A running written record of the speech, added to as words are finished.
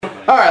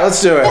All right,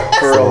 let's do it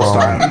for real this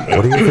time.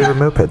 What are your favorite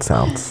moped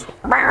sounds?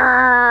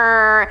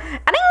 Back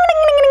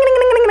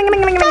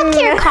to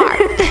your car.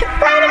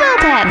 Ride a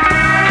moped.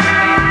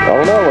 I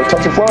don't know, like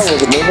touch a flower,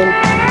 was it moving?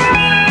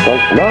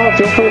 Like, no, I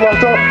feel pretty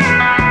locked up.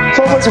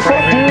 Sounds like a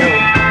fuck,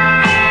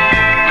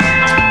 dude.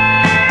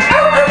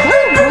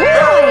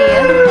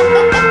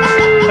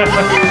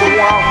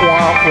 Womp,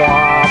 womp,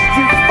 womp.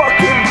 You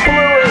fucking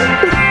blew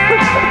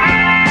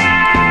it.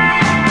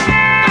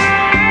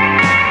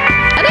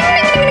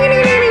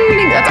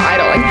 That's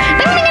idling.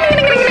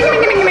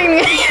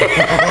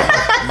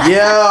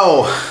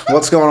 Yo,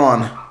 what's going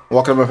on?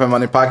 Welcome to Moped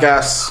Monday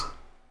Podcast,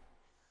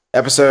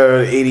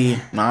 episode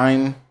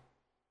 89.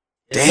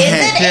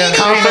 Damn,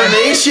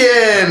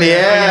 confirmation.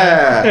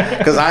 Yeah,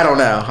 because I don't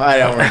know. I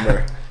don't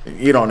remember.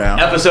 You don't know.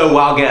 Episode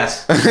wild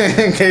guess.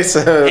 In case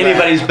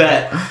Anybody's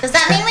bet. Does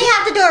that mean we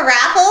have to do a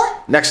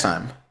raffle? next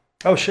time.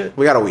 Oh shit.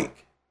 We got a week.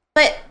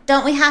 But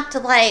don't we have to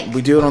like...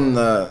 We do it on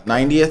the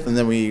 90th, and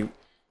then we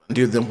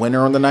do the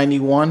winner on the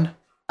 91.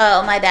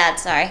 Oh, my bad.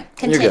 Sorry. You're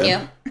Continue.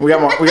 good. We got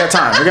more. We got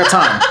time. We got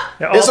time.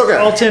 Yeah, It's okay.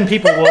 All 10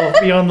 people will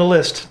be on the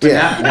list.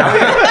 Yeah.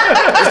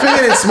 It's been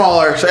getting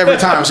smaller every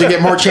time, so you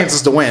get more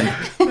chances to win.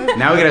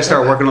 Now we gotta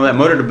start working on that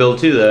motor to build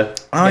too, though.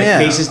 Oh, yeah.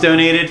 Cases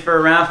donated for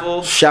a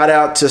raffle. Shout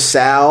out to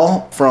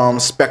Sal from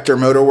Spectre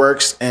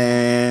Motorworks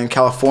in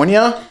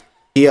California.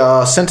 He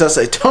sent us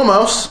a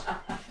Tomos,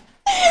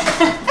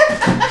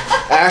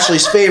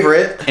 Ashley's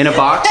favorite. In a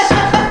box.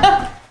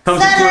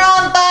 Comes Set her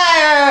on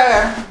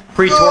fire!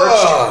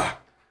 pre-torched.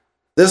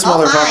 This Oh,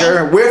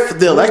 motherfucker with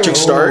the electric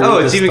start. Oh,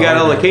 it's even got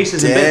all the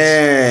cases and bits.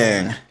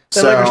 Dang.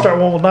 That electric So, start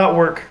one will not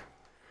work.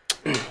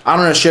 I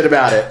don't know shit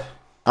about it.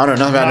 I don't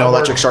know nothing about no Not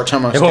electric work. start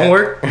Tomos. It won't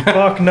work.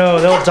 Fuck no,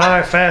 they'll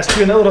die fast.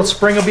 Even that little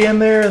spring will be in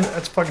there, and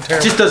that's fucking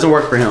terrible. Just doesn't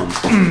work for him.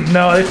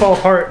 No, they fall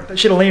apart. That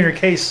shit'll lay in your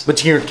case. But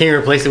can you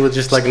replace it with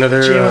just like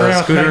another Jam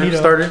around scooter Magneto.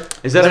 starter?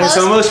 Is that a Close-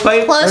 Tomos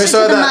pipe? Let me Closer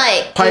show to the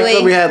that mic. pipe Dewey.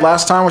 that we had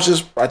last time, which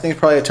is, I think,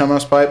 probably a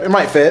Tomos pipe. It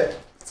might fit.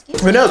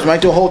 Who knows? We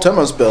might do a whole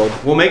Tomos build.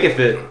 We'll make it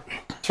fit.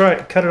 That's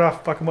right. Cut it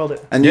off. Fucking weld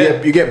it. And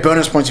Yeah. you get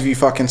bonus points if you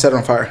fucking set it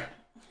on fire.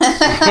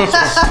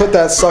 Put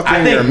that sucker I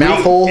in your think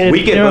mouth hole.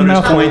 we get Yeah, bonus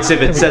mouth hole. points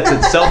if it sets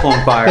itself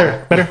on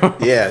fire. Better.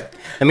 Yeah.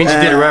 That means you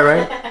did it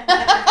right?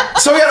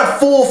 So we got a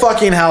full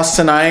fucking house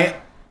tonight.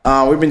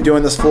 We've been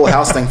doing this full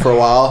house thing for a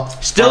while.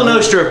 Still no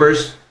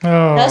strippers.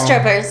 Oh. No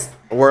strippers.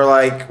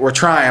 We're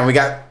trying. We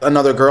got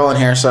another girl in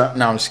here, so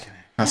no, I'm just kidding.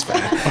 That's bad.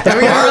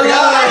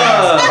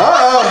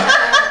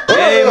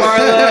 Hey,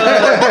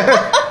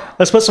 Marla.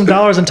 Let's put some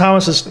dollars in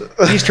Thomas's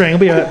G-string. He'll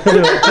do it.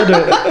 He'll do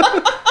it.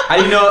 How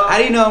do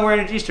you know I'm wearing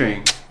a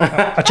G-string?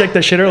 I checked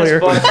that shit earlier.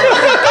 What's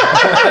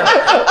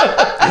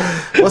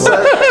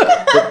that?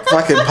 The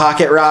fucking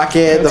pocket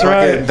rocket. That's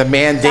right. The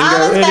Mandingo.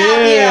 Thomas It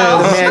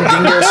Fabio. The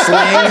Mandingo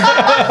sling.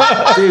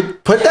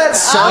 Dude, put that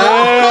sun on.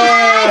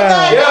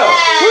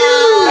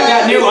 I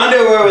got new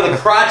underwear with a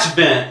crotch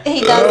bent.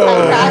 He does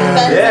have crotch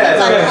bends in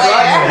his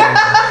underwear.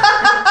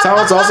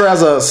 Thomas also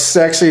has a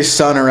sexy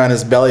sun around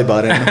his belly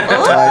button. Like,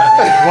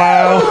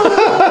 Wow.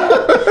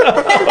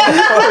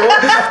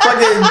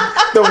 fucking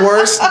the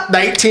worst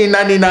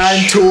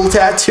 1999 Tool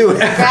tattoo ever.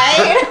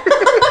 Right?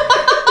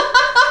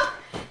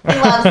 He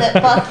loves it.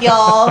 Fuck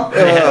y'all.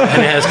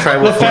 And it has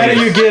tribal The fatter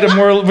flags. you get, the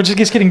more it just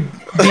keeps getting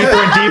deeper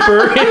and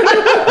deeper.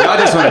 I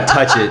just want to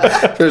touch it.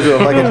 There's a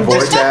fucking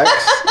vortex.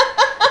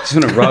 Just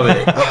want to rub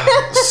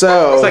it.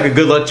 So, It's like a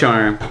good luck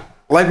charm.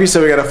 like we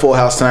said, we got a full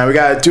house tonight. We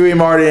got Dewey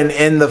Martin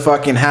in the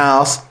fucking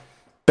house.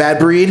 Bad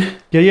Breed.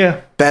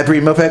 Yeah. Bad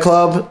Breed Moped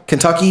Club,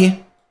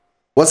 Kentucky.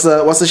 What's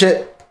the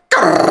shit?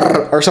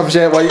 Or some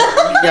shit. What?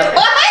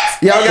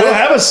 Y'all We'll got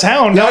have a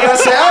sound. y'all got a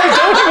sound?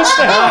 Don't have a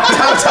sound.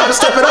 Time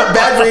step it up.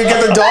 Bad Breed, get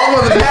the dog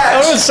with the Don't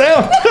have a patch.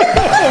 sound.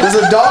 There's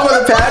a dog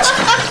with a patch.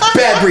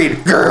 Bad Breed.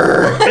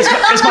 Grrr.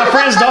 It's my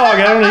friend's dog.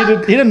 I don't know.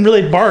 He didn't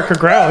really bark or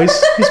growl.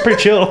 He's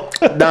pretty chill.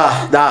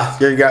 Nah.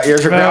 You're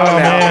growling now.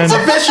 man. It's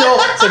official.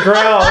 It's a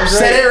growl. It's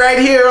Said great. it right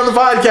here on the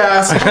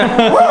podcast.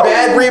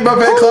 Bad Breed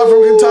Moped Club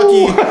from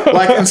Kentucky.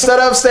 Like, instead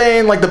of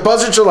saying, like, the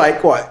buzzards are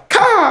like, what?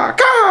 Caw,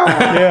 caw.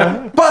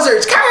 Yeah.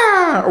 Buzzards,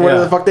 caw. Or whatever Yeah.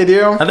 the fuck they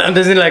do. And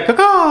doesn't it like, or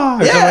something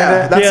like Yeah,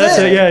 that? that's Yeah, that's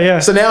it. Yeah.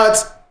 So now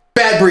it's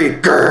Bad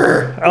Breed.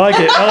 Grrr. I like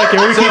it.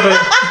 We keep it.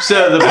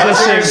 So the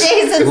buzzards,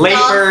 Jason's late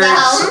dog birds,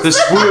 sounds. the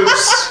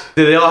swoops,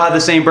 do they all have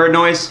the same bird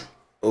noise?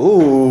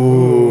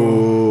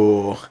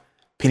 Ooh.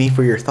 Penny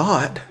for your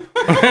thought.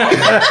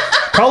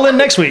 Call in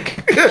next week.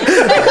 Leave us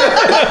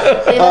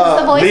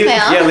the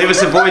voicemail. Leave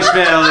us a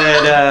voicemail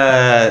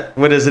at,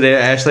 what is it,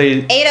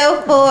 Ashley?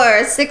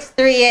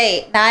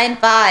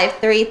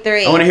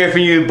 804-638-9533. I want to hear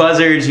from you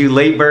buzzards, you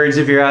late birds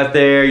if you're out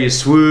there, you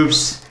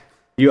swoops,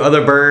 you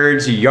other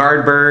birds, you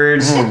yard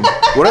birds.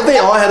 What if they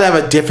all had to have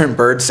a different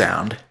bird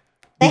sound?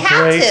 They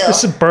have Great. to.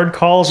 This is bird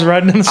calls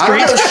riding in the I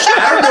don't, street.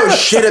 know, I don't know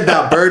shit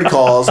about bird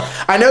calls.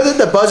 I know that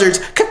the buzzards,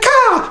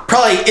 caw,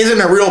 probably isn't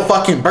a real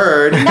fucking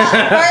bird.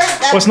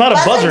 Well, it's not a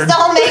buzzard.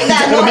 Don't make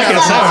that Don't noise make it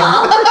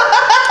sound.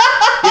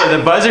 at all. Yeah,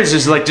 the buzzards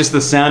is like just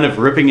the sound of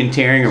ripping and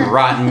tearing of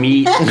rotten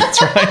meat.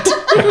 That's right. What's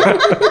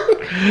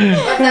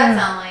that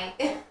sound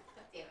like?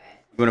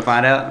 You want to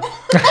find out?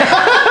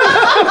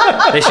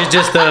 They should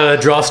just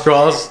draw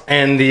straws,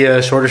 and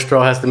the shorter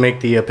straw has to make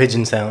the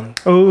pigeon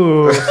sound.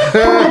 Ooh.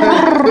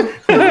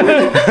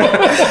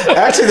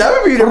 Actually, that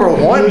would be number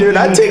one, dude.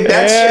 I'd take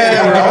that shit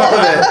over all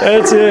of it.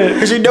 That's it.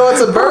 Because you know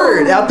it's a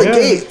bird out the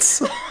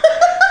gates.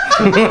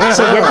 It's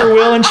a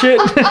whippoorwill and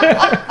shit.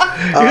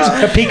 Here's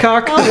a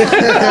peacock.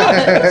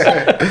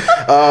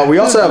 We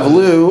also have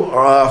Lou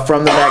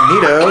from the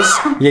Magnetos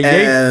Yeah.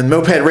 and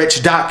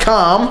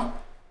MopedRich.com.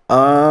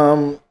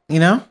 You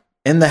know,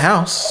 in the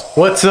house.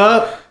 What's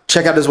up?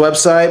 Check out his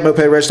website,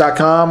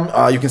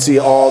 MopedRich.com. You can see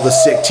all the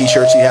sick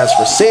t-shirts he has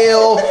for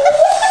sale.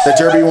 The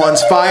Derby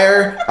one's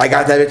fire. I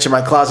got that bitch in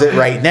my closet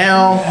right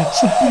now.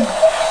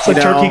 It's a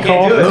turkey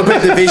call.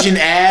 Moped Division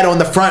ad on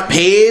the front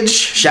page.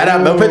 Shout out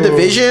Moped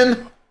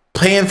Division.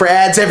 Paying for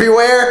ads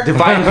everywhere.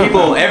 Divine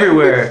people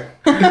everywhere.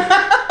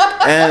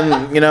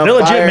 And, you know, They're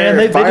legit, man.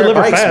 They deliver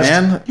bikes, fast.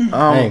 man.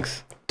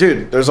 Thanks.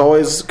 Dude, there's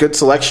always good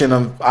selection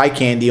of eye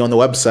candy on the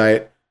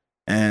website.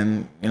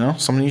 And, you know,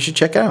 something you should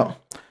check out.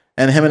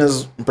 And him and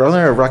his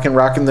brother are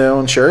rocking their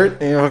own shirt.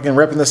 You know, fucking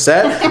repping the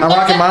set. I'm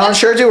rocking my own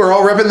shirt, too. We're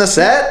all repping the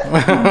set.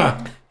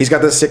 He's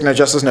got this sick No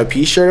Justice, No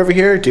Peace shirt over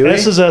here, Dewey.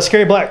 This is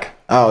Scary Black.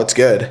 Oh, it's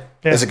good.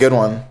 Yeah. It's a good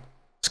one.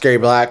 Scary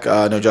Black,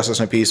 No Justice,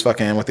 No Peace,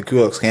 fucking with the Ku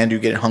Klux Klan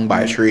dude getting hung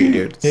by a tree,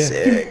 dude. Yeah.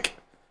 Sick.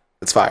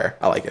 It's fire.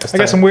 I like it. I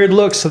got some weird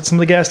looks at some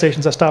of the gas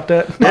stations I stopped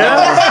at.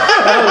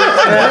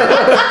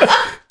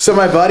 So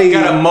my buddy...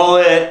 Got a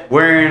mullet,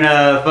 wearing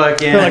a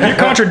fucking... They're like, you're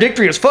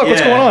contradictory as fuck. What's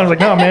Yeah. going on? I was like,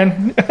 no,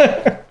 man.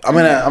 I'm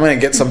gonna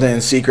get something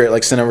in secret,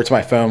 like send over to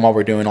my phone while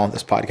we're doing all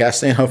this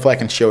podcasting. Hopefully I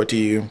can show it to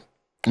you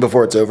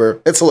before it's over.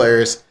 It's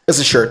hilarious. It's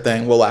a shirt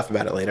thing. We'll laugh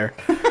about it later.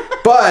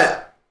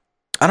 But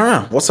I don't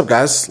know. What's up,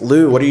 guys?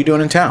 Lou, what are you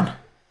doing in town?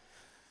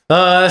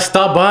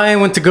 Stopped by,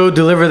 went to go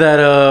deliver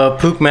that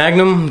Puke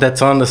Magnum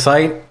that's on the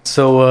site.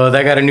 So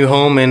that got a new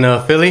home in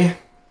Philly.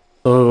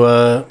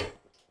 So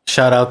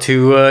shout out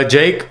to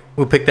Jake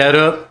who picked that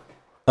up.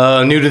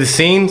 New to the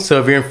scene, so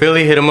if you're in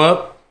Philly, hit him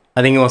up.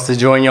 I think he wants to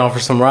join y'all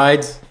for some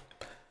rides.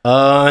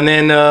 And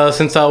then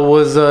since I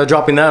was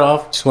dropping that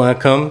off, just want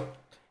to come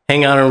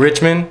hang out in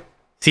Richmond,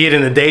 see it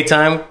in the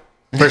daytime.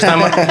 First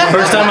time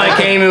I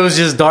came, it was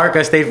just dark.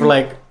 I stayed for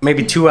like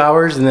maybe 2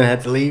 hours and then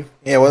had to leave.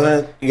 Yeah,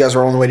 wasn't it? You guys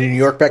were on the way to New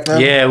York back then?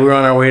 Yeah, we were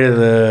on our way to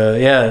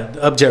the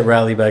Upjet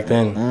rally back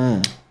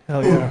then.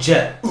 Hell yeah.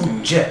 Jet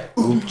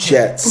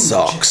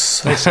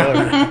sucks. They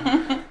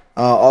suck.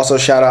 Also,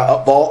 shout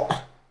out Upvault.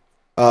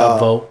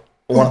 Upvote.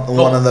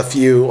 One of the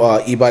few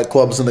e-bike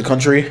clubs in the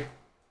country.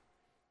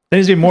 There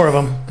needs to be more of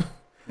them.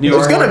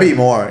 There's gonna be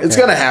more. It's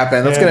gonna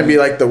happen. It's Yeah. gonna be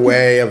like the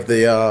way of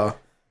the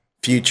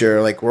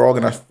future. Like we're all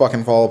gonna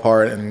fucking fall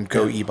apart and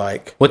go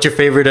e-bike. What's your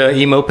favorite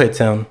e-moped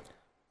sound?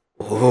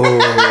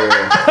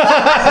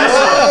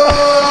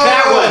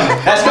 That one.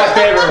 That's my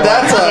favorite one.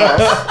 That's a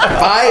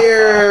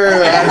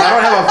fire. I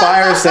don't have a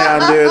fire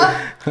sound, dude.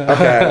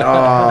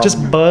 Okay.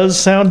 Just buzz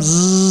sound.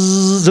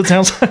 Zzz, it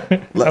sounds. I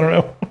don't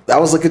know.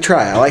 That was a good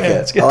try. I like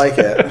it's it. good. I like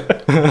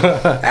it.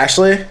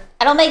 Ashley?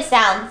 I don't make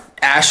sounds.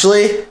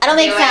 Ashley? I don't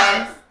make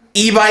sounds.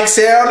 E-bike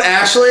sound?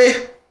 Ashley?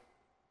 I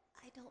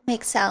don't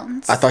make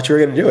sounds. I thought you were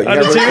going to do it. I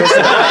did too. You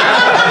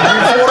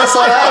pulled us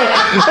all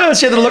out.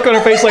 She had the look on her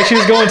face like she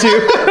was going to.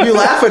 You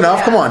laugh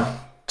enough. Come on.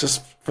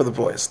 Just for the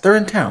boys. They're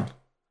in town.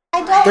 I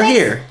don't They're make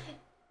here.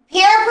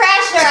 peer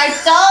pressure. I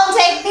don't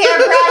take peer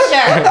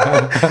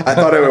pressure. I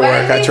thought it would What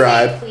work. did I we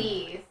tried. say,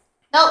 please?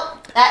 Nope.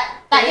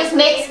 That just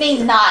makes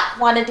me not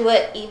want to do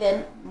it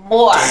even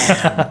more.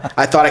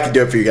 I thought I could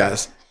do it for you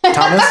guys.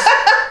 Thomas?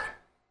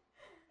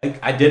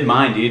 I did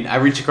mine, dude. I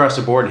reached across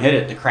the board and hit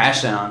it. The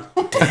crash sound.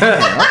 Okay,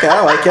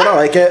 I like it. I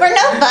like it. For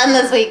no fun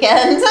this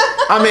weekend.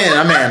 I'm in.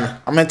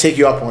 I'm going to take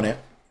you up on it.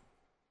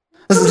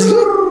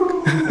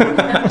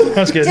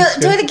 That's good.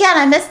 Do it again.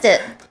 I missed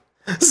it.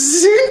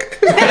 Zink.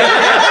 So,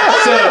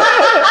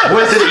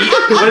 what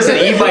does an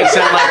e-bike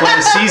sound like when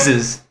it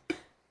seizes?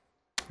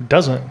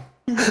 Doesn't.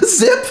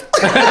 Zip.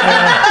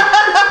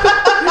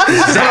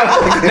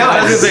 No,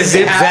 I was gonna say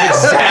zip, zap,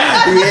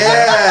 zap.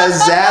 Yeah,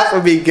 zap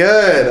would be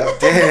good.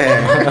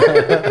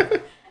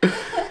 Damn.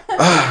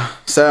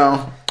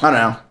 So, I don't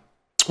know.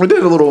 We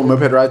did a little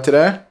moped ride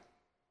today.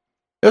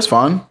 It was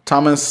fun.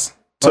 Thomas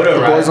took Moto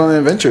the boys ride. on the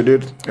adventure,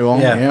 dude. Well,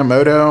 Yeah. yeah,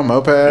 moto,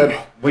 moped,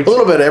 a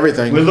little bit of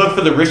everything. We looked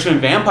for the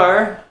Richmond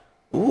Vampire.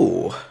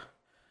 Ooh.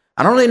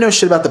 I don't really know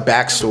shit about the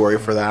backstory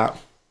for that.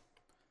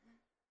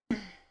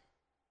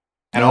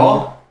 At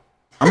all?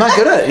 I'm not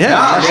good at it. Yeah.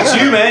 I'm not good It's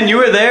at you, it. man. You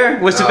were there.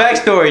 What's the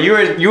backstory? You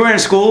were in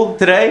school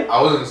today?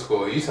 I was in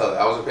school. You tell that.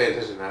 I wasn't paying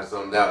attention. I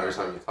zoned out every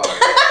time you talk.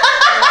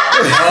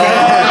 Every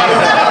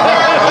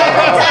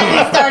time you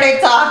started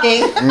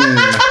talking.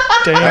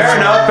 Fair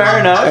enough, fair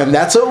enough. And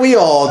that's what we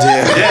all do. Go So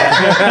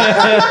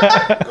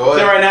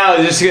ahead. right now,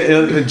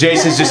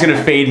 Jason's just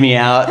gonna fade me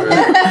out.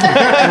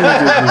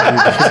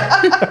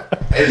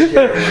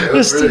 It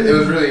was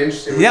really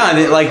interesting. Yeah,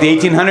 like the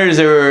 1800s,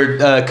 they were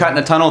cutting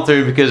a tunnel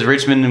through because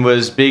Richmond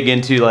was big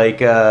into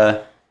like.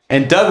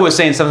 And Doug was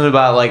saying something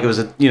about like it was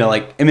a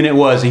it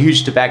was a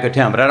huge tobacco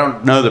town, but I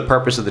don't know the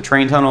purpose of the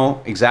train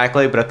tunnel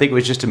exactly. But I think it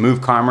was just to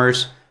move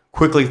commerce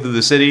quickly through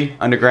the city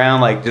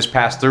underground, like just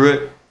pass through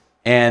it.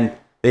 And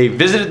they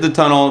visited the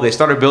tunnel, they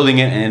started building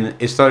it, and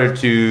it started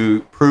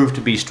to prove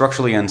to be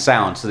structurally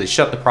unsound. So they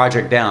shut the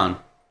project down.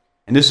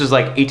 And this was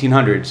like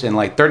 1800s. And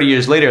like 30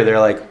 years later, they're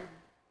like,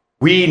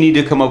 we need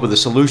to come up with a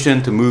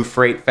solution to move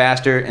freight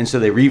faster. And so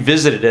they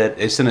revisited it.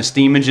 They sent a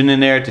steam engine in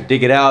there to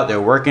dig it out.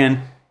 They're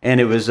working. And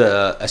it was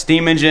a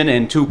steam engine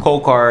and 2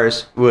 coal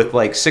cars with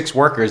like 6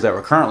 workers that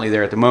were currently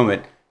there at the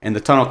moment. And the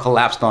tunnel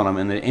collapsed on them.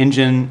 And the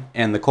engine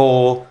and the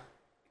coal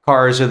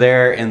cars are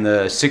there. And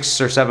the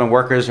 6 or 7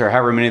 workers, or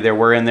however many there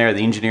were in there,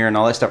 the engineer and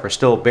all that stuff, are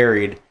still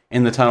buried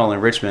in the tunnel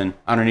in Richmond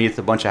underneath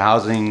a bunch of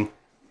housing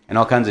and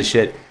all kinds of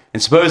shit.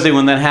 And supposedly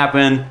when that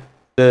happened,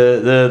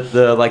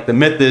 the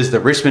myth is the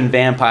Richmond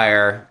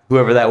vampire,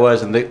 whoever that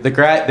was, and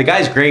the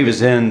guy's grave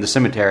is in the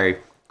cemetery,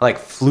 like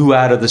flew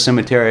out of the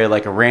cemetery,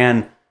 like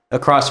ran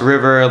across the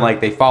river, and like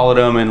they followed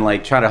him and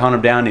like tried to hunt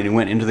him down, and he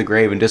went into the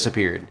grave and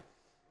disappeared.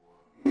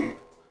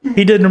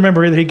 He didn't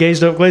remember either. He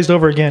glazed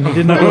over again. He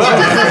did not.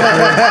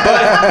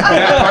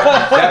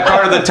 that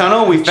part of the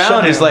tunnel we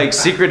found is like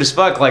secret as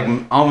fuck. Like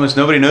almost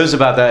nobody knows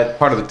about that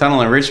part of the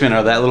tunnel in Richmond,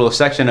 or that little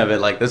section of it.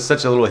 Like that's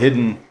such a little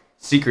hidden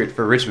secret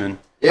for Richmond.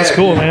 Yeah, that's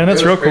cool, man.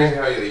 That's real cool.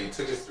 How you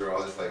took us through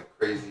all this like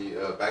crazy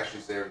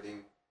backstreets and everything.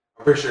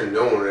 I'm pretty sure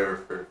no one would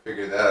ever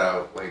figure that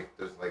out. Like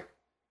there's like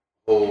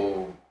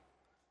whole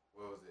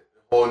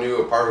new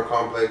apartment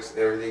complex and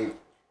everything. Like,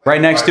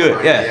 right next to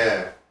it,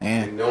 yeah.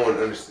 And no one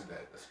understood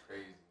that. That's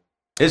crazy.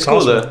 It's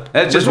cool though.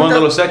 That's just one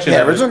little section.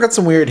 Yeah, Richmond got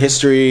some weird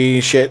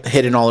history shit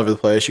hidden all over the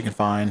place you can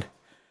find.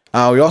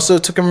 We also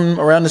took him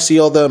around to see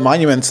all the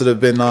monuments that have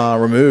been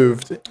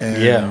removed.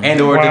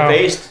 And or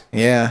defaced.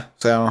 Yeah,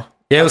 so...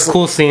 Yeah, it was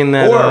cool seeing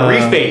that. Or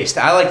refaced.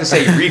 I like to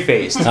say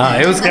refaced.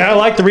 It was. Yeah, I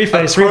like the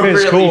reface.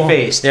 Reface is cool.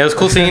 Faced. Yeah, it was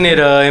cool seeing it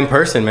in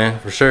person, man,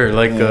 for sure.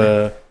 Like,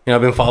 I've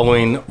been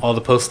following all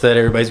the posts that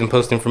everybody's been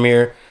posting from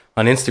here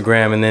on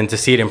Instagram, and then to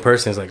see it in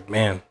person is like,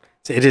 man,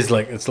 it's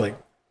like.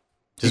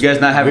 You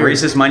guys not have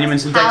racist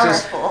monuments in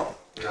Texas? Powerful.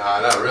 Nah,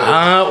 not really.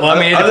 Well, I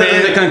mean, it Other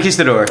depends. than the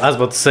Conquistador. I was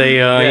about to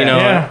say, I'm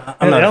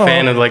not a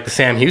fan of like the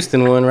Sam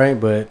Houston one, right?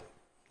 But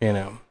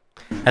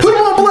Put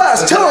him on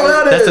blast. Tell him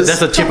how it is.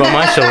 That's a chip on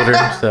my shoulder.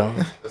 So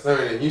That's not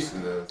even in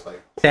Houston though. It's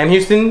like Sam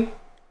Houston.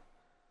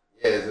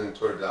 yeah, it's in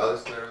towards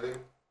Dallas and everything.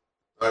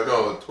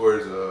 No,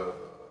 towards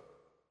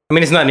I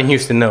mean, it's not in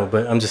Houston, no.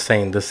 But I'm just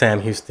saying the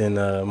Sam Houston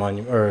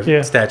monument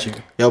or statue.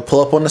 Yo,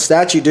 pull up on the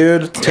statue,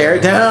 dude. Tear it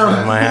I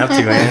down. might have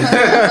to,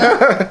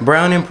 man.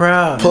 Brown and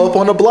proud. Pull up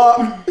on the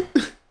block.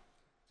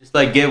 Just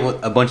like get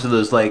a bunch of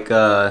those like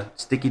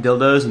sticky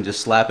dildos and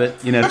just slap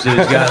it. You know, if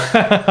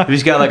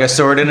he's got like a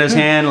sword in his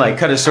hand, like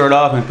cut his sword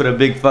off and put a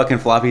big fucking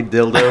floppy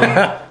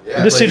dildo.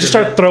 Just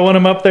start throwing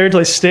them up there till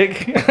they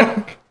stick.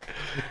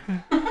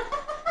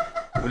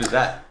 What is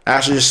that?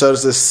 Ashley just showed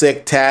us this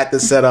sick tat that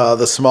said,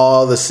 the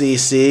smaller the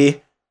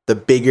CC, the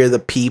bigger the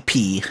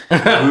PP.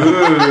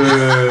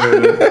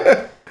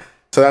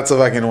 So that's a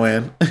fucking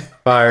win.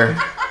 Fire.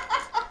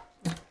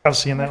 I've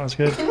seen that. One's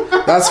good.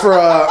 That's for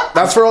all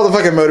the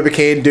fucking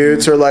motorbicane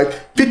dudes who are like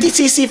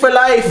 50cc for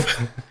life.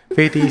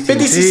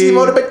 50cc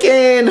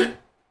motorbicane.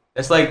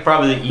 That's like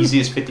probably the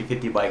easiest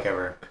 50-50 bike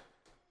ever.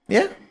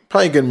 Yeah,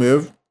 probably a good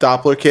move.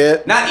 Doppler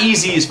kit. Not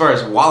easy as far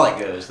as wallet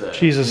goes though.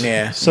 Jesus,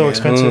 Yeah, so yeah.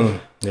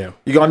 expensive. Yeah.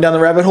 You going down the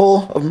rabbit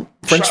hole of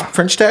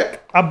French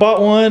tech? I bought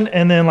one,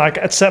 and then like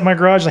I sat in my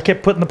garage. I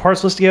kept putting the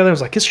parts list together. I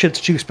was like, this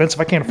shit's too expensive.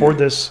 I can't afford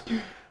this.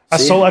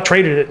 I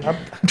traded it. I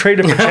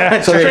traded it for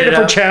chows. I traded it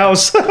for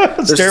chows.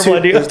 It's a terrible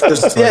idea.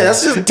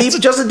 That's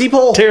just a deep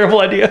hole. Terrible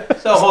idea.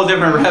 It's a whole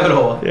different rabbit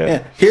hole.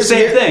 Yeah. Here's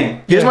Same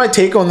thing. Here's my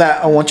take on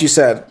that, on what you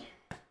said.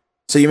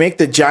 So you make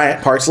the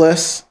giant parts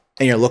list,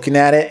 and you're looking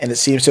at it, and it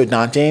seems so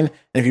daunting. And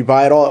if you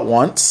buy it all at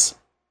once,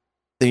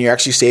 then you're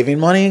actually saving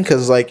money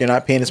because like you're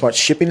not paying as much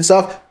shipping and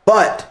stuff.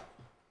 But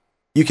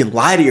you can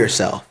lie to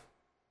yourself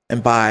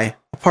and buy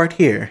a part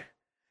here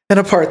and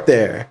a part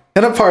there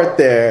and a part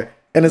there.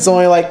 And it's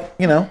only like,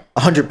 $100,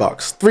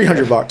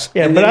 $300.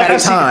 Yeah, in but the amount I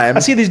of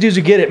time. see these dudes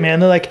who get it, man.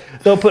 They're like,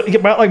 they'll put,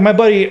 like my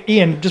buddy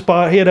Ian just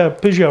bought, he had a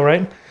Peugeot,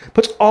 right?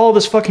 Puts all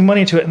this fucking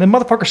money into it, and the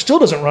motherfucker still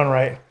doesn't run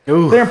right.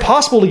 Ooh. They're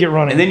impossible to get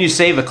running. And then you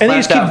save a then you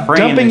just clapped out keep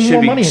frame dumping that should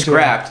more be money into it.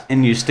 scrapped,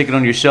 and you stick it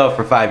on your shelf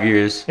for 5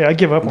 years. Yeah, I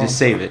give up on Just it.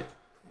 save it.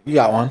 You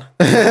got one.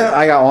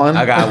 I got one.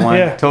 I got one.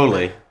 Yeah.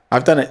 Totally.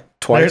 I've done it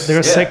twice.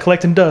 They're sick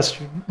collecting dust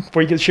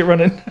before you get shit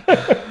running.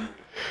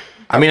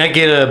 I mean, I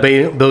get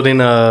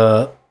building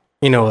a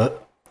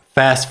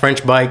fast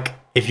French bike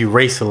if you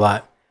race a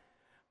lot,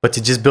 but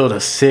to just build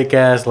a sick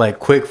ass like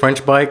quick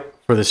French bike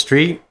for the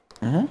street,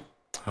 I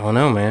don't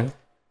know, man.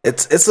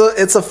 It's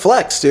a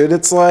flex, dude.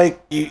 It's like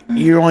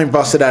you only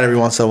bust it out every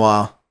once in a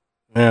while.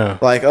 Yeah.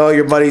 Like, oh,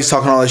 your buddy's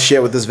talking all this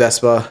shit with this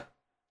Vespa.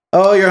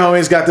 Oh, your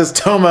homie's got this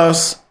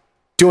Tomos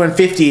doing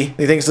 50.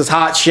 He thinks it's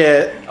hot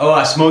shit. Oh,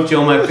 I smoked you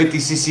on my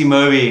 50cc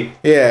Moby.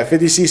 Yeah,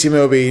 50cc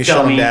Moby, shut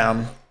him Dummy.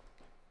 down.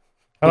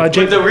 But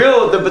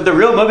the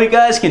real Moby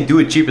guys can do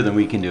it cheaper than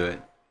we can do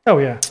it. Oh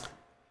yeah.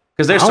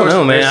 Because they're I don't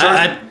know,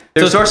 man.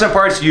 sourcing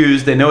parts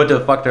used. They know what the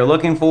fuck they're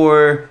looking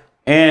for,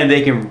 and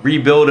they can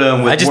rebuild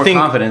them with more think,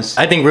 confidence.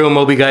 I think real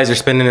Moby guys are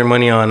spending their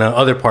money on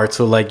other parts.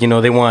 So like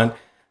they want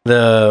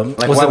the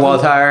like white wall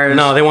tires.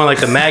 No, they want like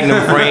the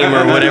Magnum frame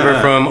or whatever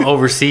from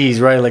overseas,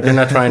 right? Like they're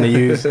not trying to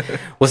use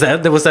what's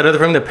that other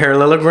frame, the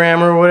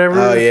parallelogram or whatever.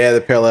 Oh yeah,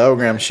 the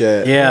parallelogram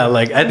shit. Yeah,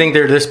 like I think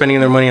they're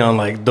spending their money on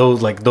like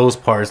those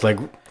parts, like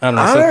I don't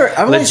know,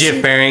 some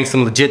legit bearings,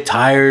 some legit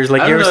tires.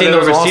 Like you ever seen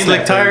those all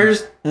slick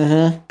tires?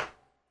 Mm-hmm.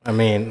 I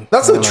mean,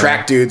 that's the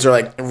track dudes are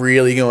like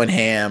really going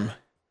ham.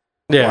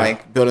 Yeah,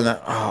 like building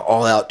that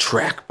all out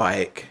track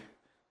bike,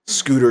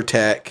 scooter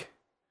tech.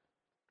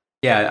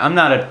 Yeah, I'm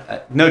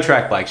not no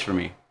track bikes for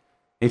me.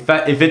 If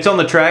it's on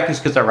the track, it's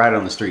because I ride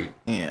on the street.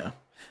 Yeah,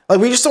 like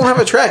we just don't have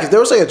a track. If there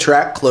was like a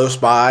track close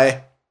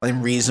by, like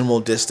reasonable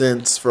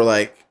distance for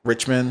like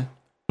Richmond.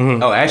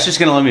 Mm-hmm. Oh, Ash just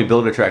gonna let me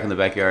build a track in the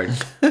backyard.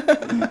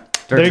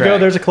 There you go.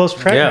 There's a close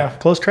track now.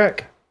 Close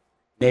track.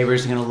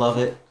 Neighbors are gonna love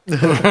it.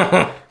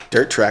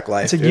 Dirt track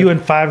life. It's like you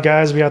and 5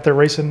 guys be out there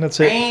racing. That's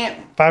it.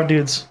 5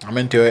 dudes. I'm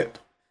into it.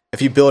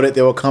 If you build it,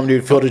 they will come,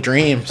 dude. Field of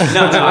dreams.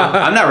 No,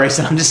 I'm not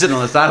racing. I'm just sitting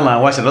on the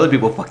sideline watching other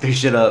people fuck their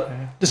shit up.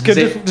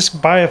 Just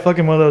buy a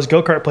fucking one of those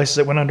go-kart places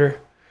that went under.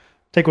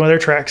 Take one of their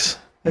tracks.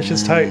 That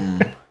shit's tight.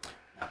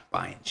 Not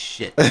buying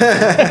shit.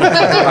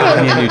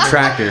 Buying me a new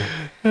tractor.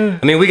 I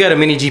mean, we got a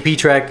mini GP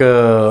track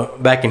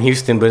back in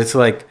Houston, but it's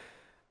like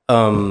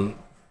the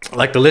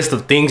list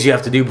of things you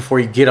have to do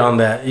before you get on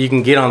that. You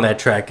can get on that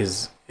track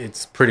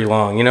it's pretty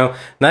long,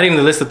 Not even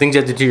the list of things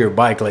you have to do to your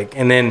bike,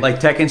 and then like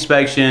tech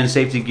inspection,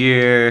 safety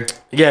gear.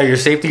 Yeah, your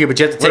safety gear, but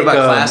you have to take what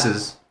about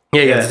classes?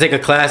 Yeah, you have to take a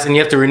class, and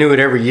you have to renew it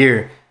every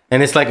year,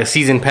 and it's like a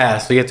season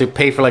pass. So you have to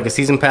pay for like a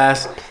season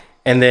pass,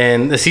 and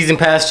then the season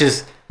pass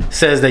just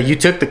says that you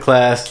took the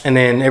class, and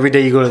then every day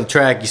you go to the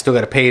track, you still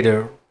got to pay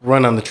to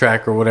run on the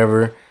track or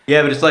whatever.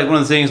 Yeah, but it's like one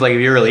of the things. Like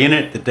if you're really in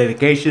it, the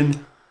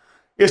dedication.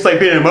 It's like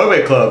being in a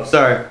moped club.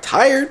 Sorry.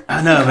 Tired.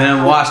 I know, man.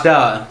 I'm washed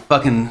out.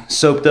 Fucking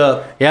soaked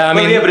up. Yeah, I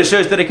mean... but it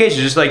shows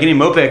dedication. Just like any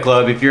moped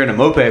club, if you're in a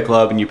moped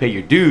club and you pay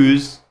your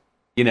dues,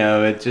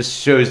 it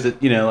just shows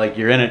that, like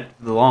you're in it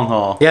for the long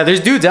haul. Yeah, there's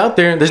dudes out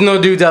there. There's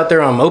no dudes out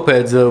there on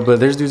mopeds, though, but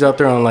there's dudes out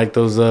there on, like,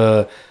 those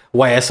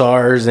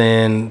YSRs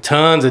and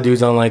tons of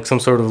dudes on, like,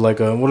 some sort of, like,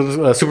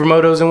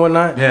 supermotos and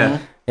whatnot. Yeah.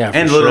 Yeah,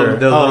 and little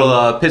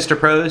Pitster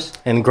Pros.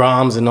 And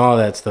Groms and all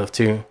that stuff,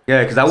 too.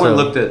 Yeah, because I went and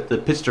looked at the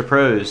Pitster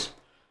Pros.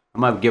 I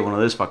might get one of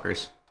those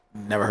fuckers.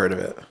 Never heard of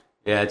it.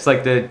 Yeah, it's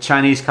like the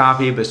Chinese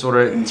copy, but sort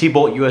of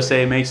T-Bolt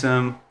USA makes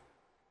them.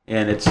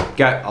 And it's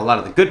got a lot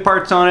of the good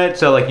parts on it.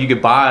 So, like, you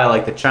could buy,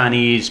 like, the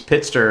Chinese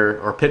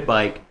Pitster or pit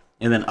bike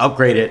and then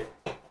upgrade it.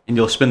 And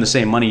you'll spend the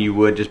same money you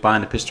would just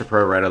buying the Pitster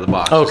Pro right out of the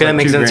box. Oh, okay, that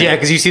makes sense. Yeah,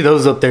 because you see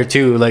those up there,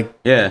 too. Like,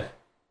 yeah.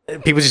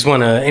 People just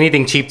want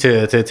anything cheap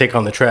to take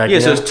on the track. Yeah,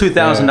 so it's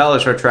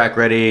 $2,000 for a track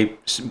ready,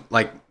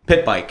 like,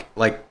 pit bike.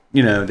 Like,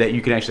 that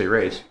you can actually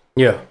race.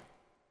 Yeah.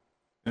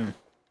 And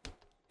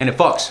it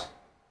fucks.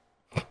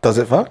 Does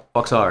it fuck?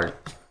 Fucks hard.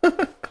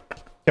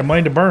 Got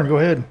money to burn. Go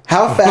ahead.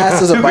 How fast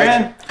does a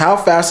bike? How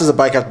fast does a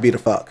bike have to be to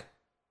fuck?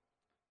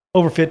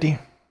 Over 50.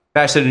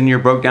 Faster than your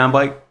broke down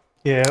bike?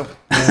 Yeah.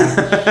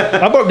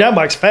 I broke down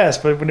bikes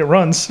fast, but when it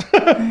runs.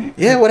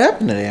 Yeah, what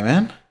happened today,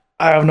 man?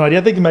 I have no idea.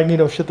 I think the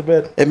Magneto shit the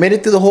bed. It made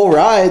it through the whole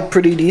ride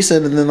pretty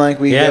decent, and then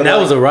that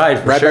was a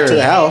ride for right sure. back to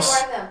the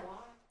house.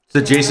 So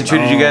Jason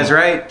treated you guys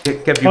right?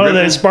 Kept you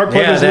the spark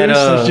plug was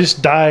loose, it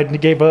just died and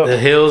it gave up. The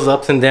hills,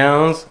 ups and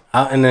downs,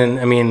 and then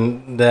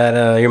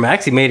your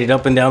Maxi made it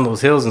up and down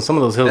those hills, and some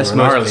of those hills That's were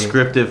the most gnarly.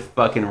 descriptive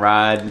fucking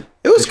ride.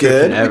 It was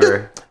good.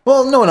 Ever.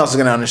 Well, no one else is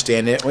gonna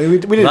understand it. We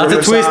did Lots of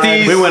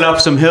twisties. We went up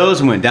some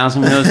hills and went down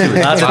some hills too.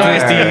 Lots of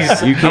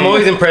twisties. I'm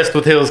always impressed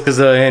with hills because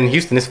in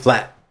Houston it's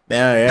flat.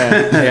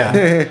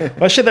 Yeah.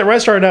 Well, shit, that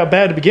ride started out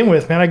bad to begin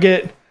with, man.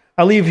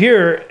 I leave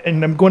here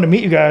and I'm going to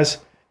meet you guys,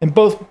 and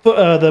both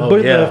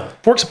the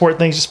fork support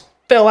things just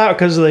fell out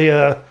because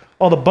of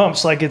all the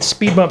bumps. Like it's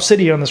speed bump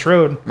city on this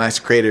road. Nice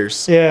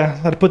craters. Yeah,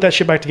 I had to put that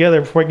shit back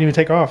together before I can even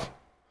take off.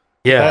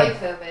 Yeah.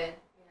 COVID.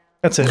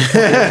 That's it.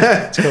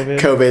 It's COVID.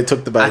 COVID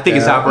took the bike. I think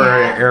it's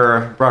operator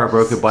error brought a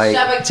broken bike.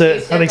 That's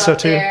it. I think so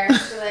too.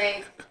 Does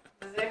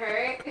it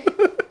hurt?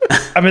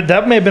 I mean,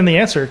 that may have been the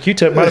answer.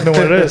 Q-tip might have been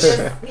what it is.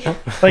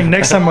 Like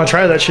next time I'll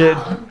try that shit.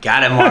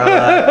 Got him,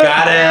 Marla.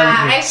 Got him.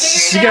 I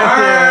figured it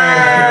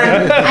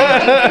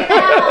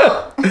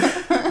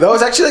out. That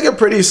was actually like a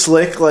pretty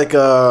slick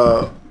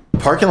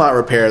parking lot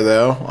repair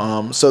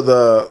though. So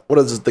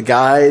the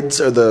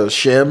guides or the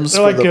shims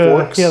They're for the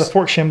forks? Yeah, the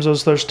fork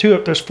shims.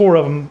 There's 4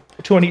 of them,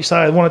 2 on each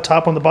side, one on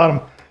top, on the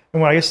bottom.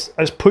 And I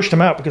just pushed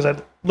them out because I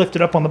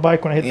lifted up on the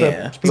bike when I hit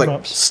the speed it's like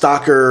bumps.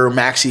 Stocker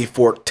Maxi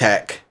fork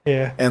tech.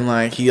 Yeah.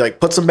 And he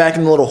puts them back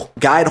in the little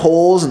guide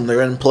holes and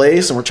they're in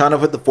place and we're trying to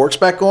put the forks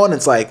back on.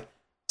 It's like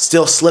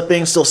still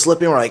slipping.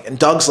 We're like, and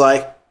Doug's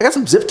like, I got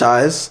some zip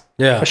ties.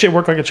 Yeah. That shit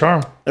worked like a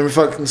charm. And we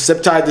fucking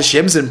zip tied the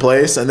shims in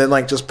place and then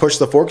just push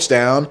the forks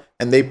down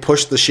and they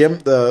push the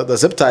the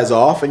zip ties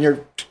off and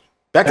you're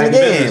back in the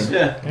game.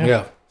 Yeah.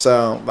 Yeah.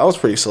 So that was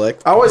pretty slick.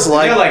 I always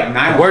like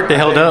 9 work. They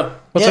held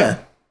up. What's yeah.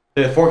 that?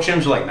 The fork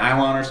shims are like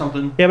nylon or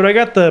something. Yeah, but I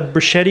got the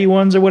bruschetti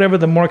ones or whatever,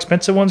 the more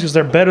expensive ones, because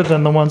they're better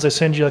than the ones they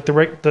send you.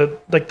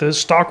 Like the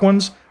stock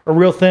ones are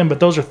real thin, but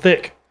those are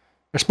thick.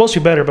 They're supposed to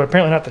be better, but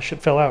apparently not. The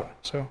shit fell out.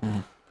 So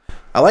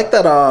I like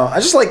that. I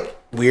just like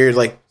weird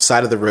like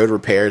side of the road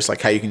repairs,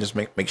 like how you can just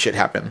make shit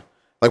happen.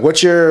 Like,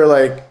 what's your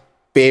like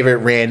favorite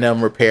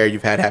random repair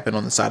you've had happen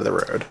on the side of the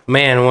road?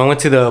 Man, when I went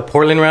to the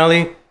Portland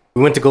rally,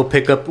 we went to go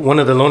pick up one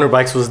of the loaner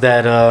bikes. Was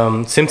that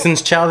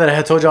Simpsons chow that I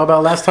had told y'all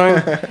about last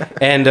time?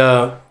 And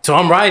so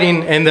I'm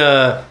riding, and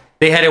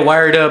they had it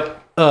wired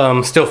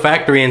up still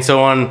factory. And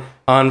so on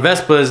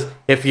Vespas,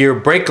 if your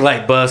brake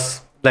light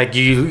busts, like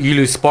you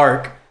lose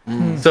spark.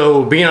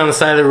 So being on the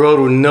side of the road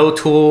with no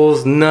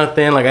tools,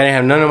 nothing, like I didn't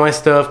have none of my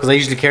stuff because I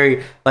usually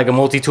carry like a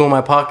multi-tool in my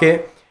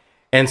pocket.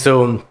 And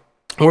so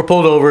we're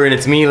pulled over, and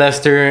it's me,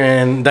 Lester,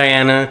 and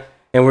Diana,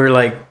 and we're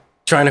like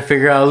trying to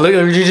figure out.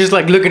 You're just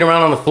like looking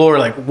around on the floor,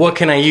 like what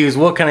can I use?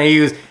 What can I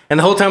use? And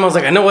the whole time I was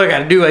like, I know what I got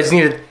to do. I just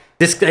need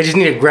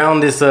to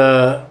ground this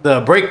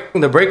the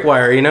brake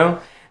wire, you know.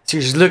 So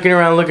you're just looking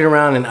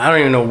around, and I don't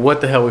even know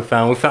what the hell we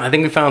found. I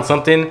think we found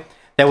something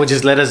that would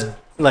just let us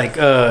like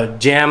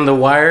jam the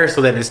wire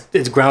so that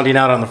it's grounding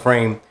out on the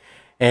frame.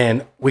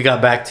 And we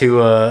got back to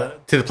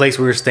the place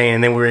we were staying,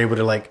 and then we were able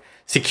to like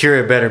secure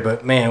it better.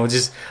 But man, we're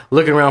just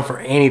looking around for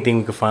anything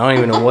we could find. I don't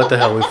even know what the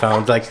hell we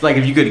found. Like It's like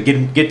if you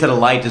could get to the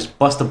light, just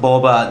bust a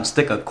bulb out and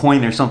stick a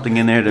coin or something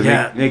in there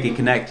to make it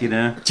connect, you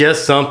know?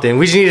 Just something.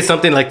 We just needed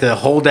something like to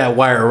hold that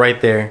wire right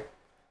there.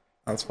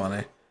 That's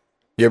funny.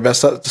 Your best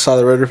side of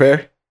the road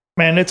repair?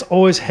 man, it's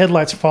always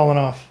headlights falling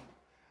off.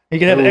 You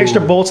can have extra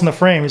bolts in the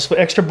frame. Just put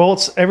extra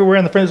bolts everywhere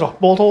in the frame. There's a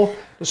bolt hole.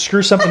 Just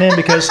screw something in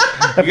because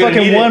that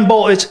fucking one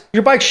bolt. It's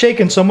your bike's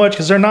shaking so much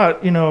because they're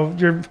not.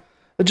 There's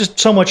just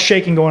so much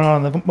shaking going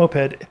on in the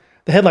moped.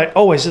 The headlight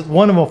always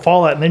one of them will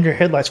fall out, and then your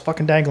headlight's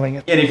fucking dangling.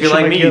 Yeah, and if you're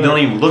like me, you don't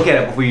even look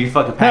at it before you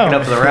fucking pack it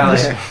up for the rally.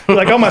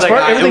 Like, oh my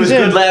spark, it was everything's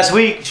in. good last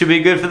week. Should be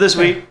good for this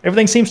week.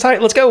 Everything seems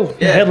tight. Let's go.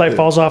 The headlight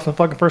falls off in the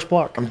fucking first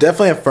block. I'm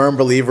definitely a firm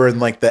believer in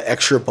like the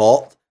extra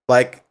bolt,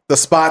 like the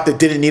spot that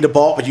didn't need a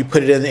bolt, but you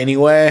put it in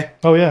anyway.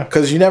 Oh yeah,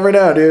 because you never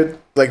know, dude.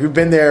 Like we've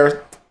been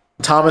there.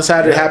 Thomas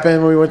had it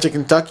happen when we went to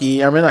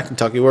Kentucky. I mean, not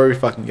Kentucky. Where we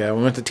fucking go?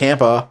 We went to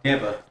Tampa.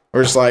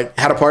 We're just like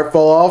had a part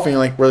fall off,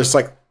 and we're just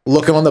like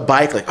looking on the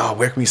bike, like, oh,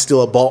 where can we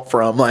steal a bolt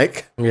from?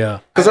 Like, yeah,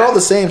 because they're all the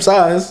same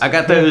size. I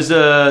got those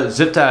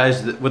zip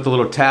ties with the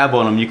little tab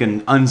on them. You can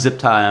unzip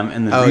tie them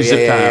and then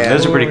re-zip tie them.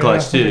 Those are pretty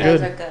clutch too.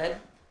 Those are good.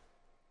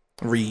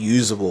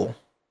 Reusable.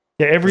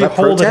 Yeah, every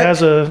hole that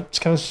has it's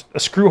kind of a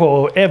screw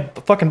hole, a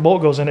fucking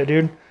bolt goes in it,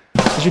 dude.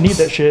 Because you need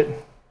that shit.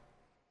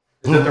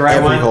 Is that the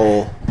right one? Every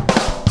hole.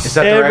 Is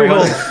that every the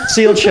right hole one?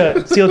 sealed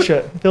shut,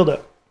 filled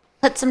up.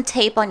 Put some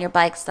tape on your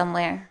bike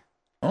somewhere.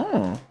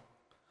 Oh.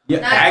 Yeah,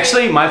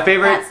 actually, my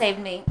favorite. That saved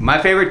me.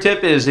 My favorite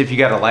tip is if you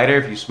got a lighter,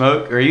 if you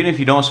smoke, or even if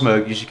you don't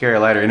smoke, you should carry a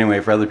lighter anyway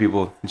for other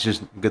people. It's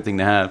just a good thing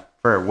to have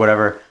for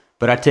whatever.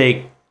 But I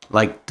take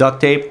like duct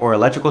tape or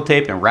electrical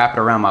tape and wrap it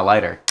around my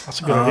lighter.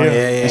 That's a good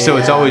idea. And so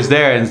it's always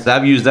there. And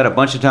I've used that a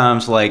bunch of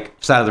times, like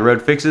side of the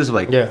road fixes.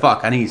 Like,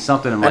 fuck, I need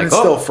something. I'm And like, it's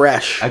still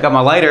fresh. I got my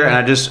lighter, and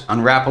I just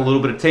unwrap a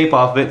little bit of tape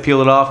off of it,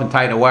 peel it off, and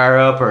tighten a wire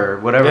up or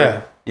whatever.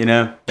 Yeah. You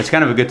know, it's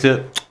kind of a good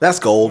tip. That's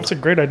gold. That's a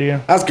great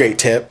idea. That's a great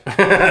tip.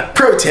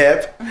 Pro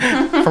tip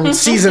from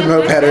seasoned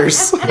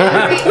mopeders.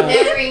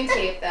 No green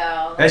tape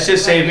though. That's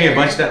just saved me a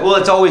bunch of time. Well,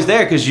 it's always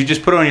there because you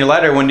just put it on your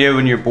lighter one day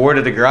when you're bored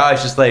at the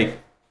garage. Just like,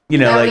 Is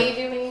that what you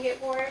do when you get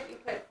bored? You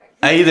put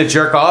I either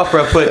jerk off or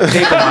I put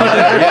tape on my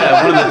lighter.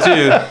 Yeah, one of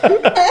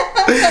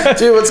the two.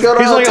 Dude, what's going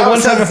He's on? like a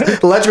Thomas one-time- has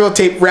electrical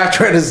tape wrapped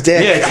around his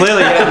dick. Yeah,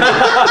 clearly he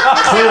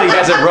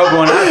hasn't rubbed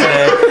one out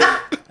today.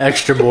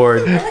 Extra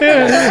board.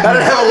 I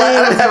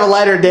don't have a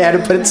lighter, Dad, to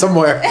put it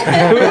somewhere.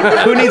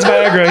 Who needs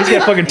Viagra? He's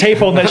got fucking tape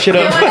holding that shit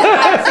It up.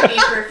 was me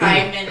for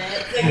 5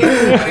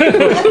 minutes.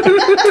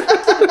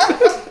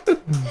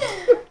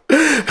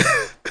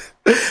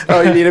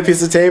 Oh, you need a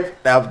piece of tape?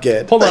 No, I'm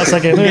good. Hold on a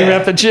second. Let me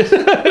wrap that shit.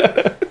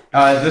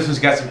 This one's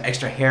got some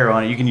extra hair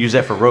on it. You can use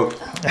that for rope.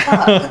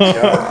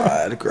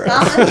 God, gross.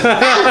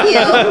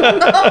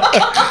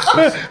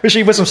 Make sure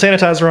you put some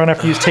sanitizer on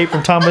after you use tape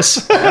from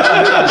Thomas.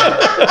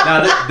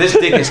 Now this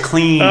dick is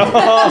clean.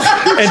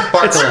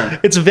 And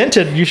it's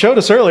vented. You showed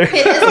us earlier. It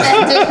is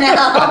vented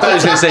now. I thought he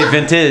was gonna say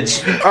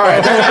vintage. All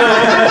right.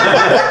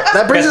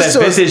 That brings Got us that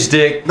to vintage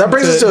dick. that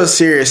brings us to a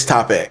serious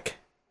topic.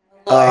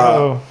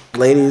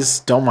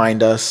 Ladies, don't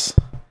mind us.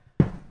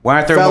 Why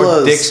aren't there Fellas.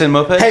 more dicks in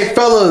mopeds? Hey,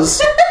 fellas.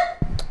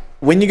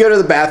 When you go to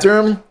the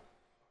bathroom,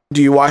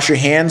 do you wash your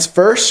hands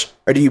first,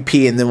 or do you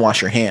pee and then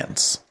wash your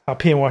hands? I'll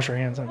pee and wash your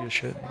hands. I don't give a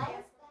shit.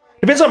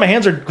 Depends on my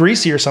hands are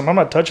greasy or something. I'm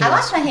not touching I it.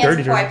 wash It's my hands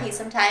dirty, before I dirty. pee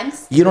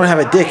sometimes. You don't have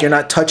a dick. You're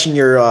not touching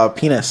your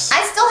penis.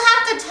 I still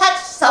have to touch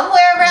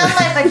somewhere around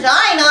my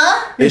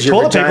vagina. There's Is your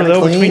toilet paper vagina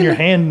though between clean? your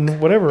hand and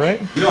whatever, right?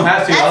 You don't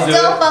have to. That's I'll do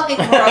still it. fucking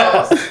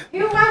gross.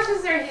 Who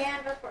washes their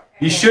hand before?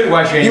 You should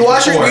wash your hands. You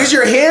wash before. because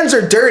your hands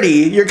are dirty.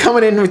 You're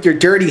coming in with your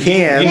dirty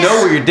hands. You know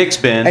where your dick's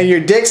been. And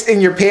your dick's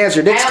in your pants.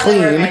 Your dick's I don't know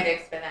where my clean.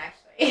 dick's been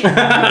actually.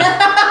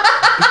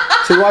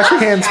 So you wash your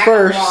hands Back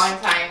first. A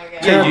long time ago.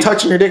 You're not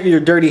touching your dick with your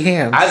dirty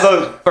hands. I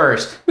vote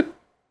first.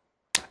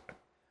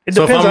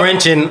 So if I'm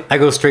wrenching, I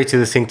go straight to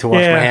the sink to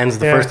wash my hands.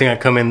 The yeah. first thing I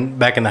come in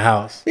back in the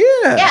house.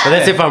 Yeah. But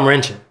that's if I'm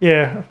wrenching.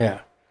 Yeah.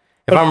 Yeah.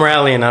 If I'm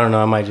rallying, I don't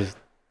know. I might just.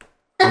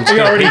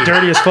 You're already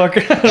dirty as fuck.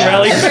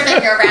 Rally.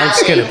 I'm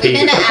just gonna pee. We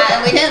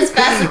didn't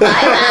specify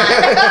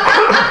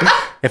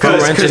that. If I'm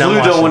wrenching, Because I'm Lou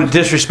washing. don't want to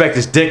disrespect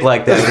his dick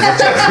like that.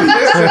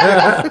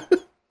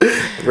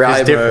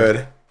 Rally It's different.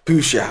 mode.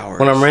 Poo shower.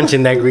 When I'm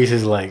wrenching, that grease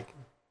is like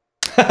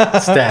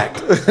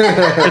stacked.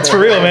 It's for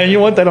real, man. You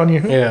want that on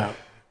you. Yeah. You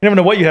never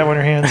know what you have on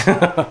your hands.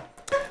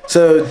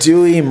 So,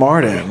 Dewey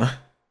Martin.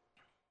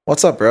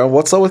 What's up, bro?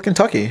 What's up with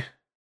Kentucky?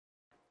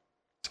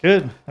 It's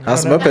good.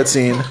 How's the moped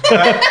scene?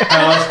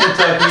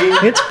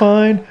 It's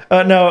fine.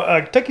 No,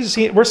 Kentucky's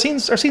scene. Our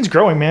scene's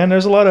growing, man.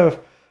 There's a lot of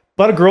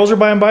girls are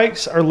buying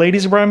bikes. Our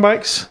ladies are buying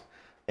bikes,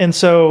 and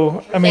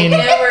so I mean,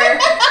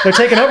 they're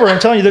taking over. I'm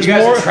telling you, there's You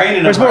guys are more.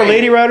 training There's them, more right?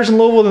 lady riders in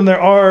Louisville than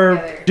there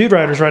are dude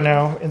riders right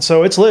now, and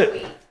so it's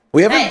lit.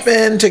 We haven't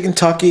been to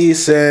Kentucky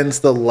since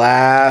the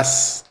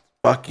last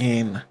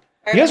fucking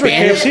You guys were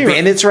at KFC, right?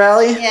 Bandits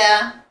rally.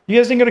 Yeah. You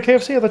guys didn't go to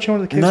KFC? I thought you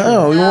went to the KFC.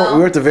 No, we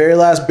were at the very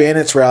last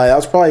Bandits rally. That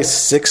was probably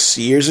 6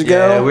 years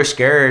ago. Yeah, we're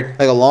scared.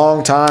 Like a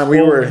long time.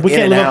 We Well, we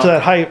can't live up to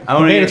that hype. I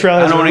don't Bandits want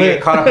rallies to are get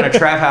lit. caught up in a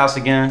trap house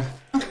again.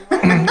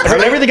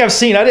 Everything I've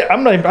seen,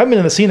 I've been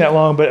in the scene that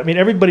long, but I mean,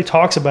 everybody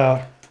talks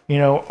about,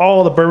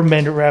 all the Bourbon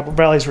Bandit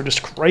rallies were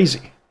just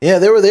crazy. Yeah,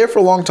 they were there for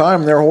a long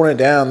time. They were holding it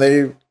down.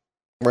 They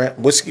were at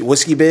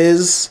Whiskey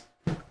Biz.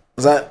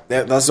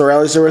 That's the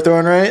rallies they were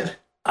throwing, right?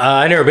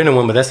 I never been to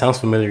one, but that sounds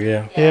familiar.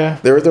 Yeah. Yeah.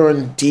 They were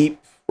throwing deep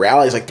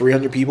rallies, like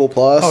 300 people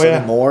plus, Oh, yeah.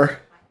 and more.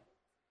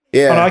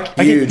 Yeah,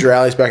 I huge keep-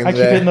 rallies back in I the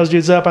keep day. hitting those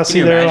dudes up. I see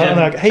you they're imagine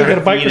like, hey, you got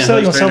a bike for feeding sale?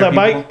 You want to sell that 300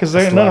 bike? people? Because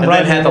none of them And then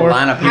riding had the anymore.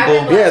 line of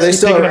people. Yeah, they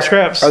still picking up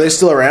scraps. Are they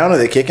still around? Are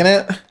they kicking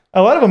it?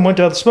 A lot of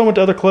them some went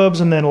to other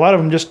clubs, and then a lot of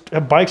them just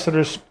have bikes that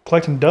are just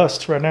collecting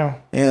dust right now.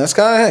 Yeah, that's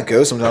kind of how it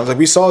goes sometimes. Like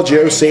we saw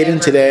Joe Sadin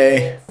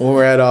today when we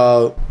were at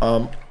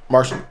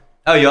Marshall.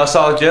 Oh, y'all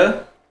saw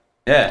Joe?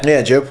 Yeah.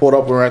 Yeah, Joe pulled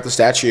up when we were at the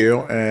statue,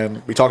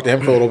 and we talked to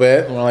him for a little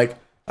bit. And we're like,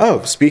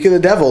 "Oh, speak of the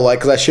devil!" Like,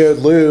 because I showed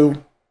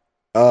Lou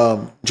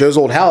Joe's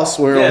old house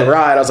when we were on the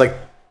ride. I was like,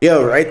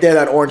 "Yo, right there,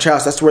 that orange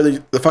house. That's where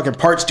the fucking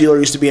parts dealer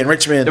used to be in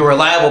Richmond. The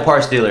reliable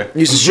parts dealer. You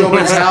used to show up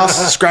at his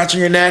house, scratching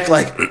your neck,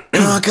 like,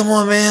 oh, come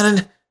on,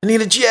 man, I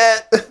need a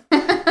jet.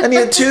 I need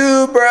a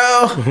tube,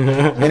 bro."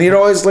 And he'd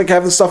always like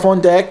have the stuff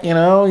on deck,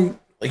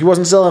 He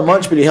wasn't selling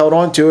much, but he held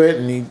on to it,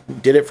 and he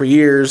did it for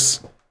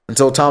years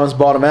until Thomas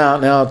bought him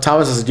out. Now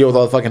Thomas has to deal with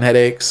all the fucking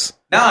headaches.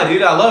 Nah,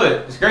 dude, I love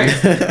it. It's great.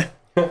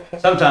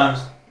 Sometimes.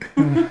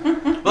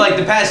 But like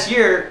the past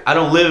year, I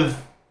don't live,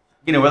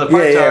 where the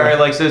parts are.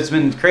 Like, so it's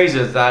been crazy.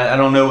 I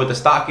don't know what the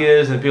stock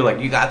is, and people are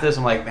like, "You got this?"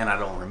 I'm like, man, I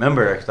don't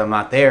remember because I'm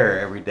not there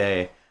every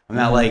day. I'm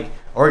not like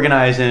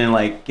organizing and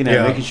like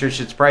making sure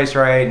shit's priced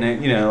right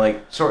and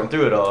like sorting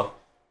through it all.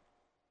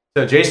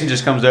 So Jason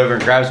just comes over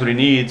and grabs what he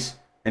needs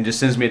and just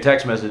sends me a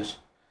text message.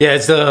 Yeah,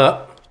 it's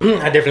I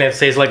definitely have to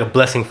say it's like a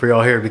blessing for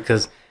y'all here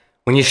because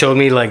when you showed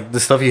me like the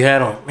stuff you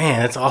had on, man,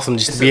 that's awesome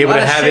just to be able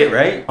to have it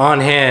right on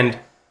hand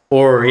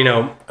or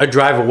a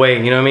drive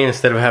away. You know what I mean?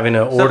 Instead of having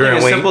to order and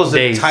as wait simple as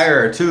days. a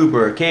tire or tube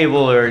or a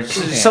cable or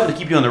just something to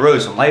keep you on the road,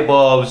 some light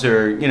bulbs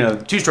or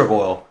two-stroke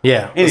oil.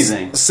 Yeah,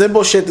 anything.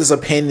 Simple shit that's a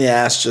pain in the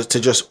ass just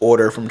to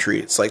order from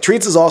Treats. Like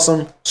Treats is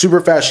awesome, super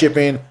fast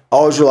shipping,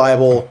 always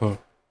reliable.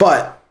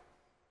 But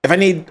if I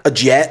need a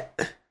jet,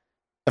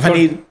 if I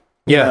need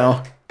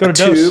Go a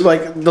to Dose. tube,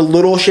 like the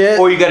little shit.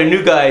 Or you got a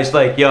new guy. It's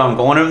like, yo, I'm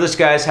going over to this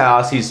guy's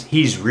house.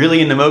 He's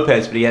really into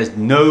mopeds, but he has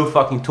no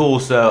fucking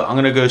tools. So I'm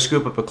gonna go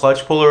scoop up a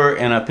clutch puller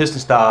and a piston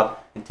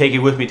stop and take it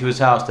with me to his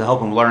house to help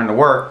him learn to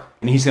work.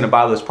 And he's gonna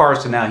buy those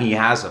parts, and now he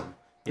has them.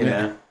 You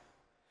know,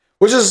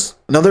 Which is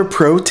another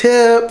pro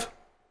tip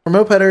for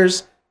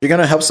mopeders. You're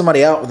gonna help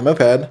somebody out with a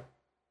moped.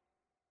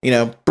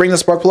 Bring the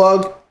spark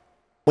plug.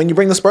 When you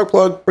bring the spark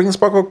plug, bring the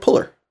spark plug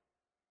puller,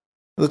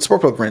 the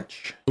spark plug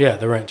wrench. Yeah,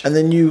 the wrench. And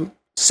then you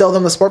sell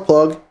them the spark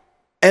plug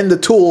and the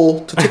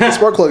tool to take the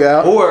spark plug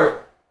out.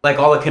 Or like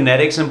all the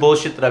kinetics and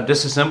bullshit that I've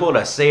disassembled,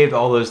 I saved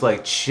all those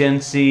like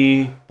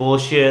chintzy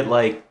bullshit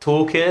like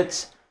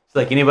toolkits. It's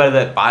like anybody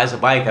that buys a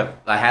bike,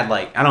 I had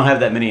like, I don't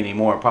have that many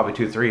anymore, probably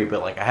 2, 3, but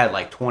like I had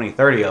like 20,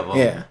 30 of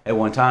them at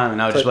one time.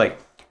 And I was just like,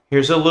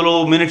 here's a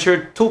little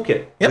miniature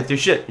toolkit with your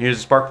shit. Here's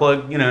a spark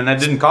plug, and that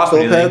didn't cost me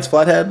anything. Heads,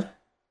 flathead.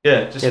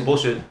 Yeah, just some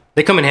bullshit.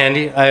 They come in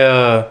handy.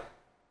 I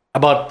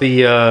bought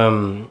the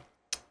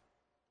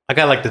I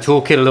got like the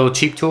toolkit, a little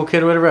cheap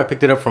toolkit or whatever. I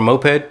picked it up from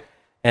Moped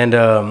and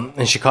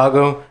in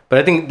Chicago, but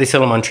I think they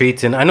sell them on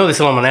Treats, and I know they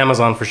sell them on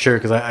Amazon for sure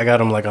because I got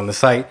them like on the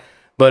site.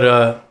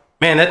 But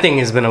man, that thing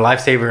has been a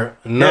lifesaver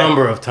a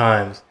number of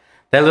times.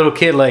 That little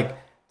kit, like,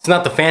 it's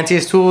not the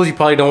fanciest tools. You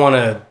probably don't want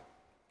to,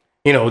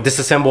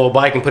 disassemble a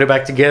bike and put it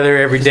back together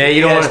every day.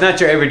 You don't want it's not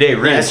your everyday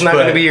wrench. it's not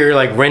going to be your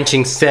like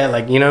wrenching set,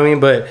 like, you know what I mean?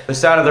 But the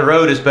side of the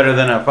road is better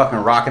than a fucking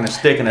rock and a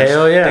stick and a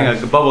Hell yeah.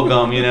 thing of bubble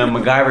gum,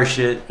 MacGyver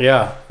shit.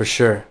 yeah, for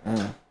sure.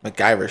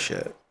 MacGyver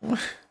shit.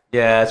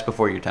 Yeah, that's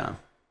before your time.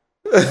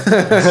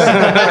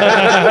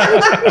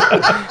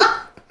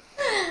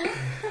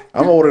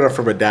 I'm old enough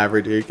for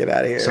MacGyver, dude. Get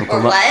out of here.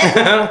 Or what?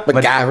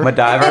 MacGyver.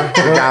 Madiver.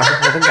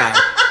 MacGyver.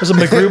 Was it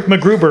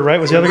MacGruber, right?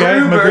 Was the other guy?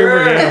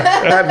 MacGruber,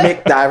 yeah.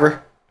 That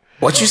MacGyver.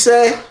 What you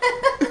say?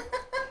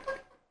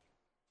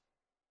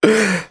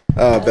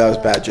 Oh, that was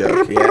a bad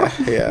joke.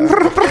 Yeah.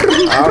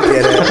 I'll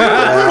get it.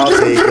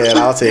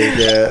 Yeah, I'll take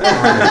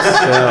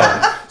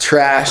it.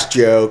 Trash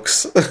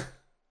jokes.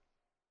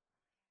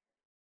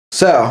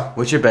 So,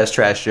 What's your best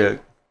trash joke?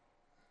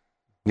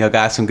 Y'all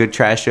got some good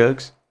trash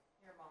jokes?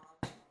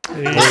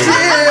 damn!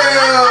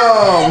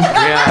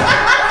 Yeah.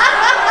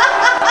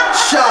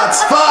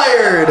 Shots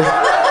fired!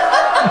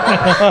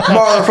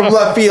 Marlon from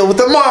left field with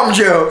the mom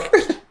joke.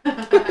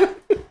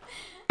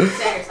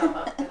 Set yourself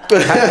up for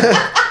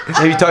that.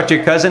 Have you talked to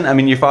your cousin? I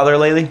mean, your father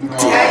lately? No.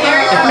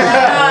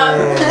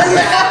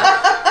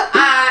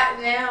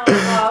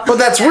 Well, But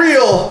that's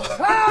real.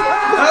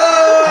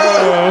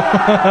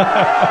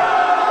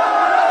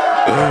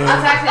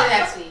 I'll talk to you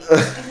next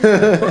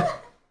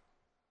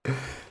week.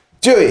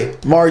 Joey,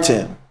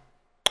 Martin,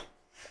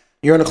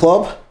 you're in a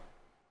club?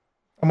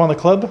 I'm on the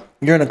club.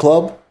 You're in a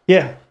club?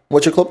 Yeah.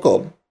 What's your club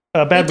called?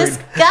 Bad Breed.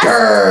 Disgust.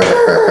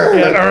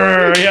 Yeah.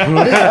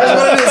 That's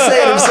what I didn't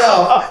say it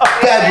himself.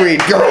 Bad breed.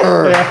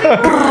 Grr.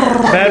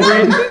 Bad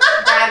Breed.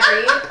 Bad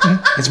breed.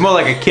 It's more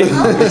like a kitten.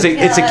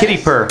 It's a kitty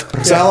purr.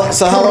 So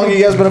how long have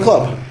you guys been in a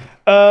club?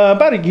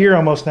 About a year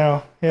almost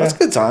now. Yeah. That's a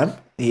good time.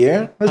 A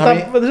year?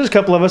 There's a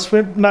couple of us,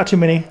 but not too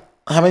many.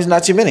 How many's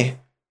not too many?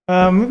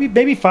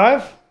 Maybe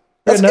 5.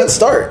 That's a good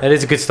start. That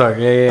is a good start.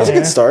 Yeah. That's a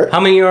good start. How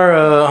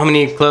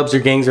many clubs or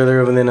gangs are there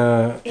over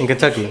in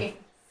Kentucky?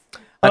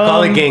 I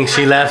call it gangs.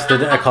 She laughs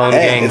that I call them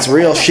Hey, gangs. it's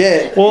real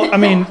shit. Well, I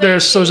mean,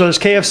 there's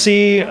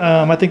KFC.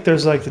 I think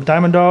there's like the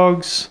Diamond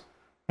Dogs,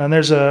 and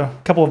there's a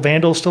couple of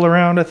Vandals still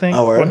around. I think.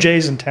 Oh, word? Well,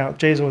 Jay's in town.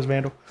 Jay's was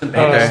Vandal.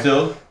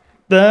 Still?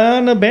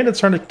 The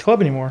Bandits aren't a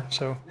club anymore.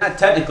 So Not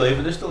technically,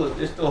 but they're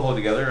still hold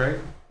together, right?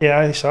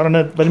 yeah, so I don't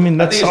know, but I mean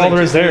that's all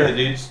there is there.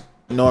 Dudes.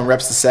 No one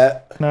reps the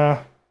set. No,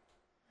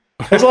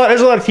 there's a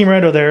lot of Team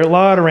Rando there. A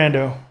lot of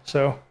Rando.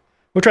 So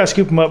we'll try to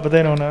scoop them up, but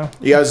they don't know.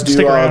 You guys do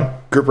Stick around.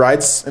 group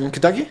rides in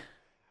Kentucky?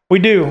 We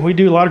do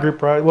a lot of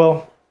group ride.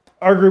 Well,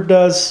 our group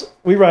does.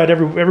 We ride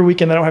every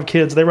weekend. They don't have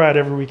kids. They ride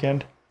every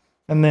weekend.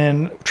 And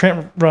then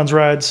Trent runs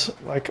rides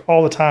like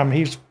all the time.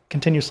 He's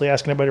continuously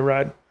asking everybody to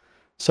ride.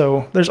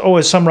 So there's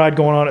always some ride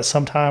going on at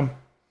some time.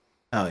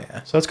 Oh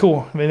yeah. So that's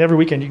cool. I mean, every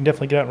weekend you can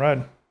definitely get out and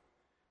ride.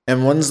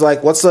 And what's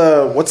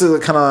the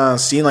kind of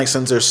scene like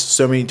since there's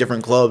so many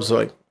different clubs?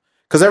 Like,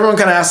 because everyone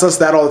kind of asks us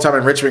that all the time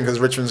in Richmond, because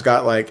Richmond's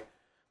got like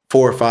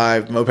 4 or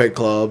 5 moped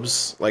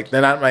clubs. Like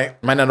they're not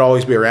might not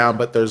always be around,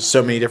 but there's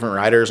so many different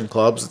riders and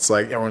clubs. It's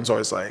like everyone's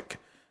always like,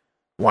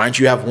 why don't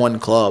you have one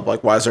club?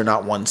 Like, why is there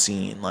not one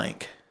scene?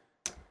 Like,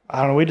 I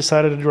don't know. We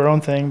decided to do our own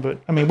thing, but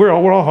I mean, we're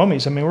all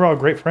homies. I mean, we're all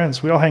great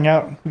friends. We all hang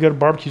out. We go to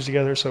barbecues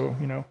together. So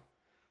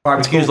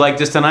Barbecues like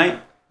this tonight?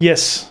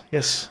 Yes.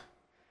 Yeah.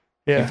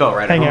 You felt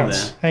right at home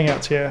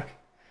Hangouts. Yeah.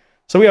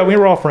 So we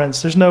were all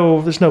friends. There's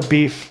no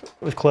beef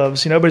with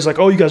clubs. Everybody's like,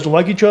 oh, you guys don't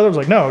like each other. I was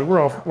like, no, we're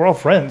all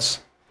friends.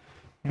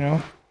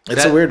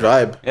 it's a weird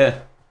vibe, Yeah.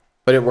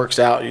 but it works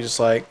out. You just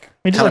like I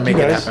mean, just kind of like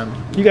make you it guys.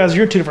 happen. You guys,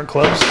 you're 2 different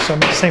clubs, so I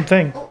mean, the same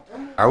thing.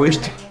 Are we?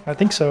 I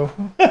think so.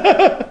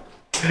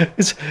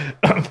 It's,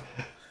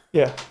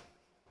 yeah.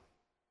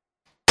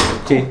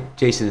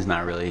 Jason is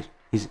not really.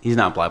 He's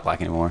not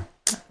black anymore.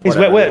 He's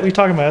wet. What are you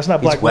talking about? It's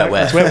not black. wet.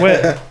 It's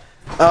wet.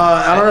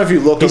 I don't know if you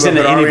looked He's up in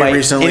the but anybody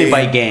recently.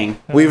 gang.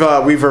 We've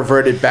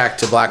reverted back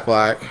to black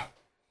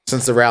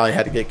since the rally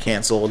had to get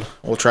canceled.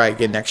 We'll try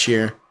again next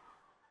year.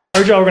 I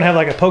heard y'all were gonna have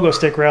like a pogo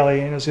stick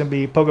rally, and it's gonna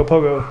be pogo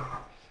pogo.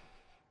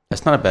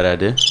 That's not a bad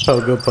idea.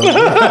 Pogo.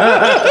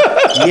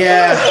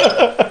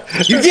 Yeah,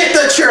 you get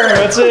the churn.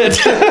 That's it.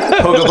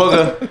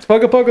 Pogo. It's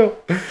pogo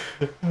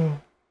pogo.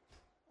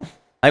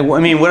 I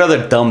mean, what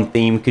other dumb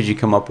theme could you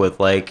come up with?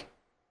 Like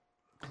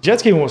Jet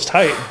ski one was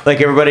tight.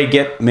 everybody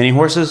get mini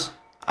horses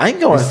I ain't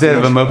going instead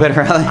of a moped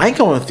rally. I ain't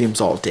going with themes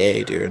all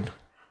day, dude.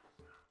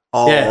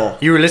 Yeah,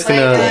 you were listening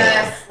Like to.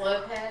 the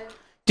slope head.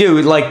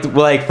 Dude,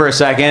 like for a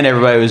second,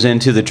 everybody was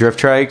into the drift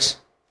trike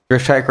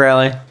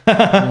rally.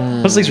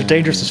 Those things are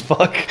dangerous as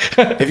fuck.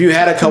 If you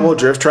had a couple of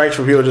drift trikes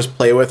for people to just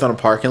play with on a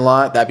parking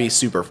lot, that'd be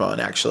super fun,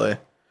 actually.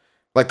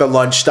 Like the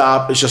lunch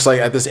stop is just like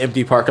at this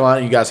empty parking lot,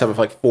 and you guys have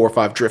like 4 or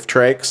 5 drift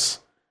trikes.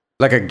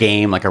 Like a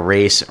game, like a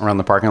race around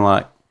the parking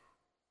lot.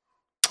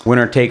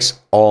 Winner takes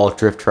all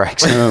drift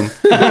trikes home.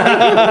 You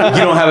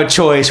don't have a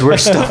choice. We're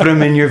stuffing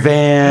them in your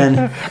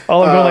van.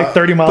 All are going like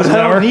 30 miles But an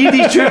I hour. don't need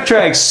these drift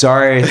trikes.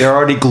 Sorry, they're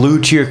already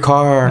glued to your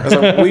car.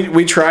 So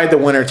we tried the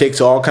winner takes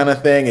all kind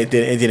of thing. It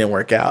didn't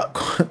work out.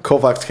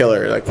 Colfax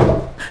Killer, like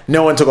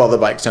no one took all the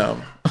bikes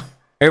home.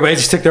 Everybody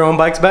just took their own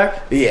bikes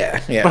back.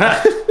 Yeah.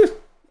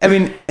 I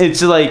mean,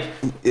 it's like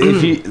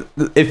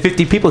if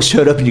 50 people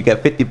showed up and you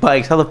got 50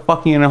 bikes, how the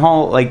fuck are you gonna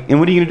haul? Like,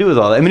 and what are you gonna do with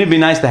all that? I mean, it'd be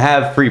nice to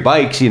have free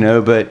bikes,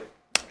 but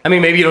I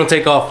mean, maybe you don't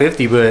take all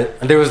 50, but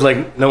there was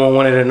like no one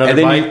wanted another and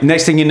then bike.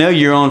 next thing you know,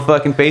 you're on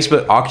fucking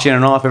Facebook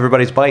auctioning off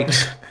everybody's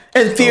bikes.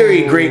 In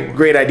theory,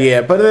 great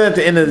idea. But then at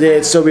the end of the day,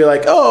 it'd still be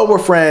like, oh, we're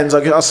friends.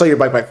 I'll sell your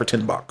bike back for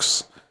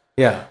 $10.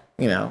 Yeah.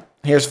 you know,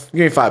 give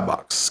me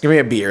 $5. Give me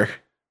a beer.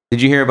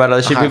 Did you hear about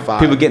other shit? high People, five.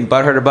 people getting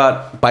butthurt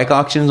about bike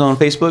auctions on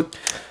Facebook?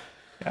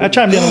 I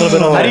chimed in a little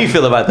bit on How that. do you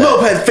feel about that?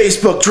 Moped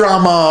Facebook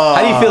drama.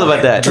 How do you feel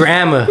about that?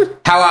 Drama.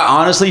 How I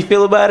honestly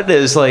feel about it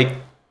is like,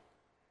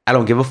 I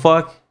don't give a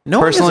fuck. No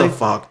one personally. gives a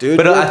fuck, dude.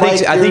 But Your I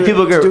think bike,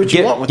 people do what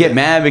you want with get it.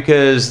 mad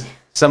because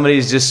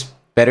somebody's just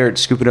better at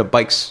scooping up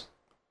bikes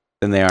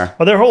than they are.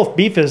 Well, their whole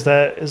beef is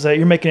that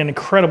you're making an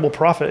incredible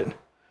profit.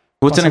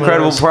 What's an some of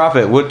incredible those.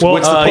 profit? What's Well,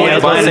 the point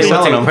of buying and It's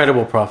selling them?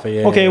 incredible profit.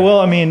 Yeah. Okay, yeah. well,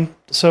 I mean,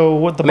 so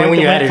what the I mean, bike when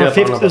that you went add for it up, I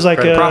 50 don't know is like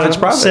about profit's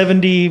profit.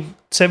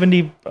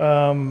 70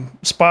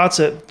 spots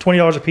at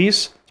 $20 a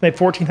piece. It's made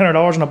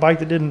 $1,400 on a bike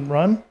that didn't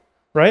run,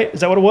 right?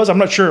 Is that what it was? I'm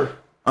not sure.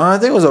 I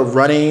think it was a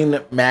running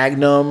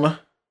Magnum.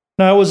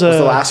 No, it was a.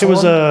 the last it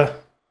was one? a.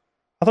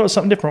 I thought it was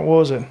something different. What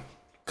was it?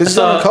 Because he's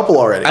done a couple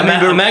already. A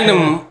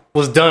Magnum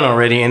was done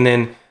already, and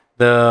then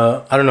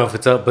I don't know if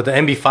it's up, but the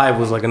MB5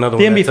 was like another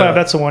The one. MB5.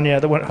 That's the one. Yeah,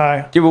 that went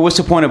high. Yeah, but what's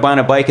the point of buying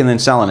a bike and then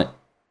selling it?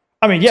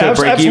 I mean, yeah, To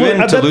break absolutely.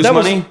 even? To lose that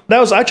money?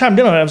 Was I chimed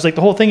in on it. I was like,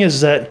 the whole thing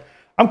is that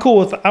I'm cool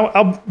with.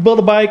 I'll build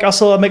a bike. I'll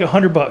sell it. I'll make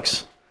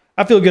 $100.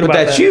 I feel good But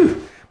about that's that.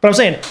 you. But I'm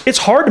saying it's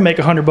hard to make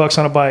 $100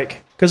 on a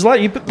bike because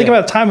think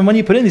about the time and money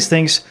you put in these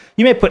things.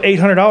 You may put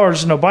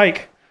 $800 in a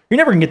bike. You're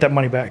never gonna get that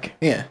money back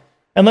yeah.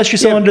 unless you're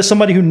selling to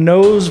somebody who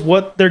knows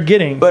what they're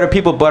getting. But are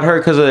people butthurt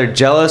because they're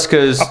jealous?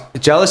 Because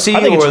jealousy,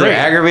 I think it's or they're great.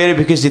 aggravated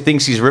because he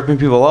thinks he's ripping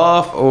people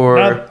off, or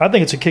I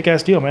think it's a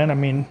kick-ass deal, man. I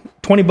mean,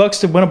 $20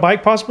 to win a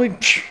bike, possibly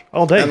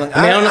all day. And like,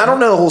 I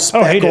don't know the whole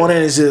spec hate going it.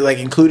 in. Is it like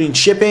including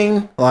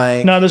shipping?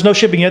 Like, No, there's no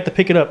shipping yet to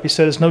pick it up. He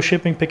said it's no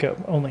shipping, pickup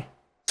only.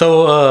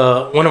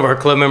 So one of our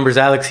club members,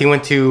 Alex, he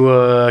went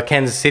to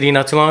Kansas City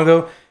not too long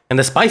ago, and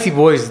the Spicy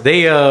Boys,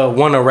 they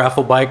won a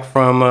raffle bike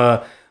from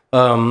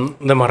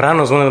the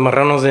Marranos, one of the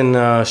Marranos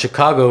in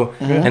Chicago,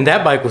 and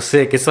that bike was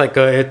sick. It's like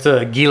it's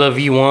a Gila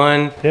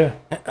V1. Yeah.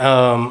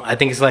 I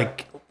think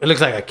it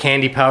looks like a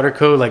candy powder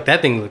coat. Like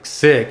that thing looks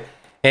sick,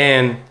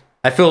 and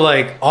I feel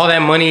like all that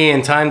money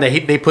and time that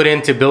they put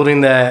into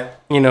building that,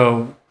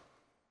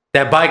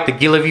 that bike, the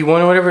Gila V1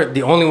 or whatever.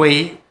 The only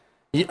way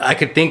I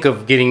could think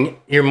of getting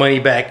your money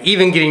back,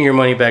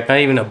 not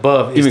even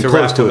above, is Even to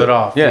close raffle to it it.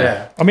 off.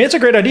 Yeah. I mean, it's a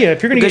great idea.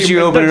 If you're going to get because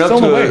you open it that's up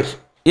the only to way. it.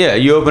 Yeah,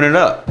 you open it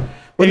up.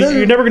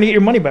 You're never going to get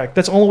your money back.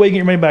 That's the only way you get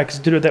your money back is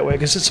to do it that way.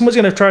 Because someone's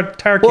going to try to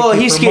tire kick Well,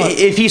 you for a month.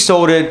 if he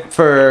sold it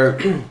for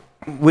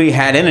what he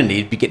had in it,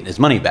 he'd be getting his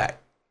money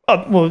back.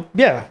 Oh, well,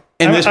 yeah.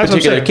 In this That's what I'm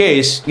particular saying.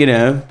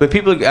 case, but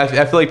people, I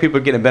feel like people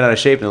are getting bent out of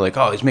shape and they're like,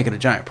 oh, he's making a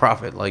giant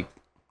profit. Like,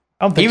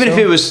 I don't think even so.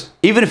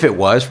 if it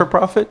was for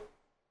profit,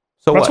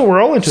 so That's what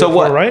we're all into So it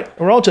what? for, right?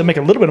 We're all into make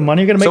a little bit of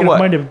money. You're going to So make enough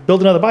what? money to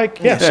build another bike.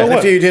 Yeah, so if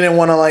what? you didn't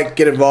want to like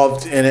get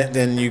involved in it,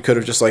 then you could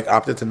have just like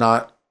opted to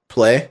not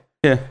play.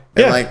 Yeah. And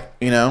Yeah. like,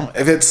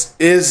 if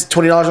is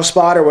 $20 a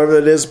spot or whatever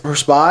it is per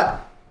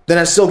spot, then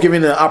it's still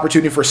giving the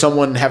opportunity for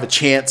someone to have a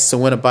chance to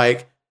win a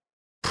bike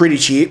pretty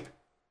cheap.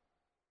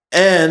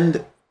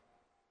 And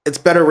it's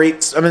better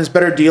rates. I mean, it's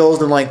better deals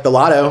than like the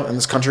lotto in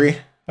this country.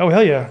 Oh,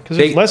 hell yeah. Because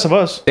there's less of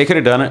us. They could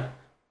have done it.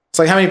 It's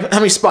like how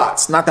many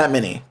spots? Not that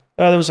many.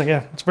 There was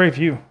it's very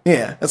few.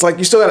 Yeah. It's like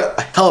you still got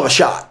a hell of a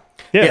shot.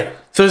 Yeah.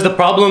 So is the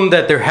problem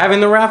that they're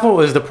having the raffle,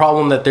 or is the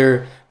problem that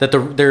they're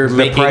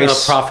making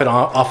price. a profit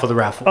off of the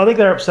raffle? I think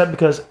they're upset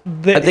because I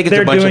think it's a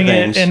they're bunch of doing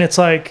things. it, and it's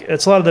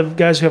a lot of the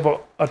guys who have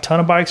a ton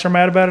of bikes are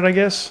mad about it, I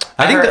guess.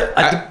 I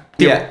think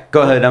Yeah,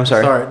 go ahead. I'm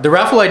sorry. Sorry. The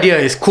raffle idea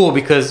is cool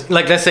because,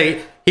 like, let's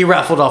say he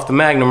raffled off the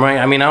Magnum, right?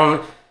 I mean, I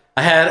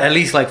had at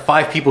least like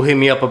 5 people hit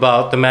me up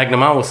about the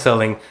Magnum I was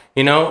selling,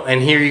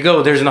 and here you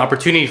go. There's an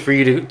opportunity for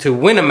you to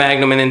win a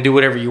Magnum and then do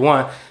whatever you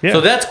want. Yeah. So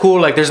that's cool.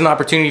 Like, there's an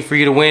opportunity for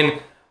you to win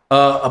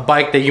a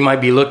bike that you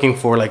might be looking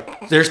for. Like,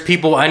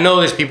 I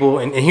know there's people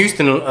in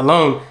Houston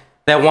alone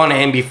that want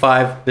an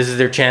MB5. This is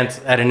their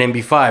chance at an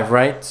MB5,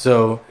 right?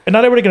 So, And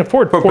not everybody can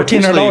afford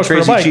potentially $1,400 for a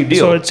crazy bike. cheap deal.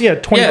 So it's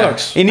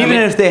 $20. And even I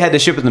mean- if they had to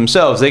ship it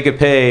themselves, they could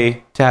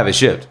pay to have it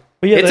shipped.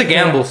 But yeah, it's a that-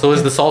 gamble. So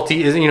is the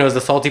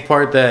salty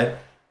part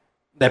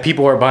that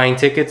people are buying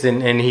tickets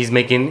and he's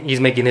making his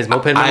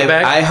moped money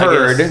back? I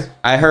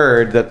guess.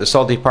 heard that the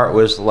salty part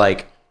was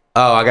like,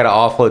 oh, I got to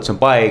offload some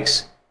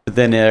bikes, but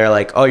then they're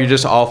like, oh, you're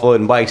just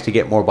offloading bikes to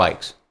get more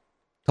bikes.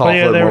 To Oh,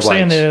 yeah, offload they more were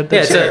saying bikes. that.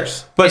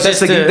 But It's that's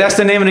just that's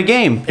the name of the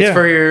game. It's Yeah.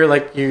 for your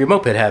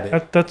moped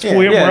habit. That's Yeah.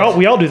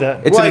 we all do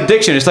that. It's an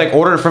addiction. It's like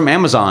ordering from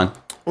Amazon.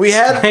 We've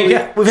had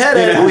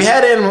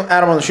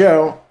Adam on the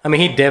show. I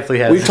mean, he definitely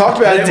has. We've talked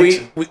about it.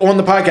 addiction. We on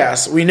the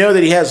podcast. We know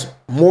that he has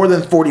more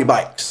than 40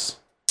 bikes.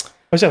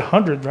 I said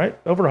 100, right?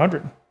 Over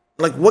 100.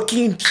 Like, what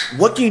can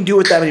you do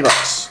with that many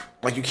bikes?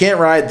 Like, you can't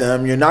ride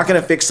them. You're not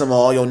going to fix them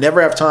all. You'll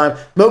never have time.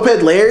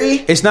 Moped Larry?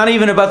 It's not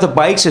even about the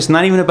bikes. It's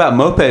not even about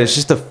moped. It's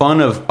just the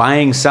fun of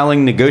buying,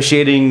 selling,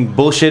 negotiating,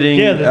 bullshitting.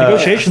 Yeah, the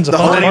negotiations are the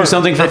fun hunting part.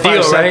 Something for The 5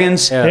 deal, right?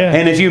 seconds. Yeah. Yeah.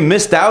 And if you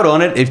missed out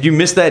on it, if you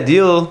missed that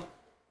deal,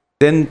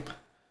 then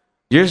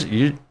you're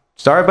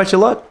sorry about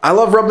your luck. I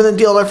love rubbing the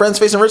deal in my friend's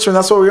face in Richmond.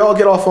 That's what we all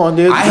get off on,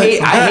 dude. I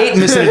hate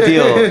missing a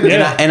deal.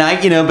 Yeah. And I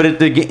but at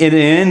the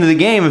end of the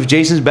game, if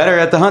Jason's better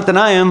at the hunt than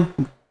I am,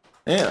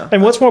 Yeah.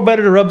 And what's more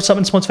better to rub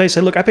something in someone's face?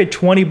 Say, look, I paid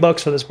 $20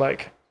 for this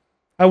bike.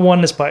 I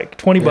won this bike,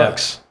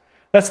 $20.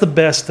 That's the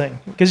best thing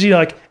because you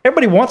like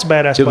everybody wants a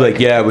badass They'll be bike.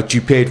 like, yeah, but you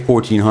paid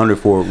 $1,400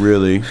 for it,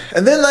 really.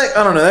 And then like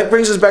I don't know, that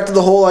brings us back to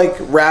the whole like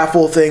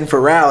raffle thing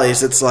for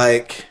rallies. It's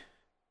like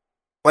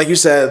you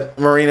said,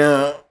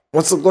 Marina.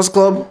 What's the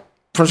club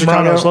from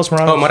Chicago? Los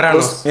Moranos. Oh,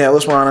 Moranos.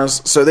 Los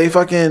Moranos. So they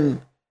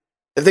fucking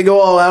if they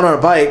go all out on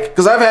a bike,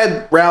 because I've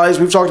had rallies.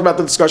 We've talked about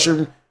the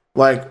discussion.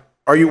 Like,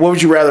 what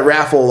would you rather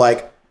raffle?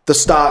 Like the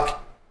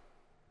stock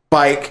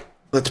bike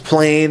that's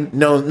plain,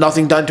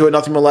 nothing done to it,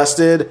 nothing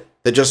molested,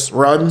 that just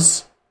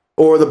runs,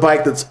 or the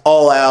bike that's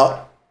all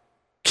out,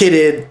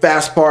 kitted,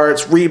 fast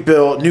parts,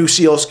 rebuilt, new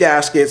seals,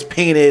 gaskets,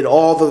 painted,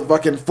 all the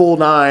fucking full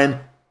nine,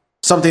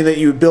 something that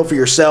you built for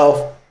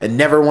yourself and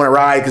never want to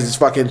ride because it's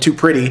fucking too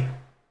pretty.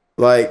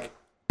 Like,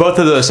 both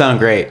of those sound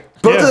great.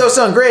 Both of those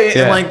sound great,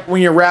 and like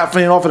when you're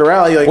raffling off at a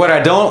rally, like what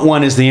I don't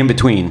want is the in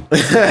between.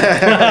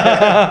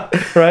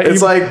 Right?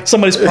 It's like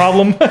somebody's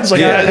problem. It's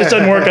like, this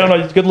doesn't work. I don't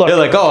know. Good luck. They're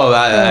like, oh,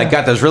 I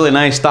got this really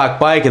nice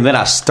stock bike, and then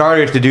I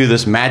started to do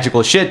this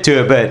magical shit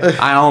to it, but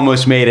I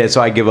almost made it,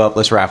 so I give up.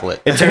 Let's raffle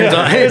it. It turns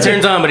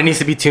on, but it needs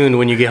to be tuned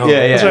when you get home.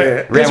 Yeah, yeah. That's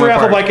right. There's a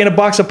raffle bike and a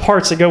box of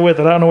parts that go with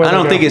it. I don't know where I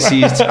don't think it's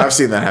seized. I've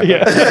seen that happen.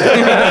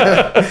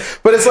 Yeah.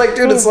 But it's like,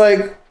 dude, it's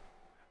like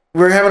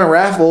we're having a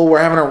raffle,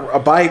 we're having a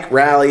bike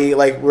rally,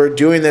 like we're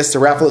doing this to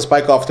raffle this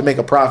bike off to make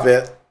a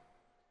profit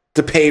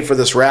to pay for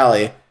this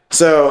rally.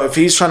 So if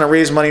he's trying to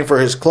raise money for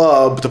his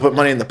club to put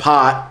money in the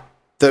pot,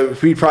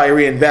 he'd probably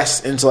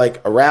reinvest into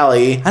like a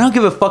rally. I don't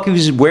give a fuck if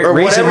he's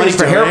raising money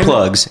for hair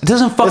plugs. It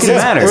doesn't fucking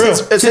matter.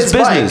 It's his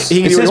business.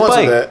 He can do do what his he wants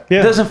bike. with it. Yeah.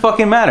 It doesn't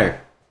fucking matter.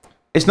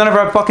 It's none of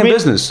our fucking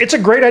business. It's a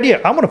great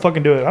idea. I'm gonna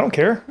fucking do it. I don't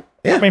care.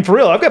 Yeah. I mean, for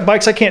real, I've got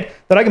bikes that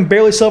I can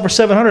barely sell for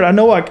 $700. I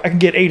know I can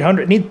get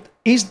 $800.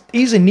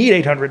 Easily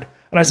need $800.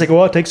 And I say,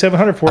 well, I'll take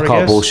 $700 for it. I call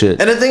guess.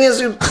 bullshit. And the thing is,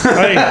 dude,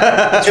 Hey,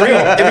 it's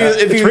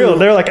real. It's real.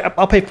 They're like,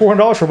 I'll pay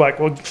 $400 for a bike.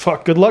 Well,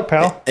 fuck. Good luck,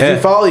 pal. if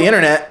you follow the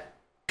internet,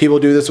 people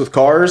do this with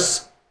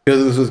cars. People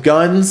do this with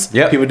guns.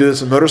 Yep. People do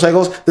this with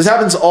motorcycles. This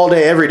happens all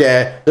day, every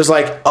day. There's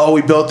like, oh,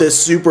 we built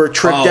this super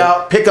tricked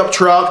out pickup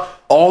truck,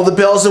 all the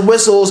bells and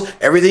whistles,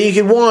 everything you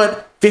could want,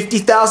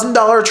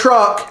 $50,000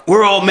 truck.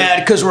 We're all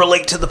mad because we're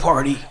late to the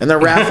party. And they're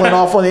raffling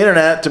off on the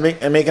internet to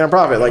making a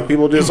profit. Like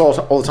people do this all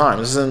the time.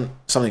 This isn't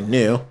something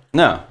new.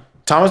 No.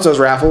 Thomas does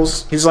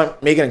raffles. He's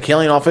like making a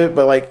killing off it,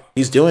 but like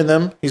he's doing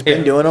them. He's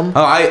been doing them.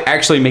 Oh, I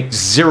actually make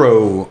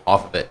zero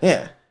off of it.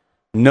 Yeah.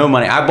 No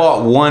money. I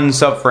bought one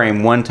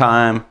subframe one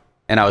time,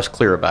 and I was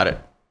clear about it.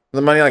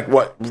 The money, like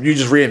what? You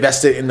just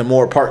reinvest it into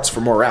more parts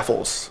for more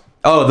raffles.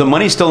 Oh, the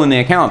money's still in the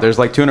account. There's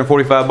like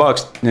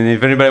 $245. And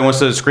if anybody wants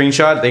to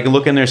screenshot, they can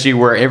look in there and see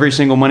where every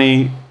single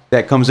money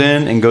that comes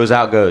in and goes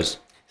out goes.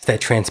 It's that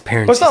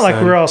transparency. But it's not like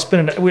son. we're all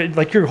spending,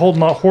 like you're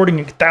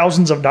hoarding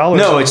thousands of dollars.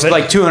 No, off it's of it.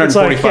 like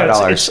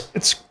 $245.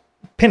 It's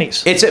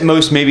pennies. It's at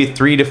most maybe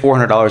 $300 to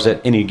 $400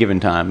 at any given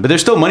time. But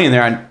there's still money in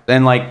there.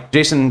 And like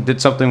Jason did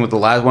something with the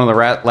one of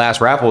the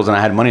last raffles, and I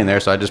had money in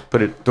there, so I just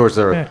put it towards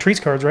the treats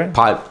cards, right?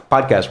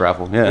 podcast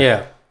raffle. Yeah.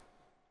 Yeah.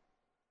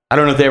 I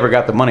don't know if they ever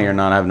got the money or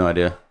not. I have no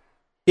idea.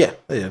 Yeah,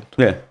 they did.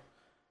 Yeah.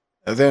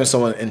 There was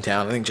someone in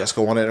town. I think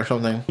Jessica won it or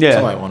something. Yeah.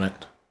 Somebody won it.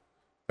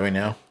 Right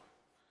now.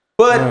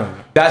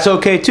 But that's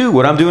okay too.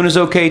 What I'm doing is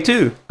okay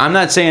too. I'm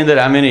not saying that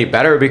I'm any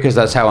better because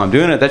that's how I'm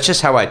doing it. That's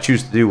just how I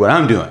choose to do what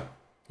I'm doing.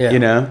 Yeah. You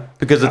know,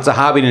 because it's a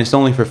hobby and it's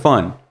only for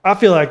fun. I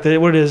feel like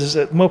what it is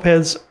that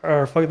mopeds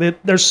are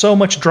there's so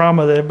much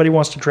drama that everybody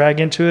wants to drag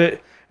into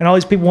it, and all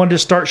these people want to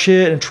just start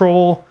shit and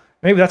troll.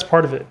 Maybe that's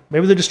part of it.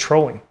 Maybe they're just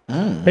trolling.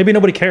 Maybe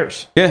nobody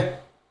cares. Yeah.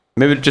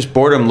 Maybe it's just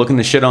boredom looking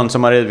to shit on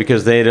somebody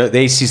because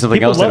they see something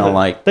People else they love don't it.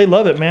 like. They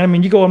love it, man. I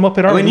mean, you go on Moped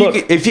Army. I mean, look,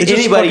 if it's just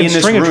anybody fucking in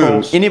this string of room,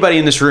 trolls. anybody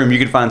in this room, you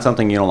could find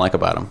something you don't like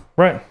about them.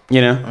 Right. You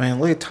know. I mean,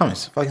 look at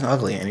Thomas. He's fucking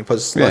ugly, and he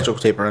puts electrical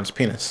tape around his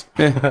penis.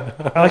 I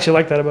actually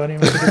like that about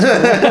him.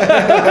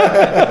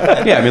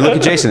 Yeah, I mean, look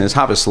at Jason. His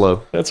hop is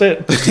slow. That's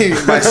it.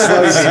 My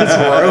slow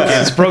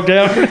It's broke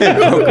down.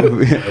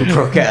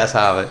 Broke ass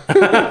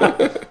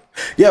hobbit.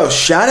 Yo,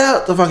 shout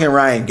out to fucking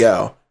Ryan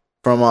Go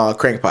from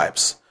Crank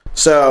Pipes.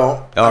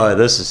 So, Oh,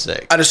 this is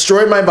sick. I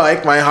destroyed my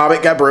bike. My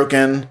Hobbit got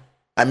broken.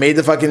 I made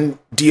the fucking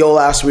deal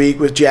last week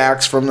with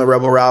Jax from the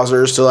Rebel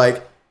Rousers to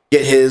like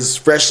get his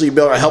freshly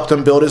built. I helped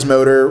him build his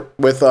motor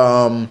with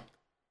fucking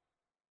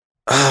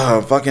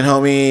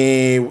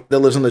homie that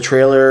lives in the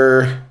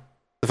trailer,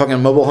 the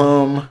fucking mobile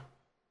home.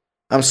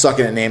 I'm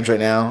sucking at names right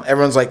now.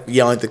 Everyone's like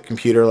yelling at the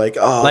computer, like,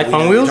 "Oh, Life we know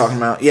on what you're Wheels? talking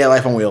about, yeah,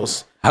 Life on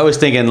Wheels." I was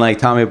thinking like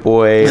Tommy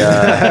Boy. Like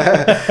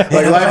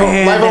Life on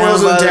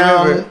Wheels was in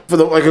town for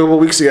like a couple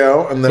weeks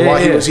ago, and then while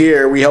he was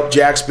here, we helped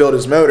Jax build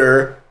his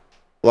motor,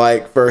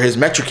 like for his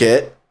Metro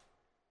kit,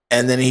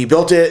 and then he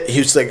built it. He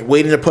was like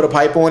waiting to put a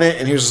pipe on it,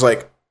 and he was just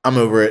like, "I'm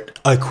over it.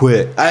 I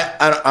quit."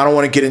 I don't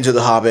want to get into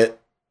the Hobbit."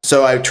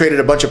 So I traded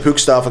a bunch of Pook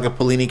stuff, like a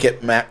Polini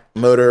kit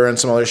motor and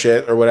some other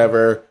shit or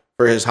whatever,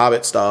 for his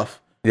Hobbit stuff.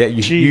 Yeah,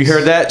 you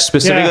heard that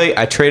specifically?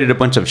 Yeah. I traded a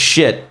bunch of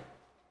shit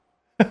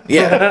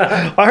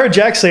Yeah. I heard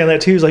Jack saying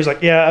that too. He's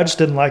like, yeah, I just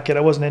didn't like it.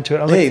 I wasn't into it.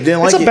 I was Hey, like, you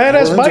didn't it's like a it. badass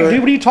Wasn't bike, into it. dude.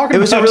 What are you talking It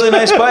about? was a really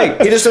nice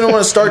bike. He just didn't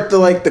want to start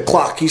the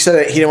clock. He said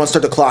that he didn't want to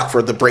start the clock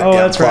for the breakdown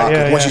that's right. clock.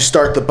 Yeah, Once yeah. you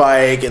start the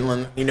bike, and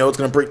then you know it's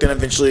going to break down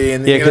eventually.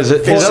 And Yeah, because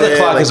his other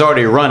clock is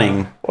already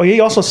running. Well, he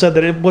also said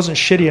that it wasn't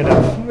shitty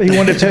enough. He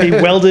wanted it to be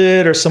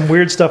welded or some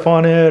weird stuff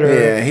on it. Or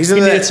Yeah, he's he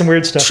in needed that some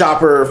weird stuff.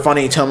 chopper,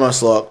 funny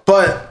Tomos look.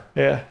 But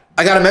Yeah.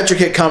 I got a Metro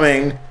kit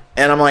coming,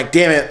 and I'm like,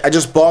 damn it! I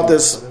just bought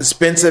this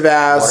expensive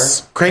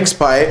ass cranks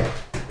pipe,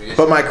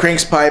 but my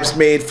cranks pipe's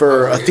made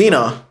for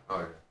Athena,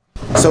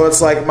 so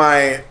it's like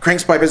my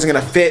cranks pipe isn't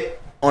gonna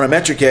fit on a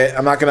Metro kit.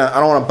 I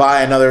don't want to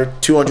buy another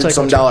 $200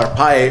 some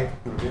pipe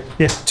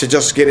Yeah. to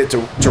just get it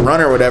to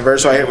run or whatever.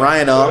 So I hit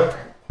Ryan up.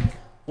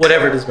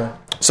 Whatever it is, man.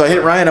 So I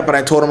hit Ryan up and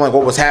I told him like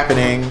what was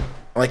happening. I'm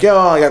like, yo,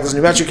 I got this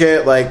new Metro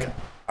kit. Like,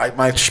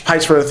 my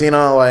pipes for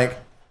Athena. Like,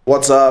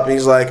 what's up? And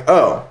he's like,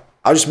 oh,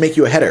 I'll just make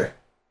you a header.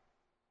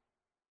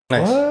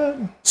 Nice. What?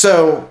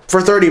 So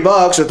for $30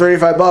 or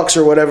 $35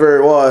 or whatever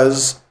it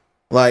was,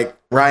 like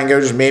Ryan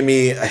Go just made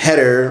me a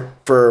header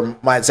for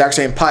my exact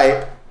same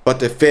pipe, but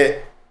to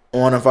fit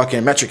on a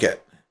fucking Metro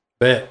kit.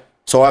 Bet.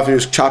 So all I have to do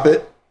is chop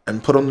it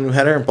and put on the new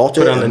header and bolt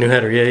it. Put on the and new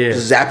header. Yeah, yeah.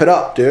 Zap it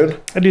up, dude.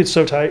 That dude's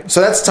so tight.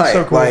 So that's tight.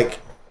 So cool. Like,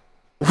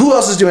 who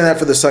else is doing that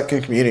for the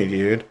second community,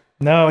 dude?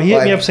 No, he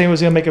hit me Like- up saying he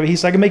was going to make a.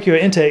 He's like, I can make you an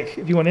intake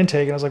if you want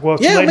intake. And I was like, well,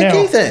 it's too Yeah, late make now.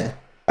 anything.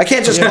 I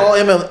can't just call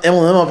MLM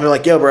up and be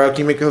like, yo, bro, can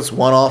you make this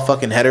one-off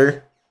fucking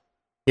header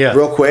Yeah.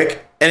 real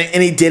quick?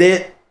 And he did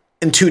it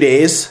in 2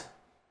 days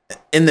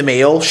in the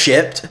mail,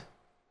 shipped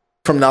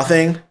from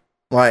nothing.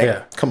 Like,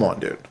 Yeah. come on,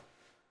 dude.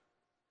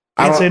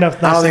 Can't say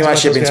enough I don't think my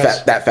nice things about shipping's those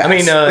guys. that fast. I mean,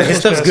 his Those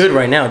stuff's guys. good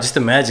right now. Just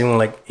imagine when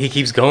like he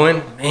keeps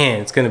going,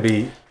 man, it's gonna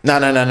be.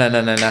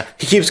 no.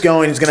 He keeps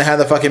going. He's gonna have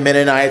the fucking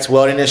Mennonites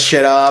welding his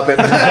shit up. And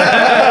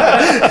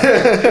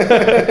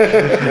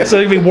So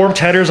it can be warped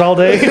headers all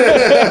day.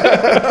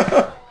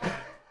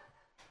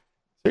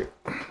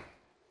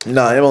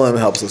 no, MLM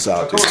helps us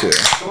out just too.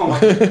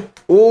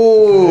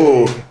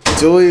 Ooh,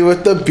 Dewey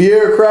with the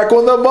beer crack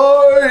on the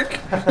mic.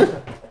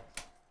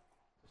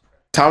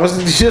 Thomas,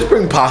 did you just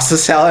bring pasta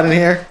salad in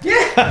here? Dude,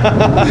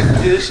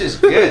 this shit's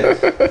good.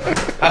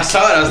 I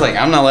saw it. I was like,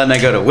 I'm not letting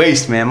that go to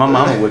waste, man. My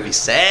mama would be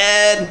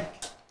sad.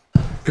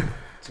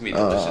 It's gonna be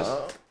delicious.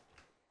 All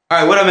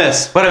right, what I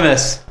miss?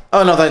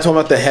 Oh no, I told him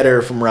about the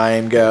header from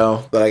Ryan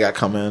Go that I got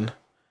coming.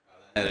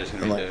 That is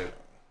gonna be dope.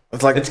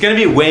 It's like, It's gonna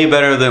be way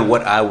better than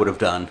what I would have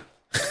done,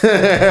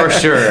 for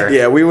sure.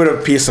 yeah, we would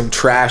have pieced some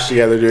trash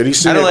together, dude. He I'd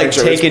sent have me a like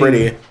picture. It's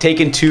pretty.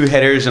 taken two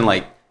headers and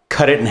like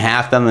cut it in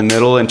half down the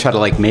middle and try to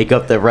like make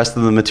up the rest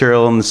of the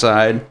material on the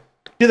side.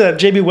 Do that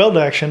JB Weld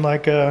action,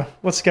 like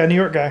what's the guy, New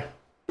York guy?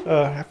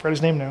 I forgot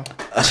his name now.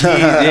 Jeez,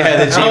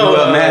 yeah, the G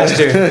Weld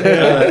master.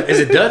 Is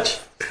it Dutch?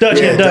 Dutch,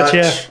 Yeah, yeah, Dutch,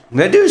 yeah. Dutch.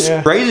 That dude's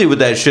Yeah. crazy with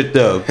that shit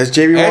though. His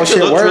JB It Wall actually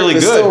shit looks work. really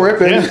It's good. still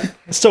ripping. Yeah,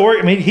 it still works.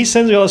 I mean, he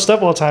sends me all this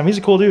stuff all the time. He's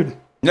a cool dude.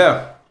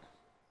 Yeah.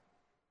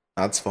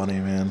 That's funny,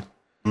 man.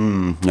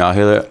 Y'all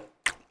hear that?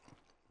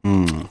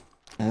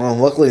 Well,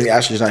 luckily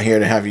Ashley's not here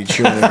to have you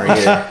chewing in her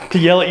ear. To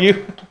yell at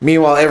you.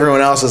 Meanwhile,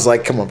 everyone else is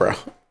like, "Come on, bro,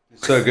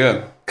 It's so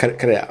good. cut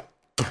it out."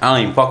 I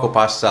don't even fuck with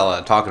pasta salad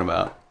I'm talking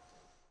about.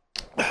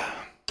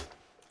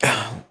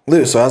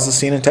 Lou, so how's the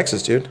scene in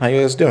Texas, dude? How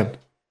you guys doing?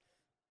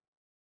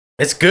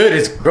 It's good.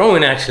 It's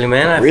growing, actually,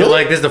 man. I Really? feel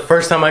like this is the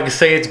first time I can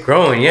say it's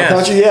growing. I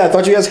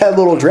thought you guys had a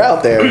little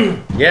drought there.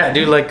 Yeah,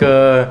 dude. Like,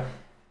 for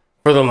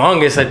the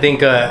longest, I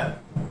think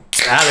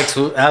Alex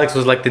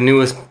was like the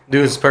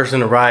newest person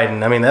to ride,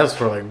 and I mean that was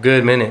for like a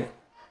good minute.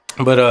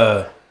 But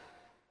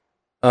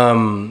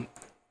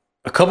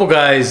a couple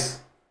guys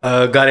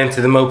got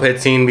into the moped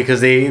scene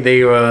because they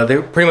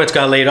pretty much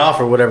got laid off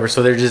or whatever,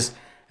 so they're just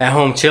at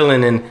home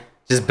chilling and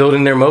just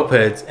building their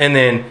mopeds, and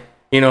then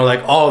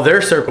like all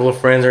their circle of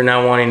friends are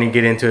now wanting to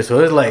get into it. So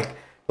it's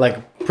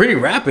like pretty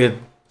rapid.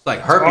 It's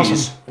like herpes.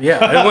 Awesome. Yeah,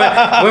 it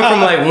went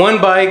from like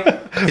one bike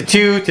to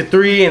 2 to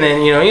 3, and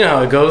then you know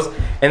how it goes.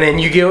 And then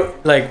you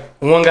get like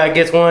one guy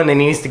gets one, then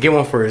he needs to get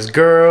one for his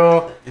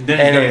girl, And then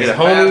he's gonna his get a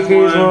homie fast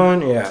gets one.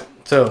 one. Yeah,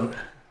 so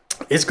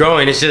it's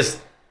growing. It's just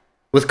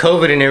with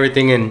COVID and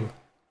everything, and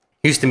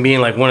Houston being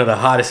like one of the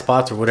hottest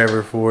spots or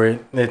whatever for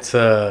it. It's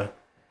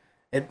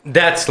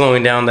that's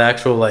slowing down the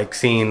actual like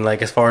scene,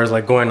 like as far as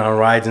like going on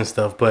rides and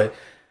stuff. But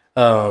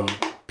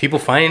people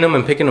finding them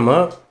and picking them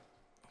up.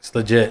 It's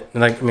legit.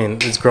 Like, I mean,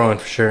 it's growing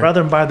for sure.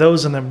 Rather than buy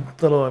those and them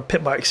little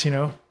pit bikes,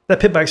 that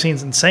pit bike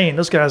scene's insane.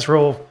 Those guys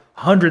roll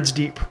hundreds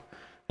deep.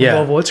 in Yeah.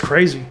 Louisville. It's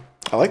crazy.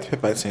 I like the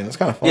pit bike scene. It's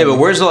kind of fun. Yeah, but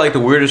where's the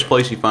weirdest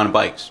place you find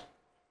bikes?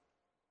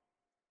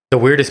 The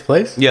weirdest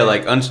place? Yeah,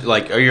 like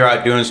are you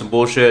out doing some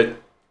bullshit?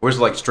 Where's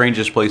the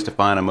strangest place to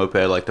find a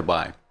moped to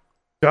buy?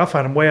 I'll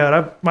find them way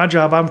out. My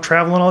job, I'm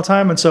traveling all the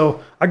time, and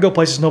so I go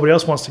places nobody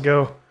else wants to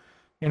go.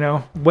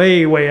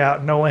 Way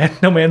out,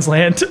 no man's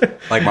land.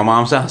 Like my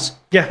mom's house?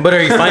 Yeah, But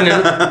are you talking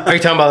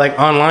about like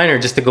online or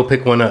just to go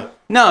pick one up?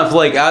 No,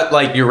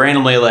 if you're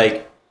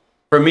randomly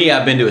for me,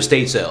 I've been to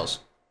estate sales.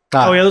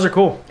 oh yeah, those are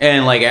cool.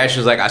 And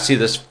Ashley's like, I see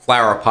this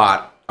flower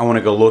pot I want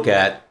to go look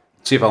at,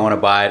 see if I want to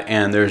buy it,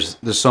 and there's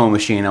the sewing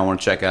machine I want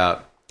to check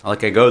out.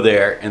 Like I go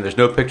there and there's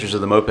no pictures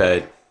of the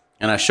moped,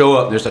 and I show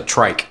up, there's a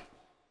trike.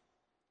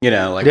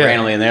 Like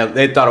randomly, and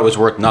they thought it was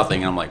worth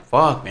nothing. And I'm like,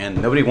 fuck,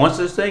 man, nobody wants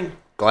this thing.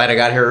 Glad I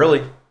got here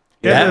early.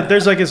 Yeah,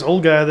 there's like this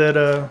old guy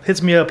that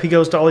hits me up. He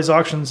goes to all these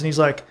auctions, and he's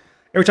like,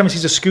 every time he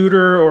sees a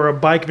scooter or a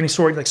bike of any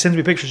sort, he like sends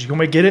me pictures. You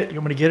want me to get it? You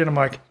want me to get it? I'm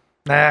like,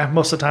 nah.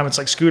 Most of the time, it's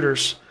like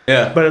scooters.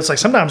 Yeah. But it's like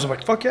sometimes I'm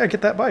like, fuck yeah, get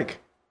that bike.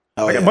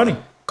 I got money.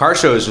 Car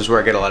shows is where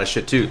I get a lot of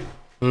shit too.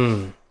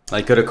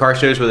 Like go to car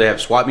shows where they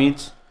have swap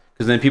meets,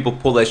 because then people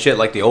pull that shit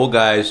like the old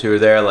guys who are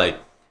there like,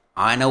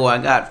 I know I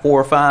got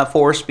 4 or 5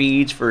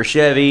 4-speeds for a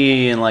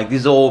Chevy and like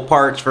these old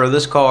parts for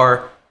this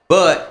car,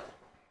 but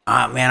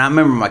man, I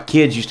remember my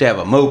kids used to have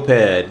a moped,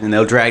 and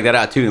they'll drag that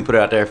out too and put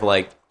it out there for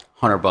like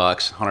 $100,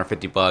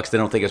 $150. They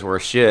don't think it's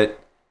worth shit,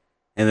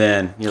 and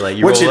then you're like,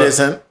 which it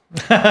isn't.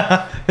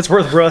 It's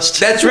worth rust.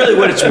 That's really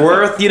what it's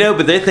worth,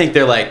 but they think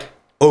they're like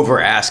over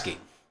asking,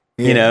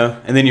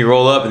 and then you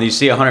roll up and you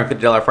see a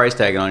 $150 price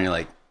tag on, and you're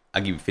like,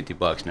 I'll give you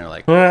 $50, and they're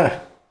like,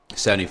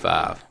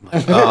 75. I'm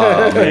like,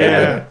 oh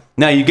man.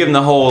 Now you give them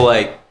the whole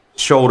like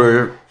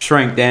shoulder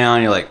shrink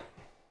down. You're like,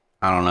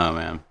 I don't know,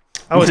 man.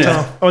 I was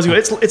telling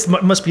him,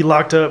 it must be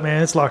locked up,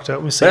 man. It's locked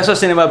up. That's what I was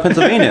saying about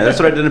Pennsylvania. That's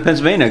what I did in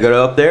Pennsylvania. I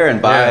go up there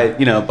and buy,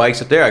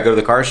 bikes up there. I go to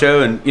the car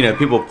show, and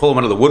people pull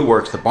them out of the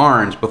woodworks, the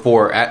barns,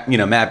 before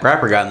Matt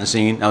Brapper got in the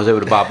scene. I was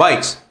able to buy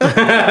bikes.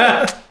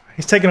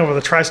 He's taking over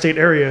the tri-state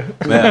area.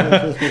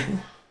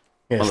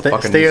 Yeah,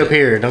 stay up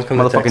here. Don't come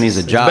to Texas. Motherfucker needs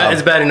a job.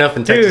 It's bad enough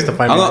in Texas to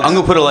find. I'm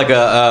gonna put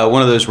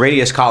one of those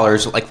radius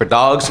collars, like for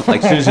dogs.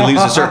 Like as soon as he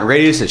leaves a certain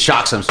radius, it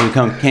shocks him, so he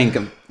can't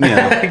come.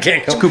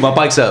 Just scoop my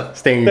bikes up.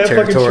 Stay in your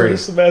territory.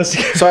 So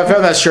I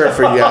found that shirt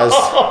for you guys.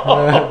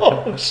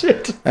 Oh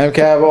shit!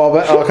 MCAB,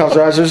 all cops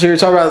Rogers. So you're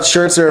talking about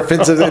shirts that are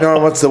offensive that no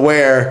one wants to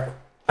wear.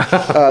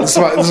 This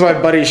is my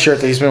buddy's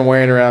shirt that he's been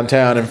wearing around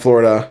town in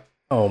Florida.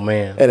 Oh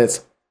man! And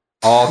it's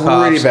all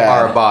cops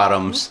are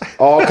bottoms.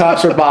 All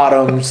cops are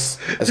bottoms.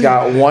 It's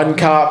got one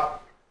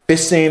cop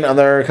fisting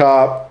another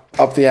cop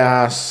up the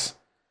ass,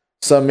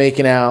 some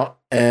making out,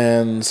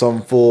 and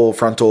some full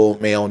frontal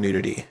male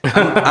nudity.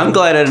 I'm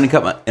glad I didn't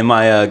cut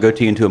my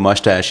goatee into a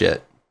mustache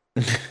yet.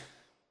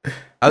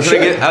 I was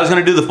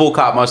gonna do the full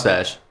cop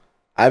mustache.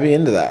 I'd be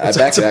into that. I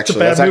back it actually.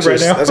 That's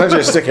actually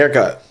a sick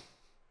haircut.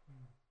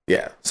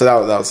 Yeah. So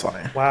that was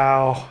funny.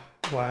 Wow.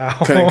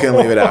 Couldn't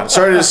leave it out.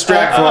 Sorry to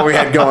distract from what we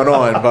had going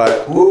on,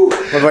 but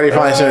my buddy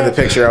finally sent me the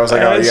picture. I was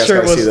like, oh, you guys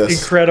gotta see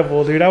this.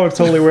 Incredible, dude. I would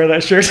totally wear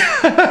that shirt.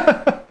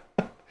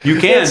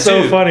 You can. It's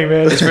so funny,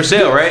 man. It's for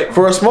sale, right?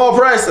 For a small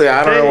price. Yeah,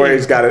 I don't know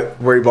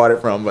where he bought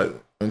it from,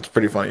 but it's a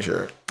pretty funny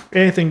shirt.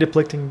 Anything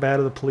depicting bad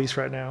of the police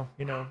right now,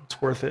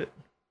 it's worth it.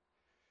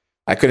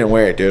 I couldn't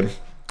wear it, dude.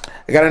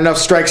 I got enough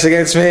strikes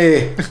against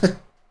me.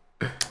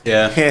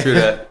 Yeah, true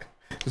that.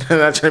 I'm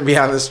not trying to be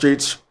on the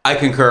streets. I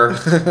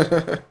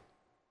concur.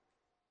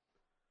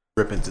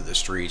 Ripping through the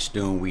streets,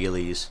 doing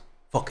wheelies,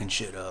 fucking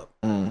shit up.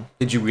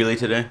 Did you wheelie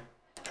today?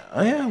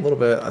 Oh yeah, a little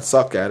bit. I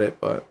suck at it,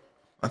 but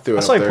I threw it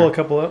up I saw you there. pull a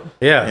couple up.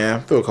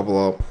 Yeah, threw a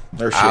couple up.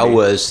 I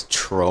was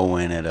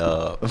throwing it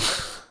up.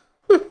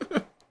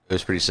 It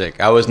was pretty sick.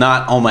 I was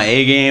not on my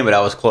A game, but I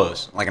was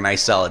close. Like a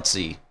nice solid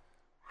C.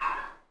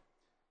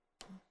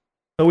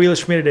 The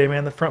wheelies for me today,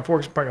 man. The front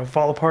forks are probably going to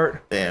fall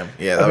apart. Damn.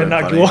 Yeah, that would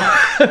knock you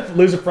off.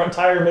 Lose a front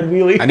tire mid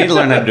wheelie. I need to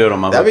learn how to do it on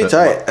my That'd be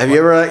tight. Have you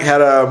ever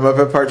had a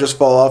moped part just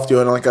fall off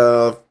doing like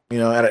a,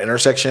 at an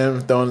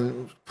intersection,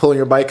 pulling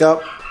your bike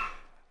up?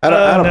 I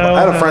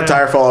had a front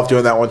tire fall off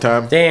doing that one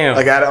time. Damn.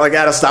 Like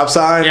at a stop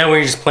sign. Yeah, were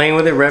you just playing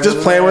with it, revving? Just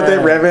playing with it,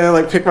 revving,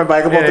 like pick my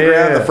bike up off the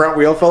ground, the front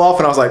wheel fell off,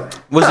 and I was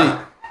like,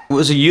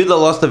 Was it you that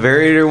lost the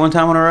variator one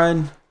time on a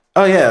ride?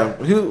 Oh yeah.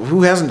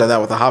 Who hasn't done that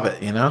with a Hobbit,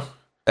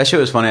 That shit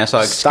was funny. I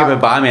saw it skipping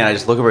by me, and I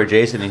just look over at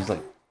Jason, and he's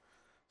like,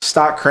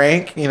 stock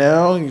crank, you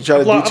try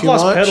to do too much.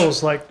 I've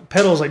lost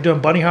pedals like doing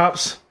bunny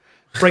hops.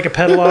 Break a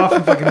pedal off,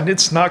 and fucking,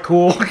 it's not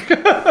cool.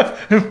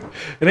 It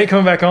ain't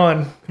coming back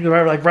on.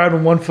 You're like riding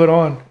with one foot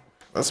on.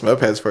 That's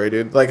mopeds for you,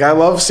 dude. Like, I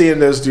love seeing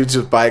those dudes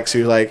with bikes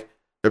who, like,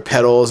 their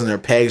pedals and their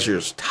pegs are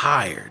just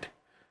tired.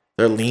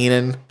 They're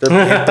leaning. They're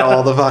bent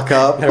all the fuck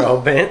up. They're all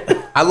bent.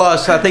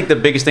 I think the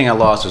biggest thing I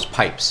lost was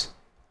pipes.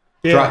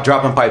 Yeah.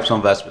 Dropping pipes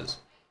on Vespas.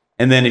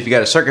 And then if you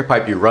got a circuit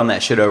pipe, you run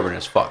that shit over and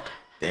it's fucked.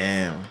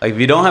 Damn. Like, if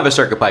you don't have a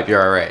circuit pipe,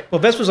 you're all right. Well,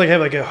 Vespas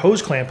have like a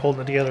hose clamp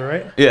holding it together,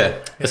 right? Yeah.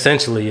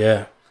 Essentially,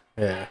 yeah.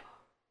 Yeah.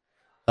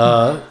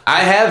 I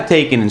have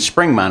taken and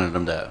spring mounted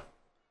them, though.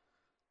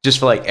 Just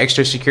for, like,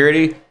 extra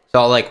security.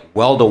 So I'll, like,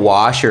 weld a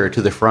washer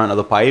to the front of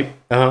the pipe.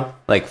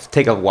 Like,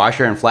 take a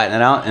washer and flatten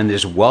it out and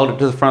just weld it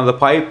to the front of the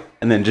pipe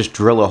and then just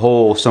drill a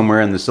hole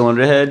somewhere in the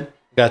cylinder head.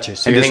 Gotcha.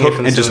 So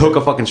and just hook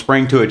a fucking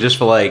spring to it just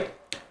for, like,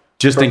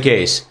 just in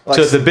case. Like,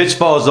 so if the bitch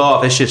falls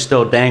off, it's just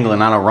still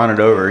dangling. I don't run it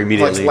over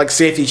immediately. Like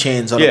safety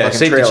chains on a fucking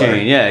safety trailer.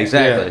 chain. Yeah,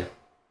 exactly. Yeah.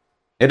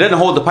 It doesn't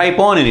hold the pipe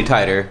on any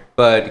tighter,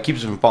 but it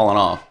keeps it from falling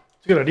off.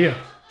 It's a good idea.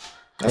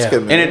 That's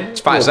good, man. And it's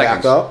 5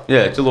 seconds. Backup.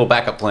 Yeah, it's a little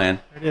backup plan.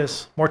 It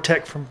is. More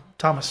tech from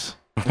Thomas.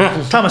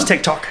 Thomas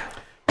Tech Talk.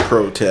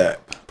 Pro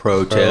tip.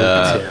 Pro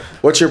tip.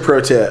 What's your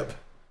pro tip?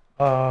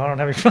 I don't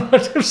have any fun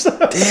tips.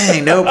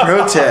 Dang, no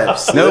pro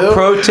tips. No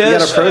pro You got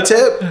tips? a pro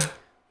tip?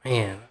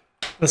 Man.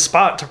 The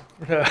spot.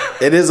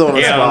 It is on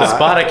the Yeah, spot. on the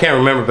spot, I can't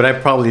remember, but I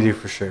probably do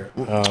for sure.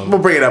 We'll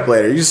bring it up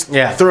later. You just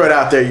Yeah. throw it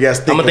out there. You guys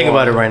think I'm gonna think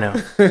along. about it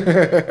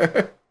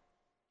right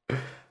now.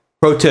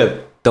 Pro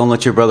tip: don't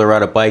let your brother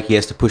ride a bike. He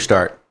has to push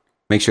start.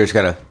 Make sure it's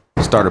got a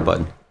starter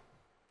button.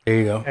 There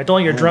you go. I don't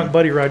let your drunk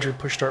buddy ride your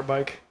push start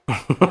bike.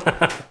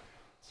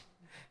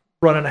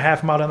 Running a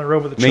half mile down the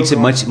road with a Makes choke it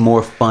on. much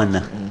more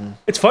fun.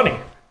 It's funny,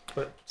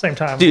 but same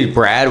time. Dude,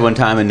 Brad one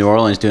time in New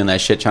Orleans doing that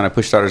shit, trying to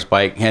push start his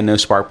bike. He had no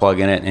spark plug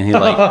in it,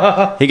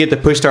 and he get the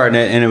push start in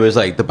it, and it was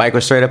like the bike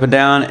was straight up and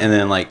down, and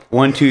then like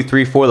 1, 2,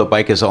 3, 4, the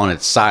bike is on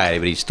its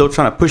side, but he's still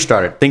trying to push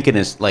start it, thinking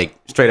it's like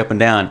straight up and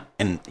down,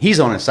 and he's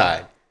on his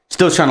side,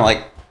 still trying to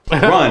like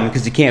run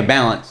because he can't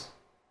balance.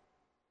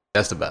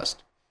 That's the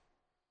best.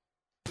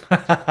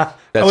 I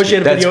wish you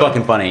had a That's video.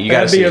 fucking funny. You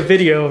gotta That'd be see a it.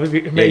 video. It'd be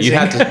Yeah,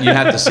 amazing. you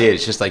have to see it.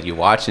 It's just like you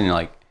watch and you're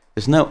like,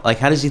 there's no like,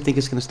 how does he think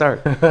it's gonna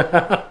start?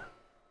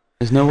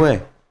 There's no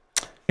way.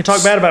 You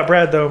talk bad about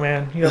Brad though,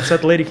 man. You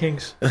upset the Lady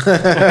Kings.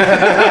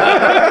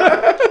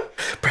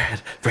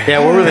 Yeah,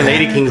 where were the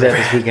Lady Kings at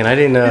this weekend? I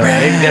didn't. Did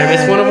I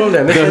miss one of them?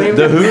 Did I miss any of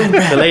The them?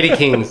 who? The Lady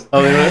Kings.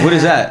 Oh, What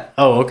is that?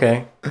 oh,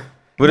 okay.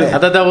 What is, I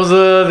thought that was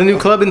the new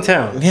club in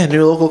town. Yeah,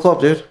 new local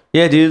club, dude.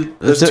 yeah, dude.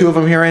 There's two of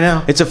them here right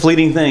now. It's a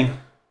fleeting thing.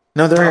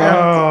 No, they're here.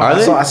 Are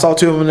they? I saw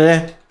two of them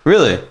today.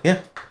 Really? Yeah,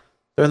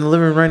 they're in the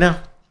living room right now.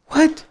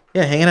 What?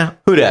 Yeah, hanging out.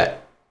 Who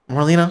that?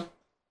 Marlena.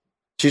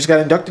 She just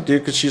got inducted,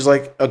 dude, because she's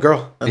like a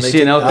girl. And Is they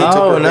she an took- LP? they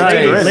took Oh, her- they nice. took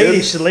her in, dude.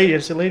 Ladies, she's a lady.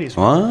 It's a ladies.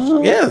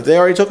 What? Yeah, they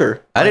already took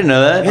her. I didn't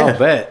know that. Yeah. Oh,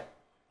 bet.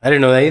 I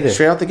didn't know that either.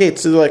 Straight out the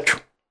gates. They're like,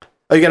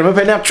 oh, you got a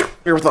moped now?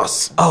 You're with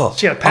us. Oh,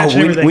 She got a patch and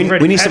we, everything we,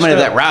 ready we need patched somebody up.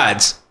 that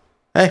rides.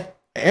 Hey,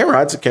 and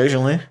rides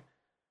occasionally.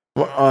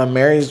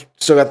 Mary's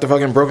still got the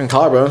fucking broken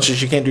collarbone, so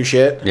she can't do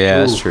shit. Yeah,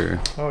 that's true.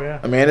 Oh yeah.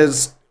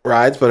 Amanda's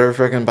rides, but her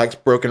freaking bike's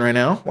broken right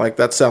now. Like,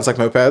 that sounds like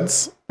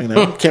mopeds. You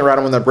know, can't ride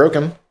them when they're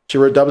broken. She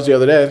rode dubs the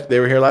other day. They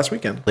were here last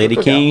weekend. Lady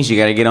Look out. Kings, you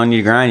got to get on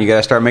your grind. You got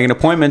to start making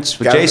appointments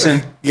with Gotta-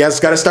 Jason. You guys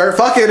got to start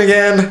fucking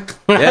again.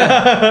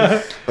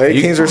 Yeah.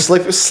 Lady Kings are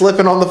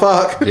slipping on the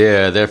fuck.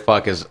 Yeah, their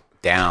fuck is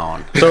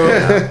down.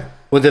 So,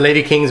 would the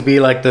Lady Kings be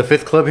like the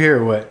fifth club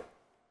here or what?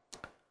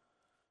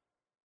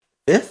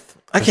 Fifth?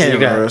 I can't You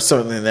got- remember. Some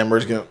of the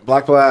numbers.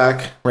 Black,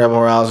 Rebel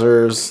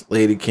Rousers,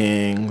 Lady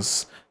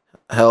Kings,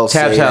 Hell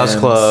Taps House Satans.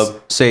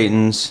 Club,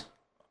 Satan's.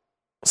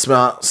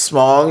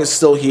 Smog is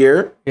still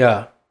here.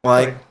 Yeah.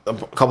 Like, a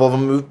couple of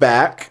them moved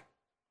back.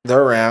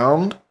 They're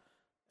around.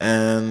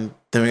 And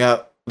then we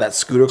got that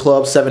scooter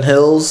club, Seven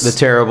Hills. The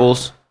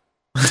Terribles.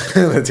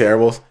 The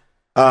Terribles.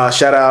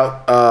 Shout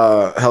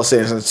out Hell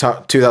Satans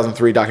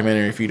 2003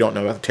 documentary if you don't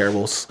know about the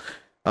Terribles.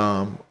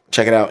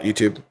 Check it out,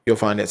 YouTube. You'll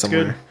find it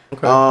somewhere.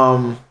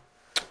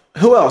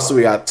 Who else do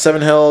we got?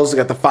 Seven Hills. We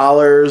got the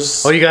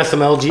Fowlers. Oh, you got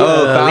some LG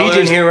Fowlers.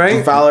 Legion here,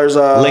 right? Fowlers.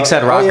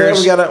 Lakeside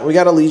Rockers. Yeah, we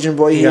got a Legion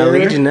boy You here. got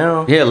Legion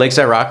now. Yeah,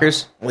 Lakeside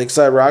Rockers.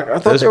 Lakeside Rock. I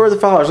thought Those- they were the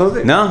Fowlers. I thought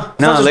they- No, I thought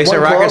it no, was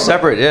Lakeside one Rockers club.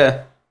 separate.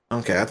 Yeah,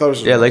 Okay, I thought it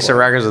was. yeah, Lakeside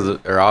Rockers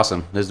are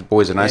awesome. Those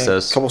boys are nice to A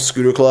us. couple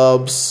scooter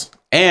clubs.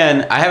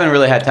 And I haven't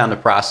really had time to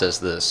process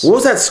this. What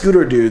was that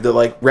scooter dude that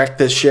like wrecked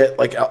this shit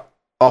like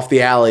off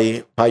the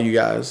alley by you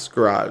guys'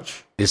 garage?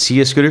 Is he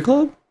a scooter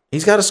club?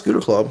 He's got a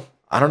scooter club.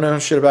 I don't know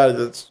shit about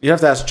it. You'd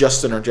have to ask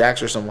Justin or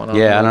Jax or someone.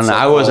 Yeah, I don't what's know.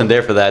 that I wasn't called.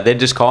 there for that. They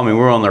just called me. We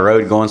were on the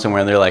road going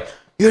somewhere, and they're like,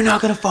 "You're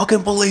not gonna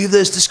fucking believe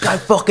this. This guy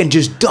fucking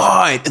just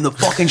died in the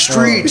fucking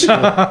streets."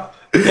 I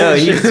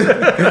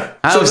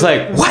was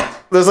like, "What?"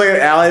 There's like an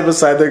alley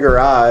beside the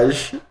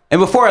garage. And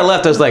before I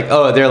left, I was like,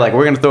 "Oh, they're like,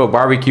 we're gonna throw a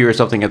barbecue or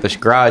something at this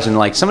garage," and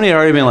like somebody had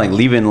already been like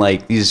leaving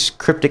like these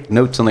cryptic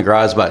notes on the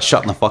garage about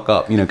shutting the fuck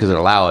up, you know, because they're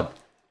loud.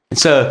 And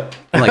so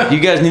I'm like, you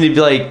guys need to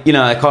be like, you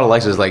know, I called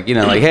Alexis like, you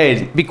know, like,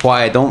 hey, be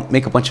quiet, don't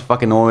make a bunch of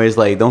fucking noise,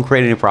 like, don't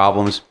create any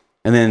problems.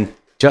 And then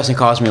Justin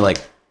calls me like,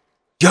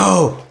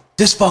 yo,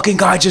 this fucking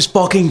guy just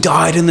fucking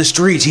died in the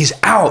streets. He's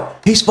out.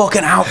 He's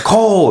fucking out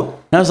cold.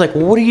 And I was like,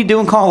 well, what are you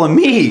doing calling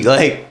me?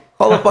 Like,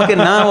 call the fucking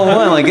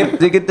 911.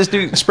 Like, get this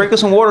dude, sprinkle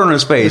some water on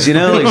his face, you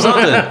know, like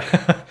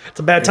something. It's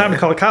a bad time to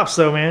call the cops,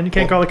 though, man. You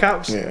can't call the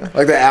cops. Yeah,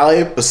 like the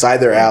alley beside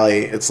their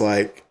alley. It's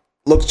like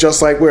looks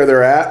just like where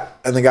they're at,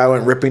 and the guy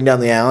went ripping down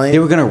the alley. They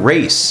were gonna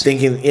race,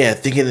 thinking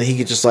that he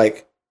could just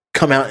like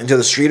come out into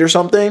the street or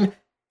something.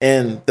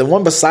 And the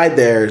one beside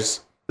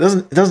theirs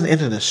it doesn't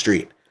end in a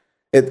street.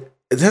 It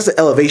has an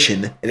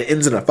elevation and it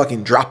ends in a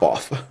fucking drop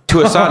off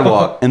to a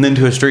sidewalk and then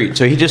to a street.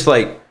 So he just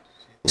like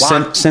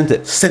sent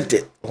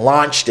it,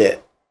 launched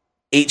it,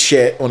 ate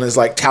shit on his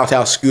like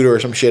Tao scooter or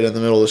some shit in the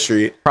middle of the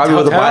street. Probably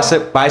with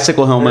a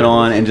bicycle helmet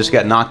on and just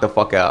got knocked the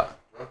fuck out.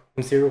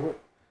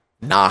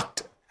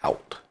 Knocked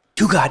out.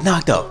 You got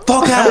knocked the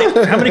fuck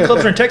out. How many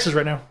clubs are in Texas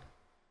right now?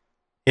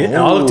 In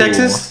all of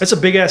Texas? That's a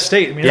big ass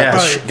state. I mean, Yeah.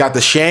 that's probably, Got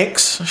the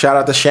Shanks. Shout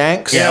out to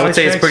Shanks. Yeah, I would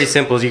say it's Shanks. pretty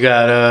simple. You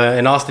got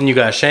in Austin, you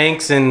got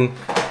Shanks and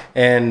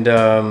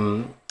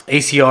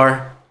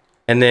ACR,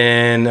 and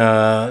then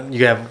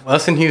you have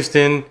us in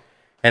Houston,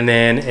 and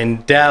then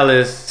in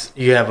Dallas,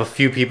 you have a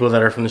few people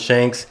that are from the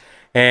Shanks,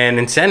 And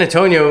in San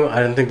Antonio, I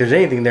don't think there's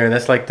anything there.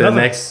 That's like the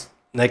Nothing.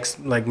 next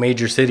like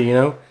major city, you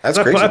know? That's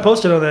I crazy.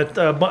 posted on that,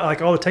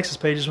 like all the Texas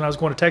pages when I was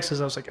going to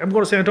Texas. I was like, I'm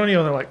going to San Antonio.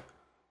 And they're like,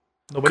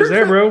 nobody's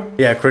there, bro.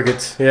 Yeah,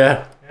 crickets.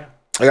 Yeah.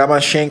 I got my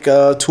shank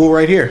tool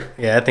right here.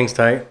 Yeah, that thing's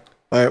tight.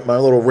 My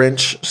little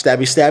wrench,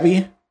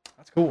 stabby.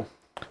 That's cool.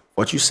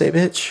 What you say,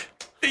 bitch?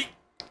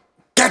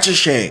 Gotcha,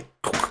 shank.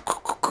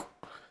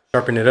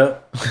 Sharpen it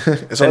up.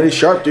 It's already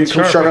sharp, dude.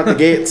 Come sharp out the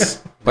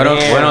gates. Why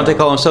don't they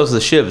call themselves the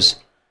Shivs?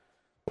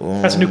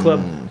 That's a new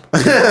club.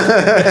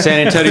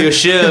 San Antonio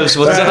Shivs,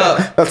 what's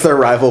up? That's their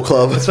rival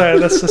club. That's right.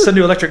 That's a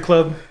new electric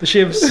club. The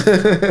Shivs.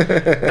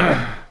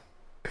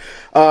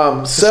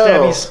 So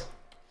Stabbies.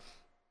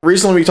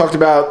 recently we talked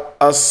about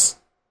us.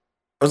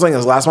 I was like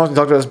this last month. We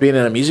talked about us being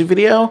in a music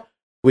video.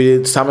 We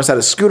did. Thomas had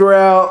a scooter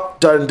out.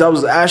 Done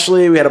dubs with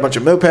Ashley. We had a bunch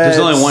of mopeds. There's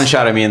only one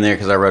shot of me in there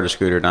because I rode a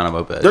scooter, not a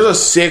moped. There's a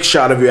sick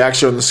shot of you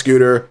actually on the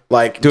scooter,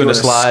 like Doing the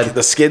slide.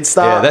 the skid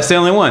stop. Yeah, that's the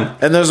only one.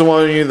 And there's the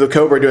one of you, the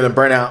Cobra, doing the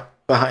burnout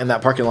behind in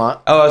that parking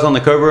lot. Oh, I was on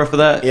the Cobra for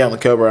that? Yeah, on the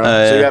Cobra.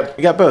 So yeah.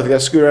 you got both. You got a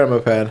scooter and a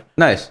moped.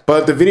 Nice.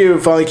 But the video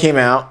finally came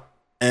out,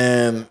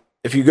 and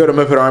if you go to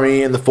Moped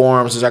Army in the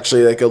forums, there's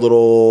actually like a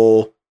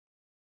little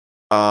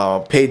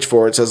page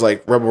for it. It says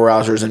like Rebel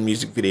Rousers and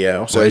music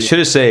video. So So it should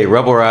have say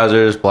Rebel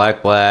Rousers, Black.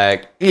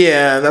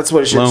 yeah, that's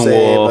what it should Lone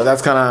say. Wolf. But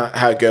that's kind of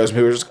how it goes.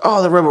 People are just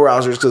the Rebel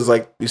Rousers because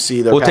like you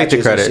see their We'll take the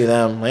patches and credit. see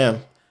them. Yeah,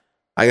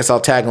 I guess I'll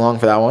tag along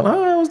for that one.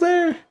 Oh, I was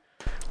there.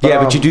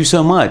 But you do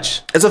so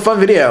much. It's a fun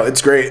video.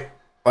 It's great.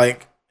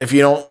 Like if you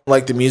don't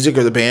like the music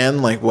or the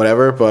band, like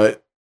whatever.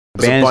 But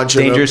there's a Band's bunch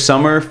of Dangerous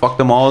Summer, Fuck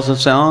Them All is a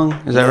song.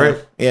 Is that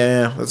right?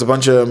 Yeah. There's a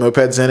bunch of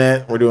mopeds in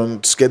it. We're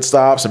doing skid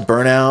stops and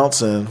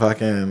burnouts and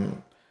fucking.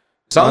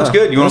 Song's Yeah,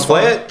 good. You want it's to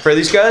play fun. it for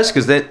these guys?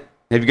 Because have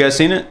you guys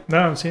seen it? No,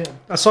 I haven't seen it.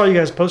 I saw you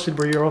guys posted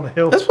where you're on the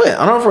hill. Let's play it.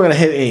 I don't know if we're gonna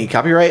hit any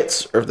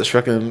copyrights or if this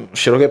fucking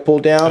shit will get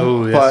pulled down.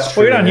 Oh, but that's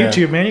Well, you're not on yeah.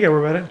 YouTube, man. You got to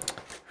worry about it.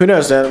 Who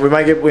knows? Then we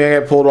might get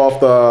pulled off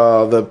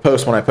the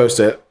post when I post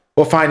it.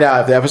 We'll find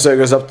out if the episode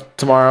goes up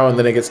tomorrow and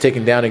then it gets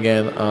taken down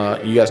again.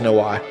 You guys know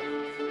why.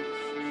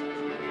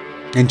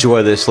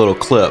 Enjoy this little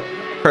clip,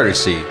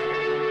 courtesy.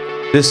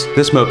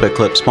 This moped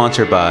clip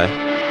sponsored by.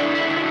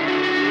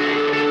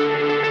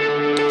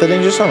 The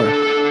Dangerous Summer.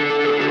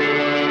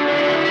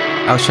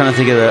 I was trying to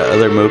think of the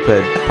other moped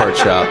part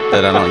shop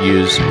that I don't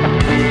use.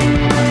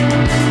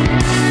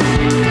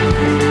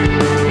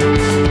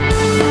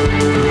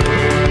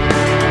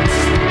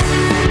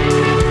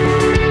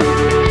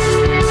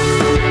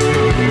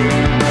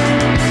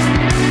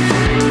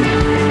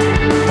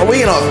 We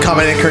can all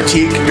comment and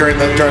critique during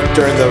the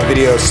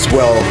videos as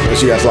well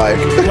as you guys like.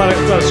 A lot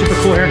of super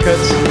cool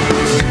haircuts.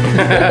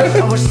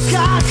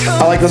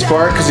 I like this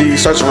part because he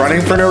starts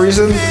running for no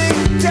reason.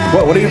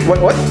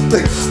 What?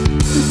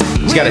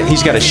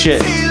 He's got a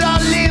shit.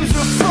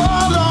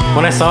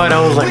 When I saw it,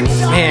 I was like,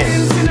 man,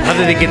 how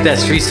did they get that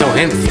street so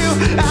empty?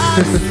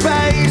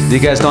 You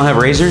guys don't have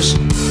razors?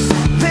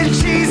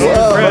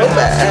 Whoa,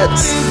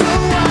 mopeds.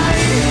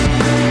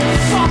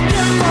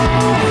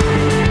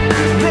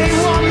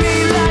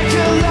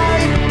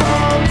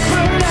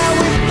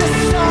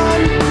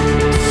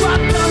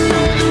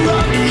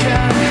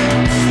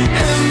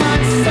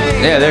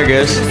 Yeah, there it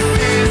goes.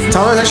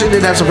 Thomas actually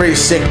did have some pretty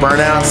sick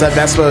burnouts. That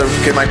Vespa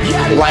could like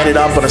light it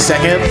up in a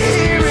second.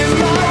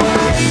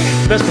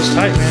 Vespa's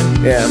tight,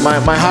 man. Yeah,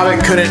 my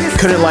Hobbit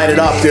couldn't light it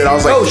up, dude. I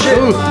was like, Oh, shit.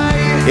 "Ooh."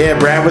 Yeah,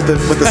 Brad with the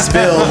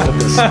spill.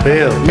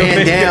 Bill.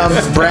 Man down,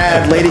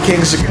 Brad. Lady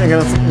King's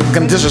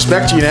gonna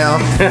disrespect you now.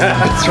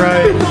 That's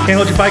right. Can't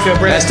hold your bike up,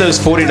 Brad. That's those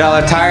 $40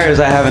 tires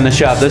I have in the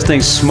shop. Those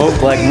things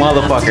smoke like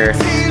motherfucker.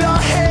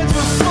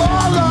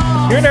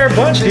 You're in there a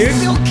bunch, dude.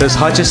 Those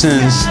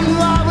Hutchisons.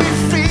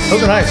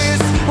 Those are nice.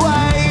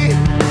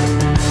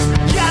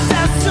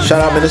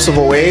 Shout out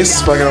Municipal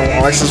Waste. Fucking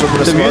license with The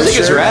Municipal music is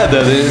Waste. rad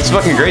though. It's a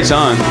fucking great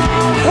song.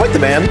 I like the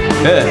band.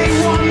 Yeah.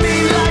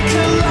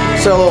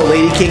 So a little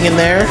Lady King in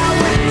there.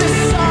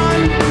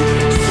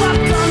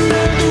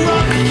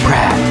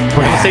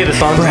 I say the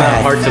song's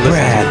not hard to listen to.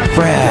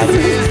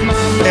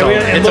 Yeah, we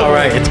had- It's all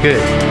right. It's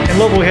good. In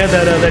Louisville, we had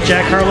that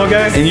Jack Harlow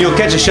guy. And you'll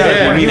catch a shot of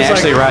Yeah, him he was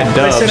actually like, riding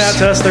They dubs. sent out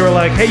to us. They were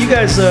like, "Hey, you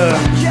guys, we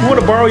want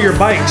to borrow your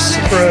bikes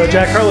for a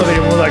Jack Harlow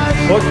video." We're like,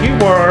 "Fuck you,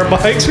 borrow our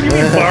bikes? What do you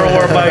mean borrow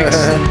our bikes?"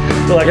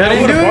 They're like, "I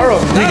didn't want to do it? borrow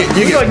them."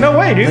 You're like, "No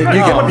way, dude." You They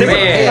were-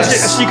 man. I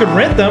said, "So you could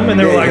rent them," and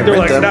they were Yeah, like, you "They're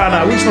can like, rent them.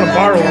 nah, we just want to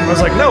borrow them." I was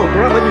like, "No,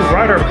 we're not letting you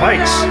ride our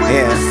bikes."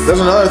 Yeah. There's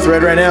another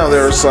thread right now.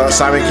 There's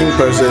Simon King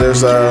posted.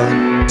 There's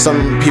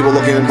some people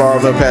looking to borrow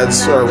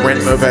mopeds or rent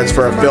mopeds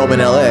for a film in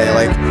LA.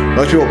 Like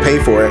most people pay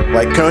for it.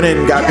 Like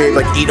Conan got paid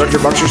like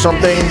 $800 or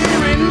something,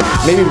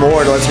 maybe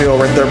more, to let people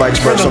rent their bikes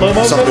for the some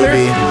Lomos up there?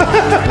 movie.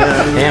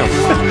 Damn.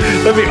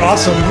 That'd be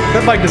awesome.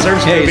 That bike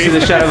deserves Yeah, to you be. see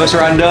the shot of us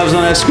riding dubs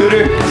on that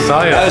scooter?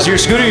 Saw ya. That was your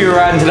scooter you were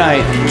riding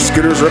tonight.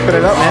 Scooter's ripping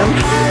it up, man.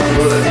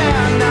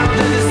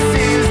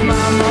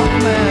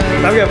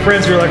 I've got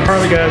friends who are like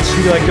Harley guys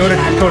who like go to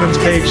Conan's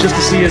page just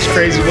to see his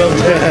crazy weld.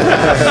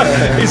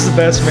 He's the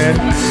best, man.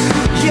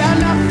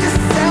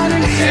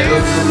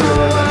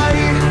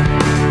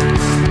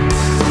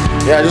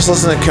 Yeah, just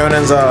listen to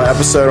Conan's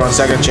episode on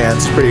Second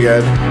Chance. Pretty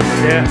good.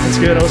 Yeah, that's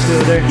good. I listened to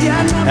the other day.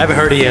 I haven't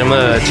heard it yet. I'm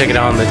gonna check it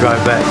out on the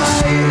drive back.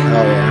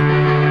 Oh yeah.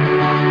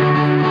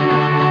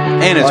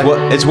 And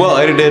it's well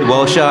edited,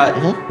 well shot.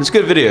 It's a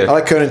good video. I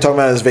like Conan talking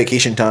about his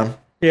vacation time.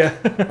 Yeah.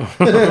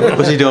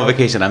 What's he doing on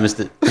vacation? I missed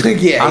it.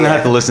 Yeah, I'm gonna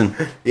have to listen.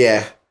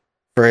 Yeah,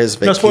 for his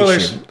No vacation.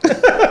 spoilers.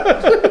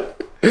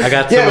 I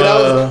got Yeah, some. but that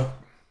was-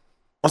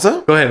 What's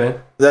up? Go ahead,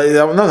 man.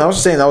 No, I was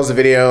just saying that was the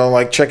video.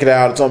 Like, check it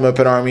out. It's on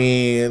Moped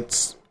Army.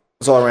 It's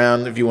all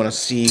around if you want to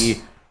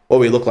see what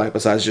we look like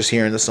besides just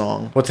hearing the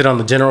song. What's it on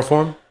the general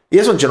forum?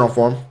 Yeah, it's on general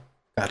form.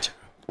 Gotcha.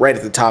 Right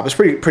at the top. It's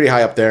pretty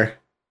high up there.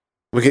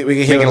 We can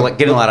hit Getting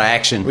with, a lot of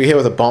action. we hit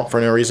with a bump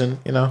for no reason.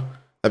 You know,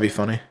 that'd be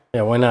funny.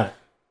 Yeah, why not?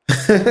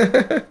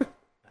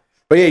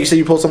 But yeah, you said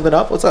you pulled something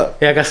up. What's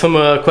up? Yeah, I got some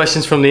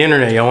questions from the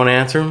internet. Y'all want to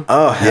answer them?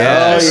 Oh hell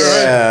Yes.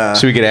 yeah!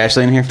 Should we get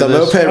Ashley in here for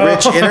The this?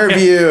 Moped Rich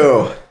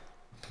interview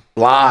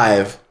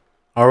live.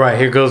 All right,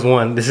 here goes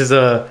one. This is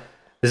a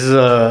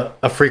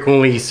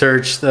frequently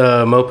searched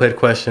moped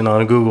question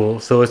on Google.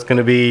 So it's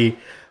gonna be,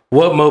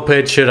 what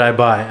moped should I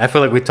buy? I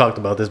feel like we talked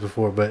about this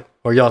before,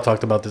 or y'all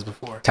talked about this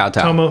before. Tao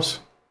Tao. Almost.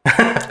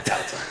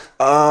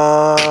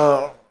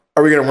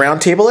 Are we gonna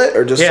round table it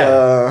or just?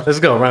 Yeah, let's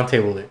go round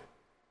table it.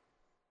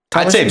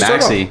 I'd say you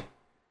start Maxi.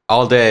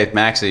 All day,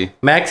 Maxi.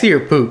 Maxi or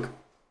Pook?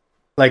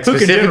 Like Pook in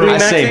specifically general. I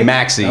say Maxi?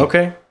 Maxi.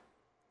 Okay.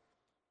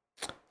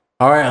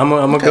 All right, I'm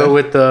gonna go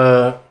with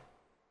the.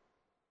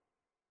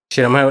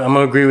 Shit, I'm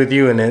gonna agree with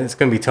you, and then it's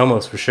gonna be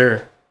Tomos for sure.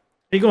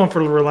 Are you going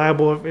for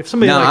reliable? If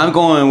somebody No, like, I'm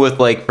going with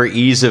like for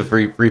ease of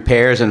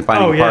repairs and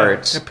finding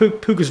parts. Yeah,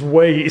 Pook is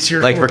way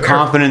easier. Like to for repair.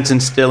 confidence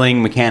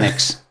instilling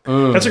mechanics.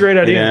 That's a great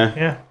idea. Yeah.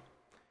 Yeah.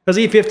 Because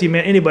E50,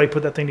 man, anybody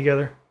put that thing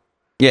together.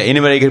 Yeah,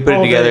 anybody could put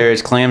All it together. day.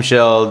 It's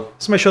clamshell.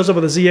 Somebody shows up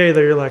with a ZA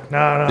there, you're like,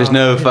 nah. There's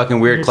no fucking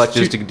weird It's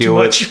clutches too- to too deal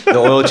with. much. The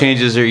oil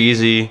changes are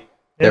easy.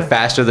 They're Yeah.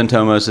 faster than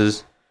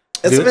Tomos's.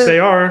 It's Dude, they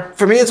are.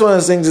 For me, it's one of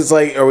those things. It's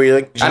like, are we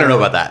like? I don't know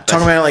about that.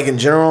 Talking about it like in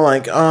general,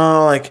 like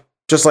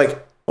just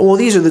like, oh, well,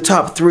 these are the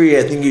top three.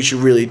 I think you should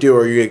really do,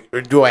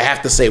 or do I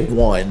have to say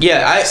one?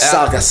 Yeah,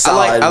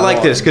 I like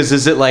one. this because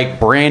is it like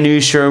brand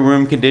new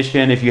showroom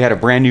condition? If you had a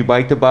brand new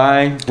bike to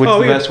buy, what's the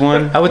yeah. best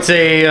one? I would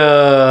say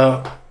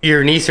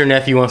your niece or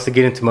nephew wants to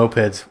get into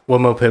mopeds. What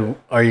moped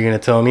are you gonna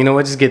tell them? You know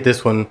what? Just get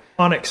this one.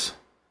 Onyx.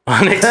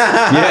 Onyx.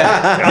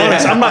 Yeah,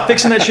 Onyx. I'm not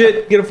fixing that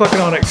shit. Get a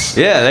fucking Onyx.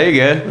 yeah. There you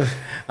go.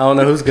 I don't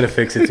know who's gonna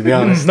fix it, to be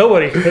honest.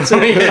 Nobody. That's it.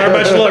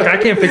 Everybody's look. I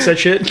can't fix that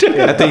shit.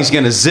 That thing's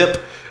gonna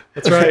zip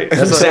That's right.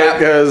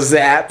 Zap goes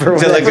zap or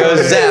until it whatever.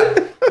 goes zap.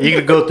 You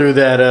could go through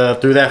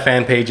that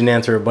fan page and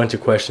answer a bunch of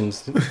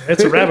questions.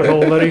 It's a rabbit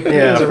hole, buddy.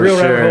 Yeah, it's a for real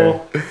sure. rabbit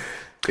hole.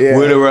 Yeah.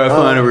 Where do I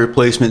find a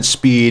replacement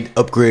speed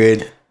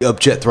upgrade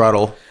up jet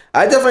throttle?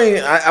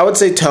 I would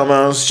say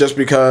Tomos just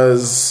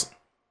because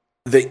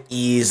the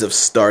ease of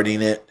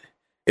starting it.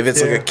 If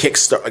it's like a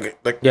kickstart,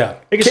 like Yeah.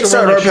 It can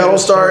still kickstart run or like shit. pedal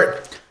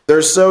start,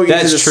 they're so easy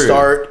That's to true.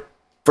 start.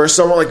 For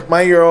someone like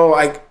my girl,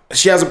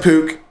 she has a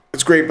Pook.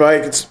 It's a great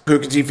bike. It's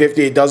Pook G50.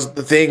 It does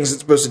the things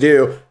it's supposed to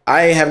do.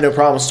 I have no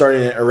problem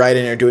starting it or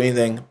riding it or doing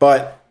anything,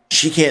 but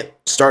she can't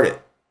start it.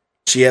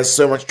 She has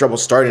so much trouble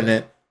starting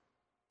it,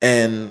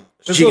 and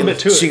There's she a can, little bit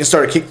to it. she can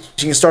start a kick.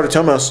 She can start a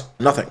Tomos.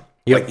 Nothing.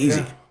 Yep. Like easy.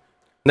 And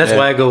that's Yeah.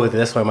 why I go with it.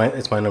 That's why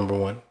it's my number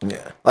one.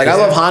 Yeah. Like I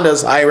love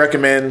Hondas.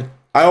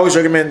 I always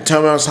recommend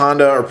Tomos,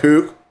 Honda, or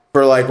Pook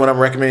for like when I'm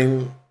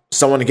recommending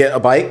someone to get a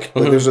bike.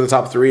 Like those are the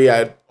top three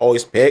I'd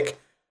always pick.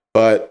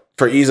 But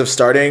for ease of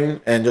starting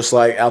and just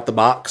like out the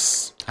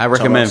box, I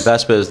recommend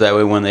Tomos. Vespas. That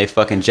way, when they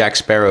fucking Jack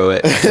Sparrow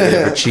it,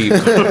 they're cheap.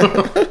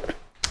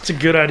 It's a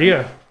good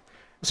idea.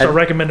 Start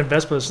recommending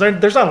Vespas.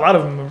 There's not a lot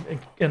of them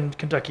in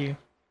Kentucky,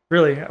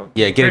 really.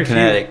 Yeah, get Very a few.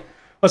 Kinetic.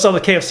 That's all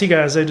the KFC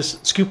guys. They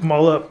just scoop them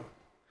all up,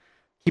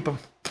 keep them.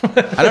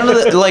 I don't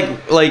know that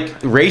like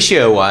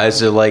ratio wise,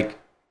 they're like,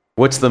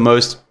 what's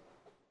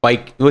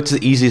the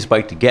easiest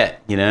bike to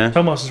get? You know,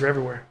 Tomos are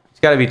everywhere. it's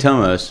got to be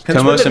Tomos. They're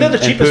Tomos the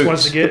cheapest Pooks.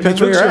 ones to get.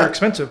 Depends where Pooks you're are at.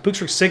 expensive.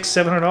 Pooks are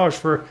 $600-700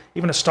 for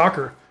even a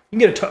stalker. You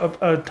can get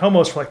a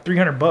Tomos for like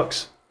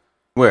 $300.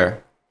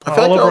 Where? I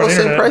feel all like they're over all the the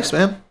same internet. price,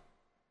 man.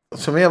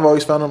 For me, I've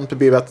always found them to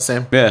be about the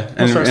same. Yeah,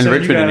 I'll start in sending you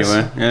Richmond guys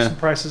anyway. Yeah. some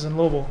prices in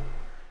Louisville.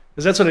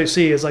 Because that's what they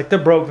see is like they're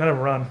broke, they never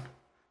run.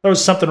 There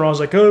was something wrong. I was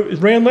like, oh, it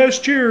ran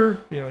last year.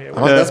 You know, yeah,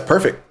 Oh, that's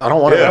perfect. I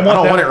don't want it. I I want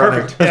don't want it that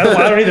running. perfect. Yeah,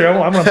 I don't either. I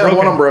want them I don't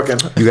want broken. them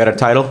broken. You got a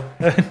title?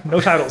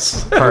 No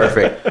titles.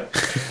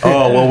 Perfect.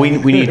 Oh well, we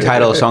need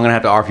titles, so I'm gonna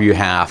have to offer you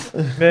half.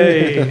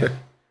 Hey,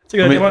 it's a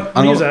good idea. Let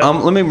me use that.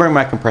 Let me bring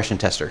my compression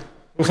tester.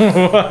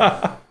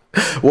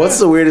 What's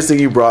the weirdest thing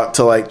you brought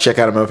to like check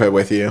out a moped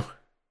with you?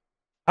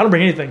 I don't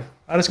bring anything.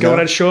 I just go No?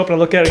 and I just show up and I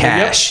look at it.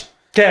 and go, Cash. Yep.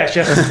 Cash,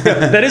 yeah.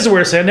 That is the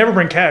weirdest thing. I never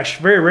bring cash.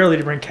 Very rarely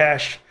to bring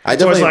cash. I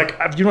It's always definitely-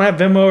 like, if you don't have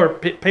Venmo or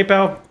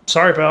PayPal,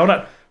 sorry, pal. I'm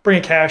not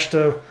bringing cash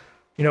to,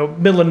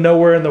 middle of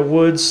nowhere in the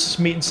woods,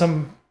 meeting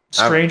some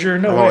stranger.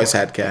 No I've way. always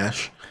had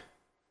cash.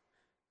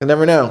 I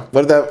never know.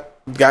 What if that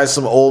guy's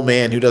some old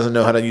man who doesn't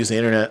know how to use the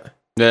internet?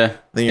 Yeah.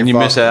 Then And you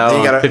miss out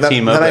Then you on gotta-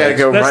 15 then I gotta mopeds.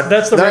 go That's- run.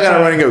 that's the then I rich gotta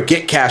side. run and go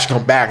get cash,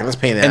 come back, and that's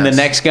paying And the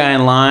next guy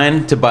in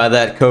line to buy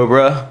that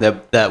Cobra,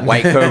 that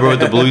white Cobra with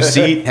the blue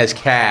seat, has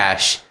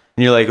cash.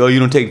 And you're like, oh, you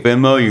don't take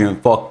Venmo? You're going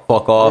to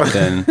fuck off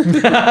then.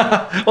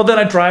 Well, then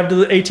I drive to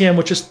the ATM,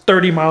 which is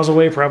 30 miles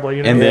away, probably.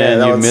 You know? And then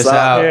that you would miss suck.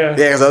 out. Yeah. Yeah,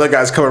 because the other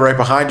guy's coming right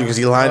behind you because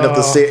he lined up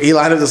the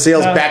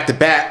sales Yeah. back to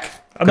back.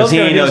 Another he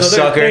guy ain't no goes,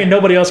 sucker. There ain't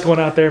nobody else going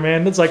out there,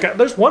 man. It's like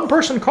there's one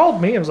person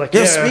called me. I was like,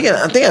 Yeah, yeah. speaking of,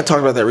 I think I talked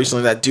about that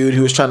recently, that dude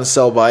who was trying to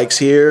sell bikes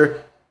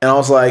here. And I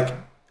was like,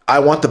 I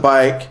want the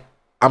bike.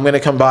 I'm going to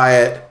come buy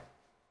it.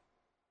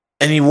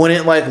 And he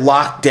wouldn't like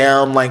lock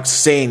down, like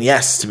saying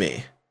yes to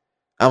me.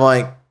 I'm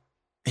like,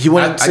 he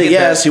wouldn't I say get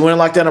yes. that. He wouldn't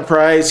lock down a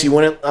price. He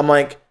wouldn't. I'm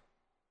like,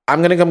 I'm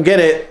going to come get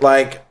it.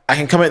 Like, I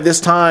can come at this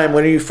time.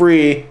 When are you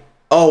free?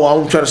 Oh,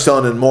 I'm trying to sell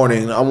it in the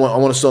morning. I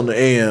want to sell in the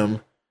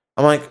AM.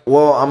 I'm like,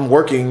 well, I'm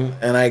working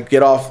and I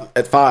get off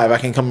at 5. I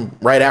can come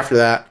right after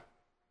that.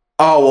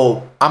 Oh,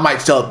 well, I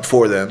might sell it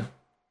before then.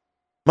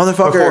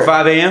 Motherfucker. Before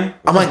 5 a.m.?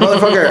 I'm like,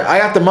 motherfucker, I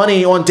got the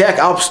money on deck.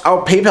 I'll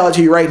PayPal it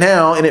to you right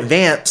now in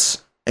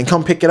advance and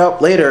come pick it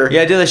up later.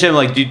 Yeah, I do that shit. I'm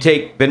like, do you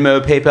take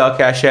Venmo, PayPal,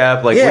 Cash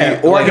App? Like, Yeah,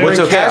 what do you, or I like can what's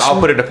bring okay? cash I'll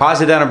and- put a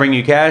deposit down and bring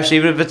you cash,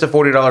 even if it's a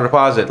 $40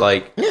 deposit.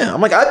 Like, Yeah,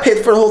 I'm like, I paid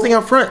for the whole thing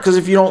up front because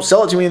if you don't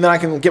sell it to me, then I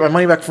can get my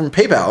money back from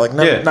PayPal. Like,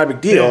 not a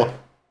big deal. Yeah.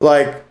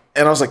 Like,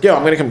 and I was like, yo,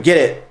 I'm going to come get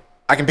it.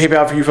 I can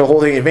PayPal for you for the whole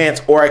thing in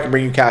advance, or I can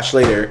bring you cash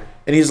later.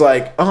 And he's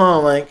like,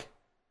 like,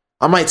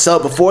 I might sell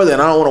it before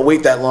then. I don't want to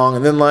wait that long.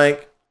 And then,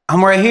 like,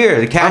 I'm right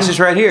here. The cash is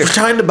right here. I'm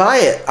trying to buy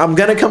it. I'm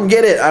going to come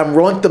get it. I'm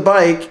rolling the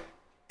bike.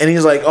 And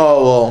he's like,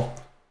 oh, well,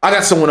 I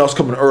got someone else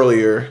coming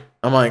earlier.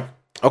 I'm like,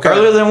 okay.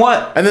 Earlier than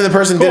what? And then the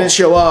person didn't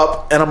show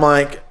up. And I'm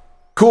like,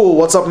 cool,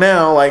 what's up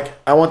now? Like,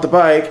 I want the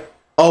bike.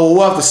 Oh, well,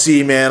 we'll have to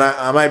see, man.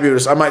 I might be able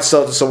to, I might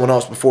sell it to someone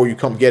else before you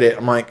come get it.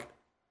 I'm like,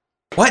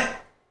 what?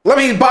 Let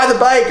me buy the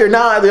bike or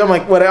not. I'm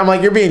like, what? I'm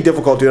like, you're being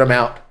difficult, dude. I'm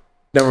out.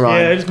 Never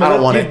mind. Yeah, I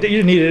don't want you, it. You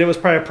didn't need it. It was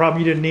probably a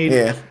problem you didn't need.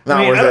 Yeah, not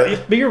I mean, worth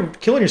it. But you're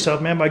killing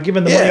yourself, man, by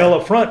giving the money all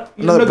up front.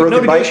 Another No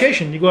broken bike.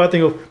 negotiation. You go out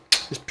there and go,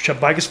 this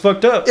bike is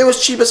fucked up. It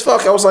was cheap as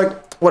fuck. I was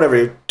like,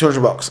 whatever,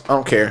 $200. I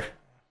don't care.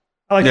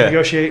 I like Yeah. to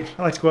negotiate.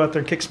 I like to go out there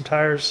and kick some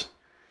tires.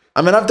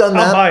 I mean, I've done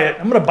that. I'll buy it.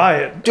 I'm gonna buy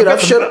it, Dude, I've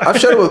I've got the-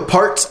 showed up with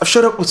parts. I've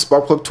showed up with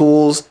spark plug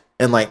tools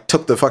and like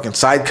took the fucking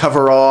side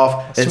cover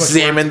off too and much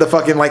examined the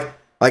fucking like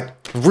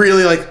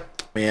really like,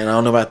 man, I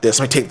don't know about this.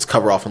 Let me take this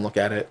cover off and look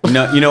at it.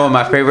 You know what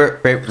my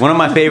favorite one of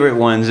my favorite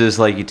ones is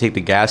like you take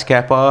the gas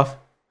cap off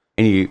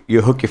and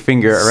you hook your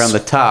finger around the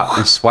top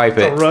and swipe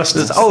it. rust.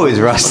 It's always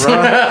rusty.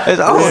 It's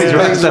always Yeah,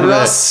 rust it's on there.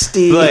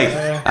 rusty. Like,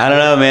 I don't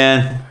know,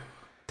 man.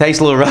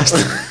 Tastes a little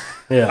rusty.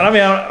 Yeah. I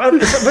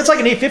mean, if it's like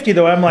an 850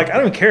 though, I'm like, I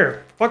don't even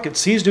care. Fuck it.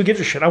 Seize, do give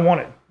a shit. I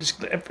want it.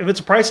 Just if it's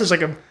a price is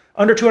like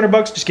under $200,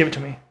 just give it to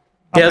me.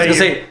 Yeah, I was pay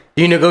gonna you. say,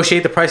 do you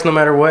negotiate the price no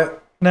matter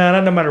what? Nah,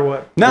 not no matter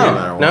what.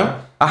 No,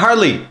 No? I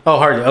hardly. Oh,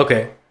 hardly.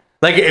 Okay.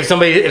 Like if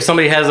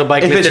somebody has a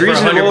bike If it's listed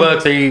for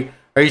 $100, reasonable-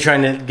 are you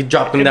trying to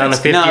drop them down to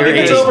 50 No, or if 80?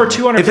 It's over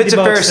 250 If it's a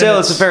fair bucks, sale, then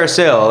it's a fair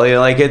sale. You know,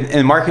 like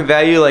in market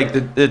value,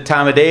 like the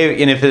time of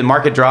day, and if the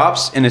market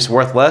drops and it's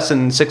worth less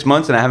in 6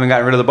 months, and I haven't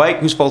gotten rid of the bike,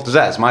 whose fault is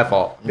that? It's my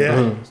fault. Yeah.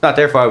 It's not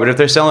their fault. But if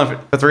they're selling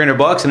for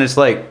 $300 and it's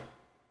like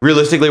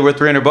realistically worth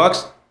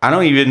 $300, I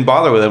don't even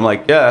bother with it. I'm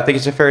like, yeah, I think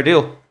it's a fair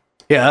deal.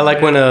 Yeah, I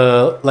like when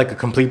a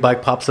complete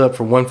bike pops up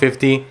for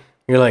 150.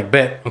 You're like,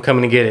 bet I'm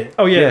coming to get it.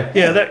 Oh yeah,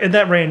 yeah. That in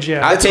that range,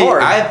 yeah.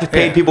 I've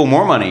paid people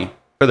more money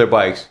for their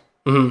bikes.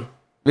 Mm-hmm.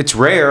 It's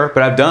rare,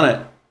 but I've done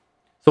it.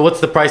 So what's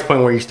the price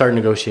point where you start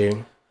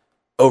negotiating?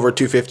 Over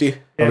 250. yeah,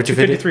 over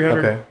 250, 250?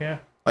 300. Okay. Yeah.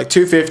 Like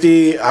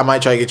 250, I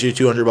might try to get you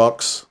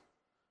 $200.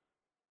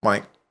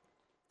 Like,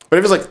 but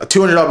if it's like a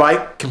 $200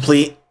 bike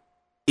complete,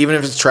 even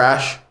if it's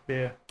trash,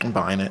 Yeah. I'm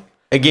buying it.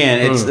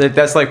 Again,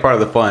 that's like part of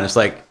the fun. It's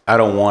like, I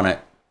don't want it.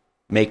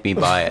 Make me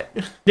buy it.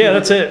 Yeah,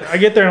 that's it. I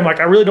get there and I'm like,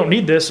 I really don't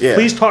need this. Yeah.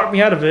 Please talk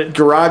me out of it.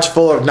 Garage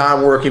full of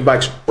non-working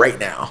bikes right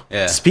now.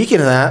 Yeah. Speaking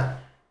of that,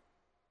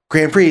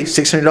 Grand Prix,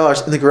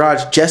 $600 in the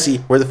garage. Jesse,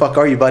 where the fuck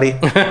are you, buddy?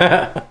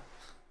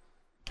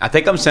 I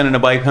think I'm sending a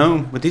bike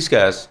home with these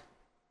guys.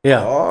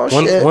 Yeah. Oh,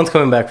 shit. One's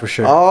coming back for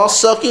sure. All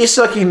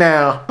sucky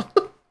now.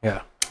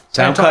 Yeah.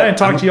 So I didn't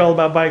talk to you all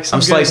about bikes. I'm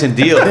good. slicing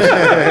deals.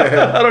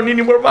 I don't need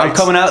any more bikes.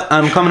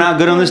 I'm coming out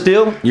good on this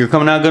deal. You're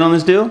coming out good on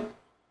this deal.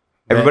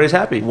 Everybody's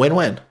happy.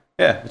 Win-win.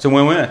 Yeah, it's a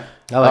win-win.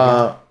 I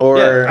like Or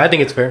Yeah, it. I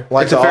think it's fair.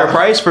 like It's a the- fair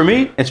price for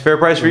me. It's a fair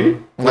price for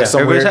you. Like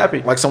some everybody's weird,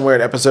 happy. Like some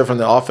weird episode from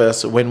The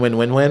Office,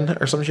 win-win-win-win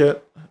or some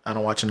shit. I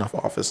don't watch enough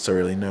Office to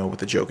really know what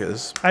the joke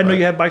is. I know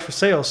you had bikes for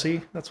sale.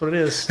 See, that's what it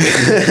is.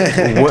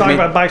 Talking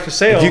about bikes for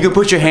sale. If you can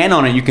put your hand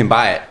on it, you can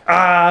buy it.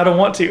 I don't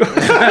want to.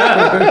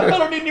 I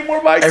don't need any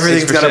more bikes.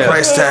 Everything's got a 6%.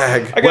 price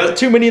tag. I got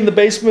too many in the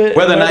basement.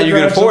 Whether or My not you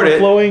can garage afford it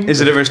overflowing. is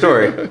a different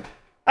story.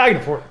 I can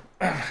afford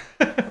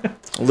it.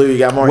 Lou, you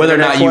got more Whether or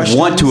internet not you questions?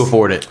 want to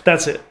afford it.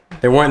 That's it.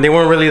 They weren't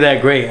really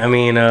that great. I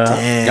mean,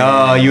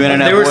 Oh, you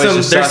internet there were boys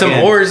just there's some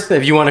sucking. whores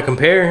if you want to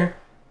compare.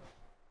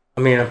 I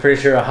mean, I'm pretty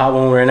sure a hot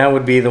one right now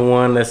would be the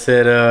one that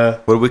said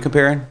What are we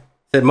comparing?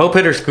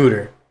 moped or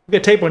scooter. You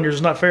got tape on yours.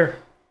 It's not fair.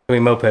 I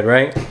mean, moped,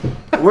 right?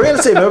 we're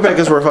gonna say moped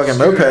because we're fucking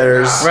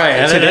mopeders. Right.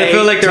 And Today, I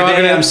feel like they're all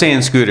today gonna. I'm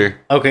saying scooter.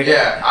 Okay.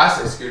 Yeah, I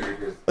said scooter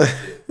because.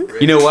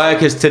 You know why?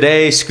 Because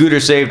today Scooter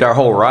saved our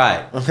whole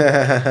ride. I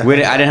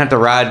didn't have to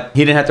ride.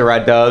 He didn't have to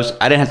ride Dubs.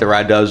 I didn't have to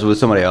ride Dubs with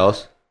somebody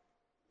else.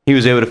 He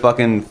was able to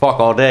fucking fuck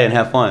all day and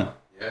have fun.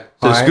 Yeah.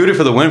 So All right. Scooter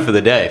for the win for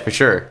the day, for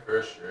sure.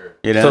 For sure.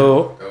 You know.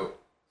 So,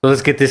 Dope. so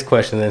let's get this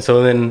question then.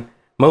 So then,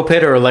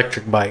 moped or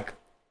electric bike?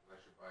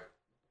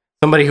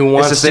 Somebody who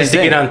wants the same just to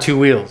thing. get on two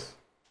wheels.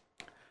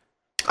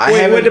 I Wait,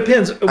 well, it haven't.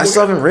 depends. I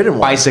still haven't ridden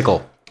one.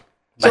 Bicycle.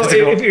 So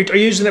if you're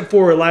using it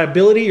for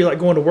reliability, you're like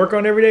going to work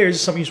on every day, or is it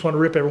something you just want to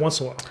rip every once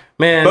in a while?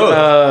 Man,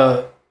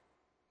 Both.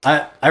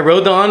 I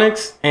rode the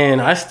Onyx, and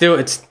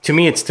to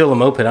me it's still a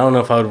moped. I don't know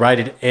if I would ride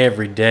it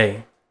every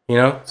day. You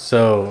know,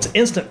 so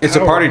Instant. It's a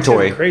power. party It's gonna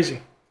be toy. Crazy.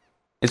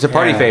 It's a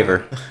party Yeah.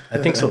 favor. I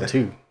think so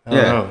too. I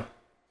Yeah. don't know.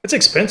 It's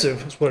expensive.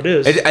 That's what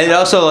it is. And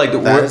also, like,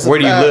 is a where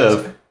do you fact.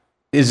 live?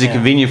 Is it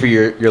convenient for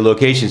your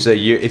location? So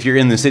if you're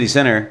in the city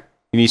center,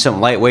 you need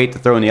something lightweight to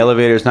throw in the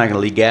elevator. It's not going to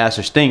leak gas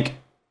or stink.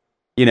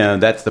 You know,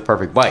 that's the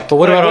perfect bike. But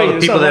what about all Wait, the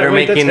it's people not that are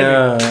lightweight, making?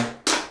 that's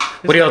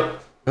What do y'all?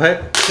 Go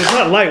ahead. It's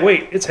not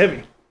lightweight. It's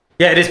heavy.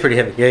 Yeah, it is pretty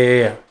heavy.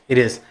 Yeah. It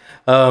is.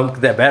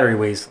 That battery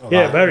weighs a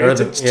Yeah, lot. battery. Or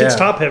It's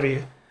top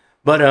heavy.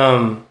 But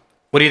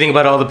what do you think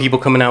about all the people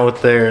coming out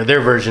with their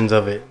versions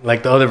of it,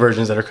 like the other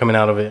versions that are coming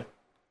out of it,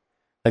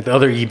 like the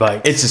other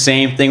e-bikes? It's the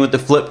same thing with the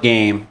flip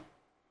game.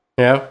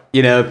 Yeah.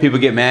 You know, people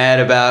get mad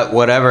about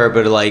whatever,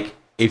 but like,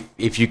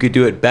 if you could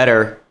do it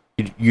better,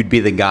 you'd be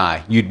the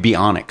guy. You'd be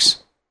Onyx.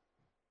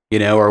 You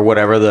know, or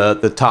whatever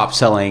the top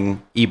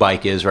selling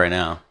e-bike is right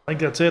now. I think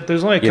that's it.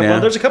 There's only a You couple. know?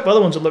 There's a couple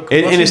other ones that look cool.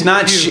 And I've it's seen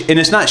not a few. and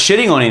it's not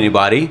shitting on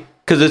anybody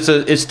because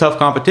it's tough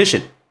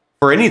competition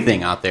for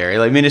anything out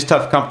there. I mean, it's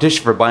tough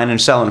competition for buying and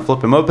selling and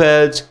flipping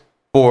mopeds,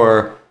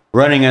 for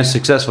running a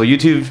successful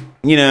YouTube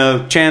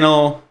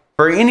channel,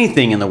 for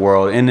anything in the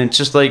world. And it's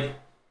just like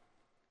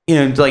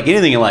like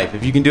anything in life.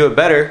 If you can do it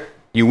better,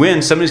 you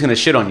win. Somebody's going to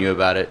shit on you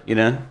about it. You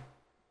know,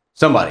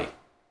 somebody.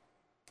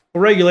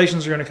 Well,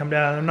 regulations are going to come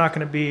down. They're not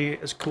going to be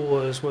as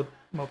cool as what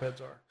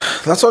mopeds are.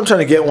 That's why I'm trying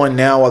to get one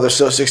now while they're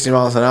still 60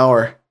 miles an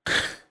hour.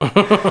 You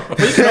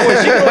can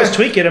always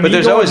tweak it. I mean, But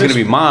there's you go on always going to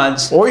this- be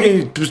mods. Or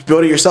you can just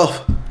build it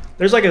yourself.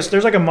 There's like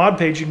a mod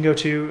page you can go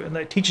to, and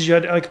that teaches you how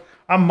to, like,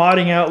 I'm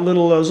modding out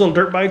those little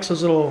dirt bikes,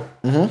 those little.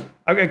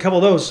 I've got a couple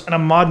of those, and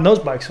I'm modding those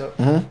bikes up,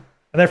 and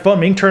they're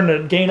fun. You can turn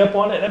the gain up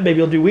on it. That baby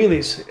will do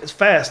wheelies. It's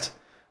fast,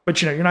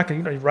 but you're not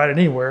going to ride it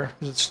anywhere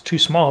because it's too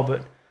small.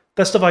 But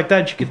that stuff like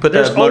that, you can put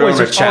that motor on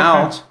a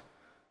Chow.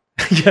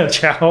 Yeah,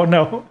 Chow.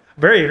 No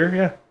variator.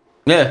 Yeah.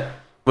 Yeah,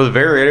 with a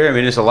variator. I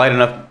mean, it's a light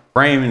enough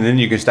frame, and then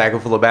you can stack it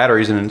full of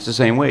batteries, and it's the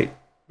same weight.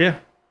 Yeah.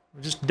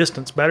 Just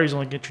distance. Batteries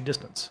only get you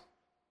distance.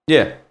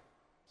 Yeah.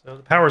 So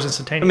the power is I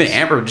instantaneous. mean,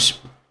 amperage,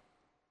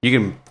 you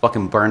can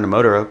fucking burn the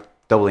motor up,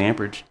 double the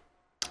amperage.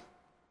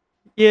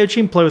 Yeah, but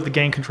you can play with the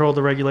gain control,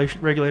 the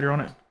regulator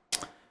on it.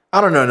 I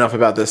don't know enough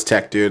about this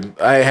tech, dude.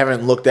 I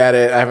haven't looked at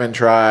it. I haven't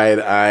tried.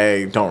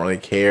 I don't really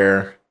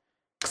care.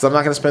 Because I'm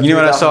not going to spend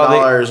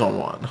 $3,000 on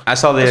one. I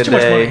saw the That's other too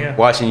much day money, yeah.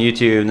 watching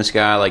YouTube, and this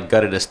guy like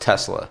gutted his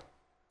Tesla.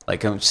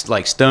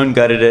 Like stone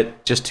gutted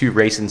it, just 2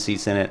 racing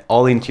seats in it,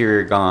 all the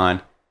interior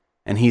gone.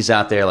 And he's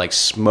out there like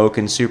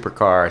smoking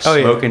supercars,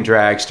 smoking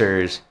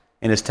dragsters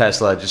in his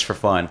Tesla just for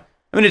fun.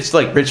 I mean, it's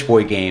like rich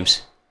boy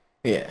games.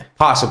 Yeah.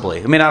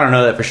 Possibly. I mean, I don't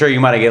know that for sure.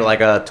 You might get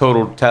like a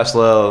total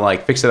Tesla,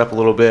 like fix it up a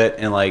little bit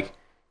and like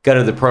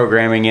gutted the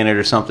programming in it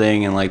or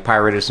something and like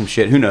pirated some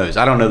shit. Who knows?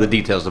 I don't know the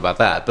details about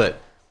that,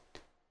 but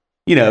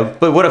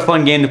but what a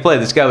fun game to play.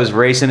 This guy was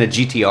racing a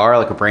GTR,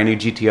 like a brand new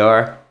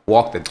GTR,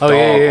 walked the dog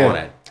on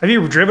it. Have you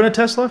ever driven a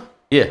Tesla?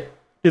 Yeah.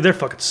 Dude, they're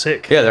fucking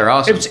sick. Yeah, they're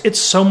awesome. It's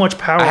so much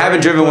power. I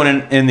haven't driven one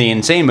in the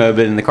insane mode,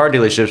 but in the car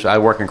dealerships, I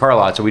work in car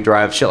lots, so we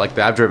drive shit like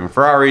that. I've driven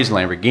Ferraris,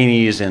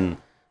 Lamborghinis, and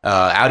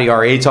Audi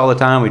R8s all the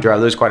time. We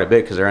drive those quite a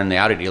bit because they're in the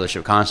Audi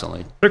dealership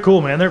constantly. They're cool,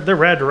 man. They're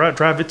rad to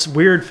drive. It's a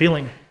weird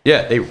feeling.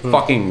 Yeah, they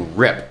fucking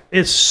rip.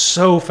 It's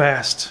so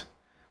fast.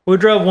 We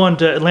drove one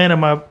to Atlanta.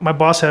 My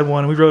boss had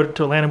one. We rode it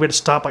to Atlanta. We had to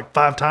stop like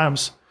 5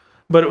 times,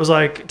 but it was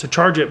like to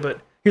charge it. But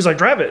he was like,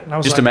 "Drive it," and I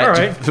was Just like, "All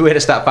right." we had to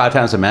stop 5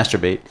 times to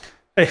masturbate.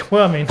 Hey,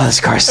 well, I mean, Oh, this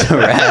car's so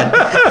rad.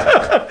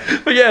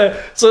 but yeah.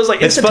 So it's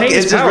like It's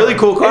instantaneous. it's a power. really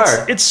cool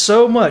car. It's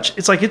so much.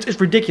 It's like it's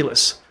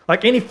ridiculous.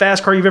 Like any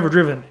fast car you've ever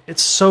driven,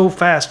 it's so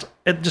fast.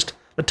 It just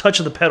the touch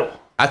of the pedal.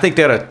 I think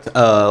they ought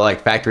to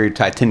like factory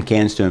tie tin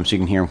cans to him so you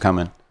can hear him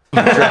coming,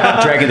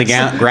 dragging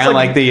the ground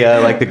like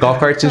the golf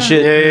carts and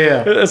shit.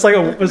 Yeah. It's like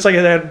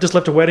they had just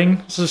left a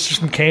wedding. So there's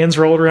just some cans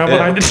rolled around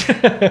behind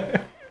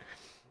it.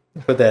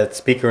 Put that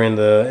speaker in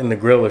the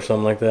grill or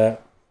something like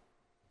that.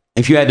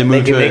 If you had to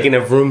move Making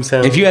a room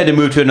sound. if you had to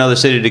move to another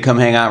city to come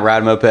hang out and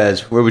ride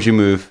mopeds, where would you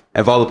move?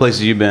 Of all the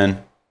places you've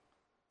been,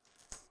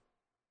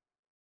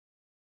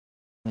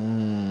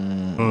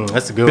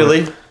 That's a good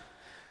Philly. one.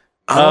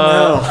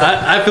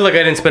 I feel like I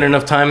didn't spend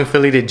enough time in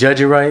Philly to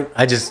judge it right.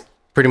 I just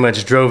pretty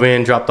much drove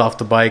in, dropped off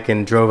the bike,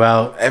 and drove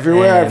out.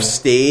 Everywhere And- I've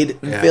stayed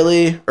in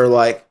Philly or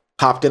like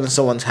hopped into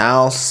someone's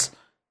house,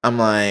 I'm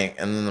like,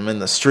 and then I'm in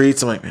the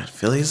streets. I'm like, man,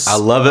 Philly's. I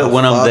love it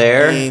when I'm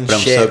there, but I'm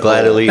so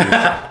glad to leave.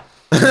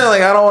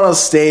 Like, I don't want to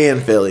stay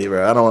in Philly,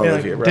 bro. I don't want to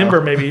live here, bro.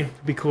 Denver maybe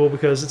would be cool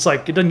because it's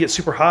like it doesn't get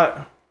super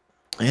hot.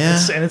 Yeah,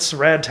 and it's a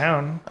rad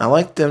town. I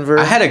like Denver.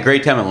 I had a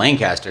great time in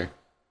Lancaster.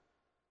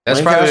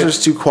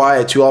 Lancaster's too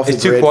quiet, too off the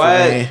It's too grid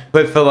quiet, for me.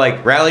 but for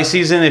like rally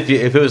season, if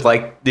it was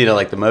like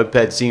like the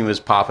moped scene was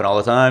popping all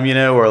the time,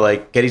 or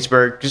like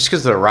Gettysburg, just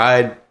because of the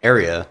ride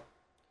area.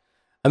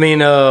 I mean,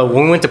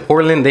 when we went to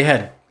Portland, they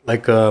had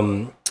like they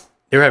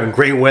were having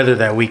great weather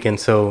that weekend.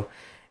 So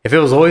if it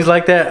was always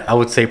like that, I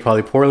would say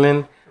probably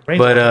Portland.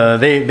 But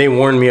they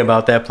warned me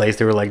about that place.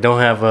 They were like, don't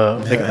have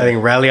I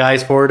think rally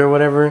eyes for it or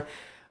whatever.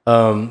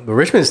 But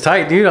Richmond's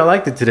tight, dude. I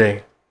liked it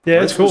today.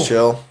 Yeah, it's cool.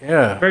 Chill.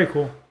 Yeah, very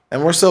cool.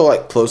 And we're still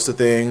like close to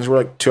things. We're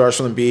like 2 hours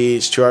from the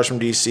beach, 2 hours from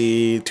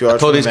DC, 2 hours. I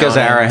told from these the guys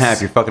an hour and a mountains.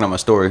 half. You're fucking up my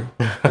story.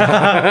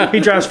 He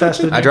drives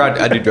faster. Than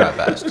I do drive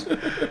fast.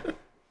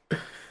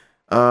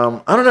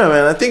 I don't know,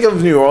 man. I think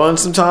of New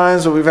Orleans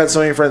sometimes, but we've had so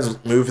many friends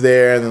move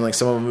there, and then like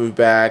some of them move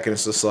back, and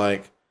it's just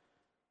like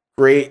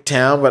great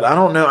town. But I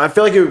don't know. I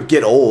feel like it would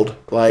get old.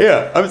 Like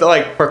Yeah, I was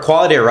like for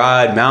quality of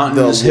ride,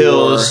 mountains, The lure.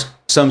 hills,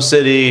 some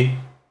city.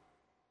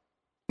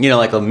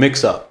 Like a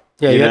mix up.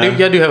 yeah, you know?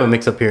 you do have a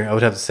mix up here. I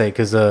would have to say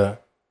because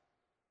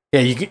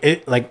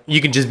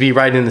you can just be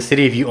riding in the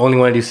city if you only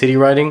want to do city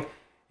riding,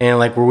 and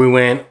like where we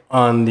went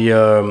on the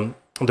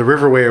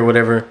Riverway or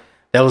whatever,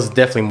 that was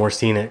definitely more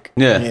scenic.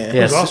 Yeah.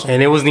 Yes, awesome.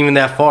 and it wasn't even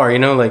that far.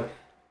 Like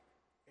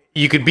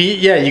you could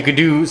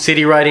do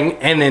city riding,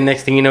 and then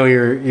next thing you know,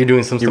 you're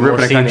doing some You're more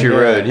ripping a scenic, country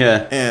road.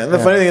 Yeah. And the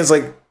funny thing is,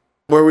 like,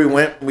 where we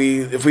went,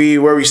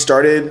 where we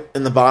started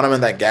in the bottom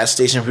of that gas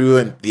station, if we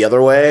went the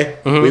other way,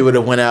 we would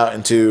have went out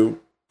into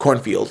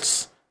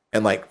cornfields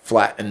and like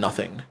flat and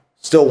nothing.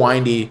 Still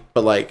windy,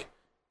 but like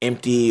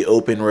empty,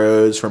 open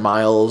roads for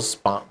miles,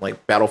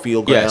 like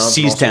battlefield Yeah, grounds. Seas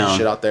and all sorts of Town.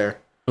 shit out there.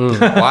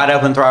 Wide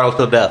open throttle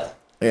till death.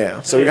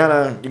 Yeah, so you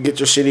get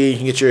your shitty, you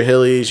can get your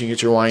hillies, you can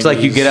get your windies. It's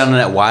like you get on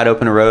that wide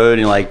open road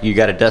and like you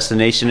got a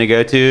destination to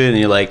go to, and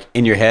you're like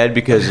in your head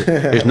because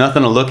there's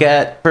nothing to look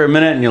at for a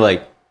minute, and you're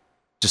like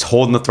just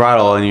holding the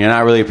throttle, and you're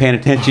not really paying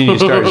attention. You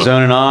start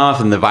zoning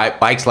off, and the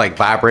bike's like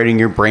vibrating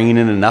your brain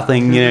into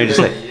nothing. Just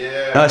like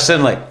all of a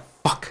sudden, like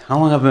fuck, how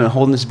long have I been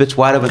holding this bitch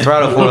wide open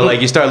throttle for? Like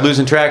you start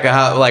losing track of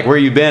how where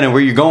you've been and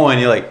where you're going.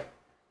 You're like,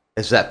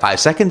 is that 5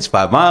 seconds,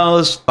 5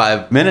 miles,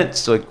 5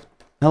 minutes? Like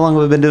how long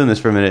have I been doing this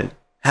for a minute?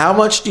 How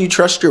much do you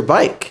trust your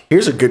bike?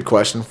 Here's a good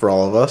question for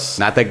all of us.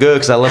 Not that good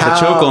because I left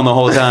the choke on the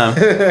whole time.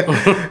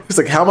 It's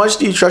like, how much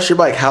do you trust your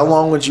bike? How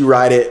long would you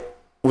ride it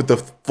with the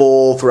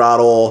full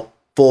throttle,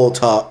 full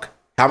tuck?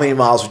 How many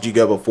miles would you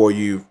go before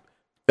you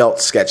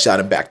felt sketched out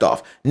and backed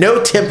off?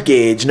 No temp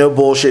gauge, no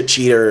bullshit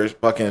cheater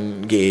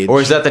fucking gauge.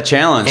 Or is that the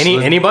challenge?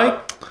 Any bike?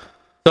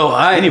 So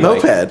Any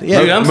bike. moped?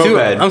 Yeah, Dude,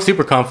 moped. I'm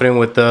super confident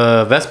with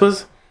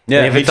Vespas.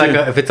 Yeah, And me too.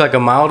 if it's like a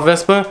mild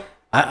Vespa,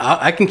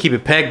 I can keep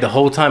it pegged the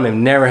whole time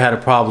and never had a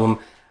problem.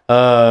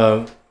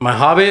 My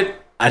Hobbit,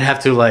 I'd have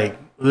to like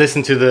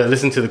listen to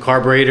the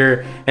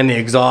carburetor and the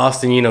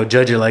exhaust and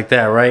judge it like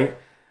that, right?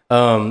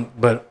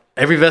 But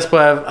every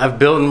Vespa I've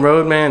built and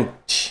rode, man,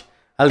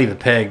 I leave it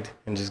pegged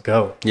and just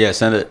go. Yeah,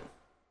 send it.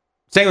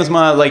 Same with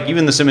my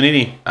even the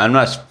Simonini. I'm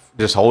not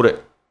just hold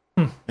it.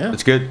 Yeah.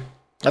 It's good.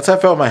 That's how I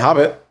felt with my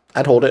Hobbit.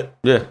 I'd hold it.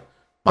 Yeah.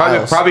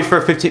 Miles. Probably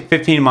for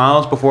 15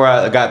 miles before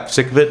I got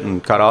sick of it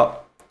and cut off.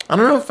 I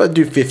don't know if I'd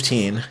do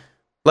 15.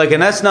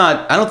 And that's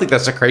not. I don't think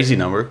that's a crazy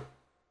number.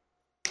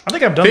 I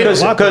think I've done that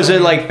a lot. Because though.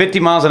 at like 50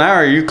 miles an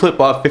hour, you clip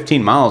off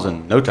 15 miles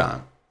in no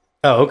time.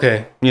 Oh,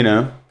 okay.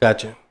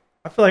 Gotcha.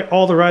 I feel like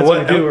all the rides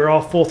that we do are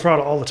all full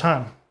throttle all the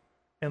time.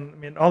 And I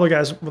mean, all the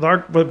guys with our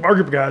group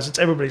of guys, it's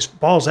everybody's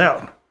balls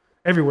out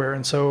everywhere.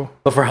 And so,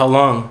 But for how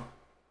long?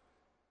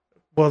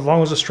 well, as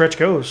long as the stretch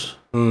goes,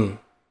 I mean,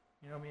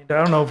 I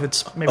don't know if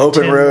it's maybe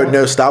Open 10 road, more.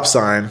 no stop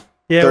sign.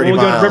 Yeah, 30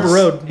 we'll go miles. to River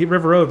Road. Hit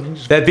River Road. And you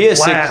just That'd be a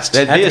blast.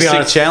 sick. That'd be to a be sick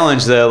honest.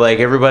 challenge though. Like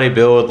everybody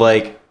build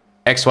like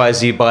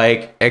XYZ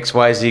bike,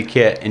 XYZ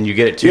kit, and you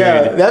get it tuned.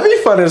 Yeah, that'd be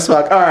fun as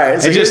fuck. All right.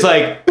 It's just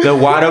like the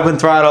wide open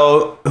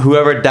throttle.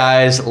 Whoever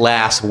dies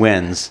last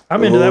wins.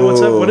 I'm into that.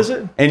 What's up? What is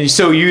it? And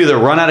so you either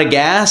run out of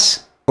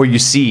gas or you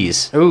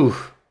seize. Ooh,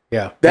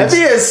 yeah. that'd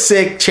be a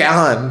sick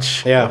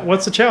challenge. Yeah.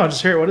 What's the challenge?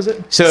 Just hear it. What is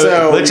it?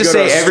 So let's you just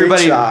go to say a street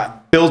everybody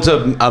shot. builds a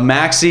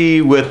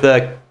maxi with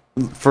a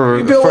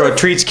for build a whatever-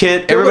 treats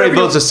kit. build Everybody whatever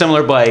builds you- a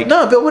similar bike.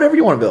 No, build whatever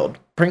you want to build.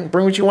 Bring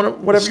what you want,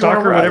 whatever Stock you want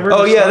or to ride. whatever.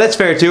 Oh yeah, that's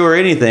fair too, or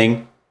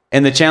anything.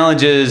 And the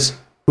challenge is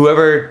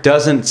whoever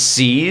doesn't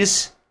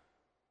seize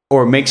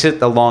or makes it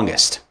the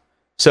longest.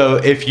 So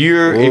if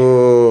you're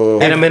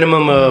At a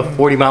minimum of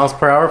 40 miles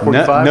per hour,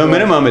 45? no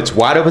minimum, it's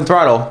wide open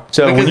throttle.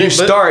 So when you but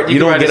start, you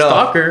can don't ride get a up.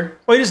 stalker.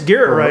 Well, you just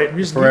gear it right. You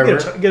just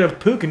forever. get a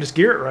puke and just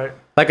gear it right.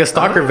 Like a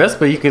stalker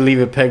Vespa, you can leave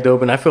it pegged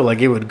open. I feel like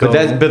it would go.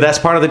 But that's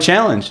part of the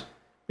challenge.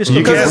 Just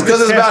Because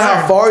it's about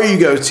how far you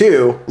go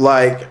too.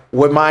 Like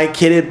with my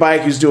kitted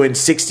bike who's doing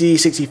 60,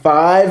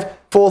 65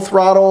 full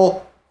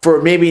throttle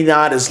for maybe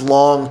not as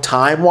long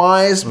time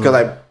wise because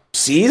I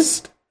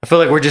seized. I feel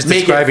like we're just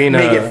Make describing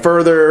it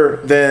further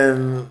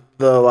than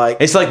like.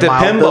 It's like the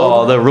mild pinball.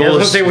 build. The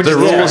rules, say, which the is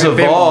rules different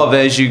evolve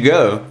as you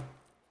go.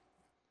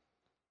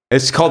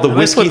 It's called the That's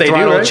Whiskey what they do,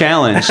 Throttle right?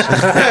 Challenge.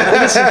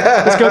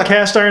 Let's go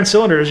cast iron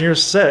cylinders. And you're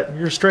set.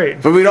 You're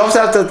straight. But we'd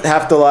also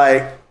have to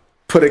like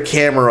put a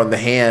camera on the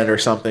hand or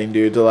something,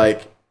 dude. To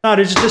like. No,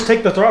 dude, just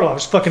take the throttle off.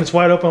 It's fucking. It's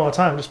wide open all the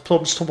time. Just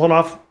pull it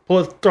off. Pull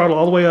the throttle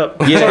all the way up.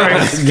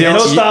 Yeah, Sorry. No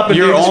stopping.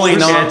 Your dude. Just only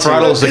proceed.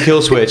 non-throttle is the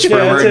kill switch for Yeah,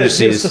 that's it.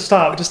 emergencies. Just to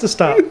stop. Just to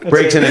stop. That's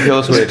Brakes it. and a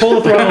kill switch.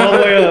 Pull the throttle all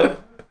the way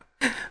up.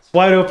 It's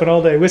wide open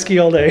all day. Whiskey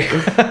all day.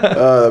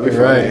 That'd be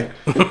funny.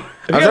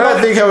 I'm trying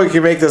to think how we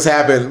can make this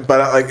happen, but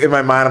like in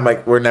my mind, I'm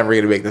like, we're never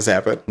gonna make this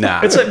happen.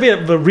 Nah. It's like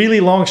a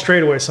really long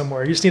straightaway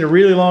somewhere. You just need a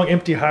really long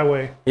empty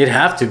highway. It'd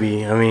have to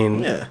be. I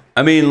mean, Yeah,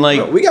 I mean,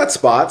 like we got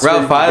spots. where you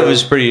Route can 5 go-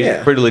 is pretty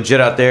Yeah. legit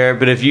out there,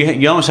 but if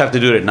you almost have to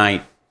do it at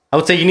night. I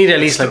would say you need at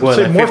least like what,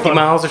 Say like more 50 fun.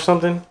 miles or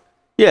something.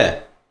 Yeah,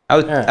 I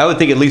would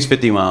think at least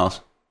 50 miles.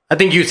 I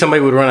think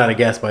somebody would run out of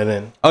gas by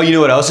then. Oh, you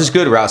know what else is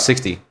good? Route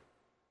 60.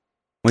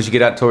 Once you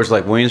get out towards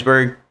like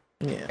Williamsburg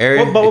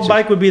area. What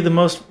bike would be the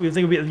most? You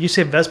think would be? You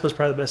say Vespa's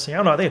probably the best thing. I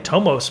don't know. I think a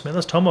Tomos, man.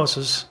 Those Tomos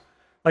is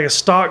like a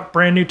stock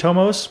brand new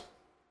Tomos.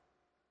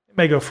 It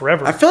may go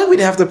forever. I feel like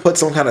we'd have to put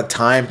some kind of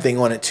time thing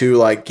on it too,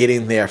 like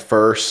getting there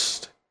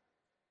first.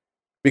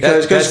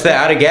 Because that's the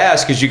out of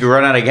gas because you can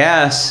run out of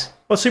gas.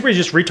 Well, Super, you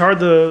just retard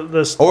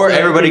the Or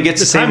everybody gets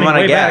the same timing amount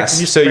of way back, gas.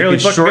 and So you barely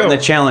can fucking shorten go.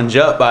 the challenge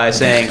up by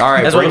saying, all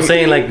right, That's what I'm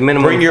saying, like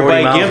minimum bring your 40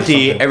 bike miles or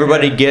empty. something.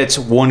 Everybody gets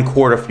 1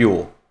 quart of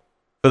fuel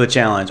for the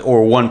challenge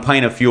or 1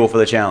 pint of fuel for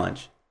the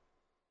challenge.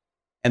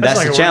 And That's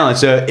that's not the gonna challenge.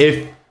 So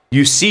if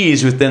you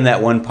seize within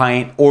that 1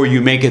 pint or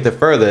you make it the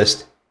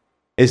furthest,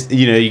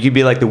 you could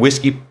be like the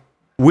whiskey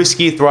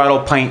throttle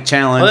pint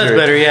challenge. Well, that's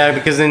better, yeah,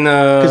 because then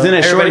then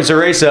it shortens the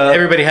race up.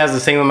 Everybody has the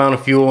same amount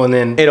of fuel, and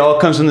then It all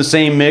comes from the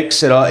same mix.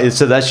 So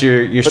that's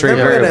your straight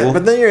variable.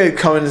 but then you're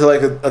coming to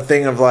like a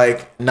thing of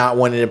like not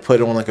wanting to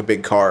put on like a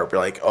big carb. You're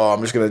like, oh,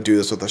 I'm just gonna do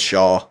this with a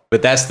Shaw.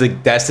 But that's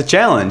the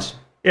challenge.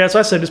 Yeah, so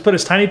I said just put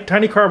his tiny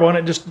carb on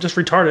it. Just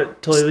retard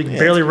it till it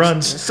barely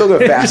runs. Still go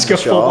fast, just go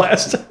full Shaw.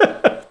 blast.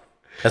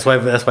 that's why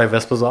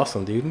Vespa's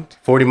awesome, dude.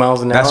 40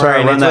 miles an hour. That's why I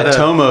and run it's that with a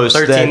Tomos.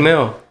 13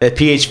 mil. That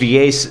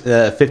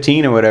PHVA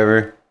 15 or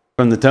whatever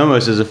from the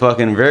Tomos is a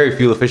fucking very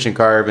fuel efficient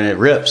carb and it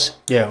rips.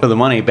 Yeah. For the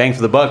money, bang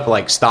for the buck for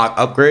like stock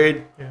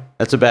upgrade. Yeah.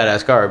 That's a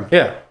badass carb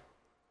Yeah,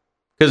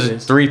 because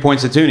it's 3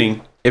 points of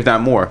tuning, if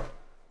not more.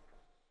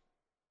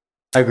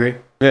 I agree.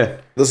 Yeah.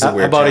 This is a I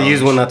weird. bought a challenge.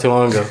 used one not too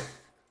long ago.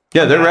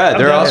 Yeah, they're rad.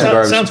 They're awesome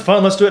carbs. Sounds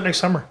fun. Let's do it next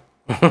summer.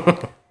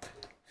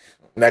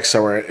 Next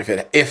summer, if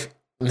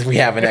we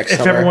have a next If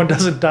summer. everyone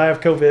doesn't die of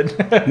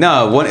COVID.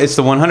 No, it's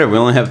the 100. We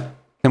only have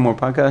 10 more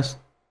podcasts.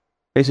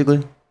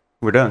 Basically,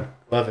 we're done.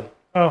 11.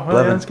 Oh, well, yeah,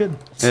 11. that's good.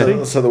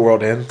 so the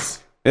world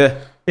ends. Yeah.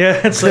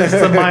 Yeah, it's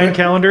the Mayan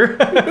calendar.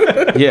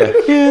 Yeah.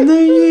 In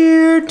the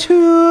year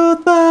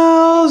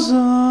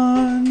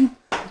 2000.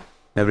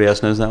 Nobody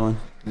else knows that one.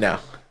 No,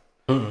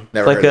 It's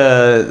never. like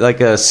heard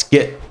of a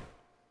skit.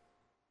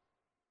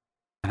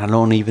 And I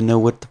don't even know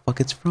what the fuck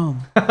it's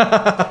from.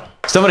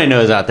 Somebody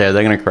knows out there.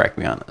 They're gonna correct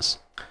me on this.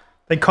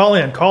 Then call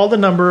in. Call the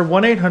number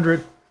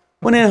 1-800.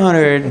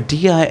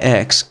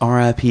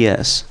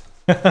 1-800-DIX-RIPS.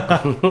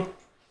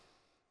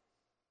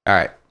 All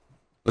right,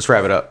 let's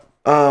wrap it up.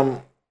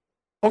 it.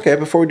 Okay,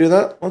 before we do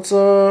that, let's we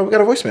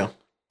got a voicemail.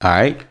 All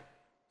right.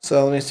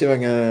 So let me see if I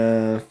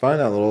can find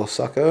that little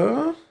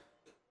sucker.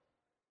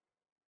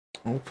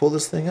 I'll pull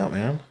this thing up,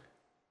 man.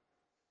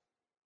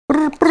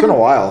 It's been a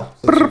while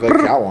since we've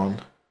got one.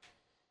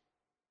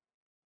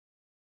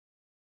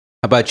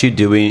 How about you?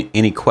 Do we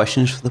any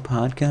questions for the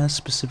podcast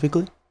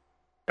specifically?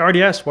 I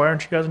already asked, why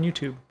aren't you guys on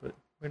YouTube? But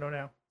we know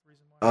now.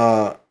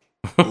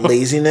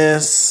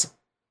 Laziness,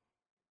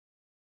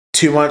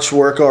 too much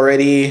work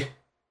already,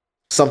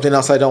 something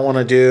else I don't want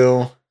to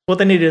do. What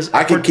they need is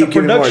I can keep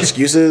giving more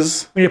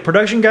excuses. We need a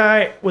production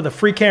guy with a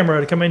free camera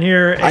to come in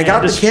here. And I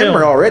got the just camera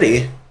film.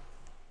 already,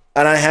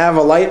 and I have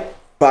a light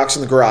box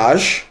in the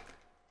garage,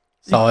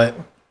 Saw it.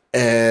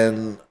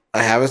 and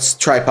I have a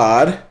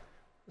tripod,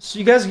 So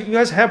you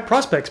guys have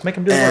prospects. Make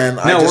them do the and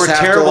work. I No, just we're have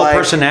terrible to, like,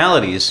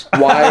 personalities.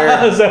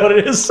 wire. Is that what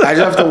it is? I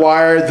just have to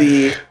wire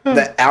the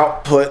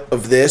output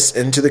of this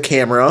into the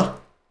camera,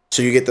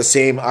 so you get the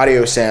same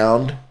audio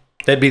sound.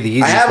 That'd be the I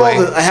easiest have way.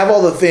 I have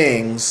all the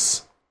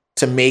things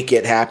to make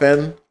it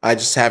happen. I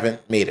just haven't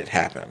made it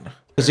happen.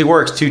 Because he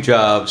works 2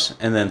 jobs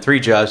and then 3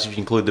 jobs if you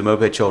include the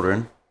moped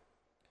children.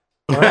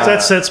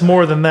 That's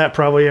more than that,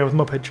 probably, yeah, with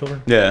moped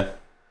children. Yeah.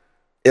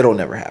 It'll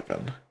never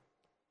happen.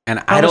 And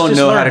Oh, I let's don't just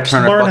know how learn- to just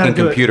turn a learn how to fucking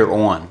do it. computer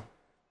on.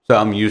 So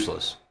I'm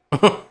useless.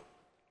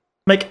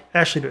 Make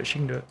Ashley do it. She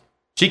can do it.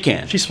 She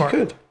can. She's smart.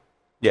 Good.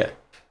 Yeah.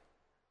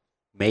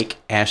 Make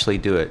Ashley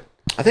do it.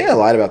 I think I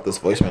lied about this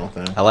voicemail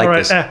thing. I like All right,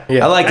 this.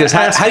 Yeah. I like this.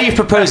 How do you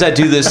propose I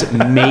do this?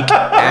 Make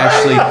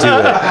Ashley do it.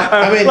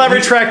 I mean, Well, I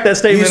retract that you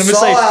statement. I'm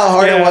saw gonna say, how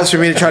hard yeah. it was for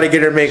me to try to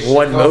get her to make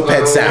one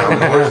moped sound.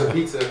 Where's the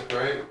pizza,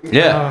 right?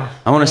 Yeah.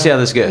 I want to see how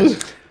this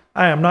goes.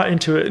 I am not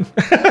into it.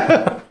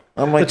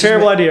 I'm like, It's a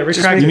terrible idea.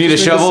 Retract You it. need a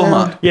Just make a shovel?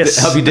 sound. Yes.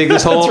 Help you dig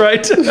this hole?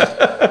 That's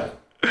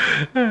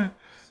right.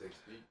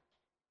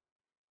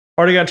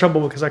 already got in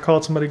trouble because I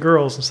called somebody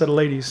girls instead of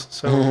ladies.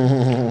 So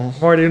I'm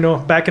already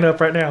backing up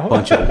right now.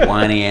 Bunch of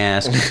whiny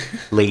ass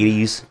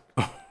ladies.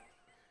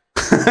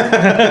 Push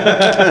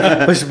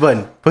the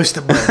button. Push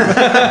the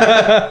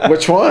button.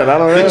 Which one? I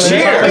don't know.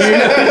 Cheer!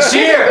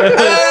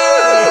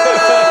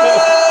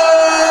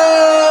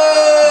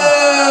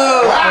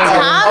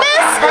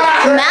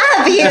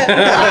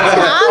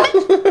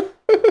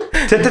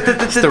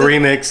 It's the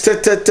remix.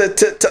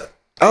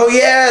 Oh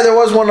yeah, there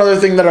was one other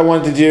thing that I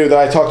wanted to do that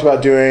I talked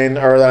about doing,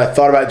 or that I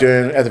thought about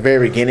doing at the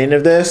very beginning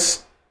of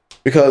this,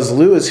 because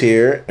Lou is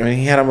here. I mean,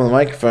 he had him on the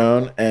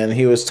microphone, and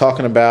he was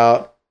talking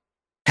about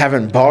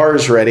having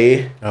bars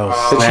ready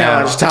to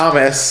challenge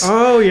Thomas.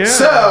 Oh yeah.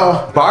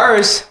 So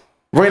Bars.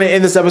 we're gonna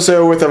end this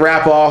episode with a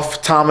wrap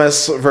off: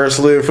 Thomas versus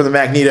Lou for the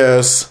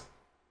Magnetos,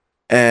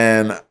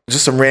 and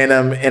just some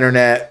random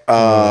internet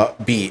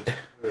beat.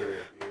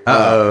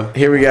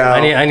 Here we go.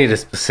 I need a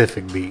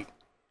specific beat.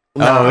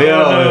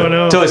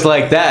 No. So it's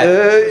like that.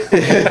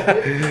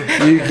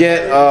 You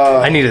get.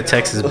 I need a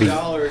Texas beat.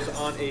 On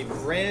a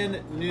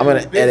brand new I'm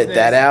gonna edit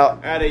that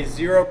out. At a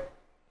 0.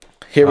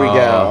 Here we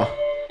go.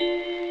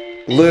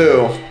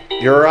 Lou,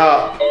 you're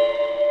up.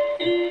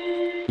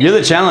 You're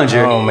the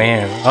challenger. Oh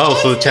man. Oh,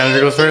 so the challenger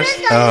goes first.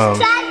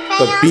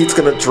 The beat's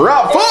gonna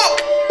drop.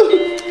 Fuck!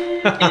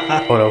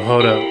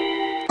 Hold up.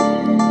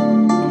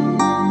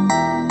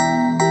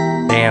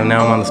 Damn,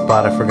 now I'm on the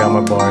spot. I forgot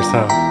my bars,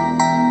 huh?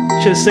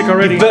 Shit's sick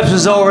already. Veps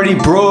is already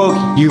broke.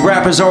 You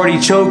rappers already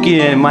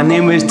choking. My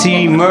name is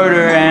T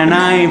Murder and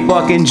I ain't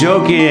fucking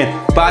joking.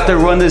 About to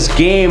run this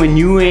game and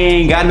you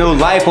ain't got no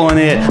life on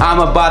it. I'm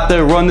about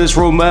to run this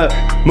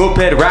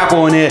moped rap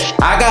on it.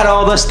 I got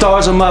all the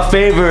stars in my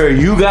favor.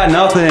 You got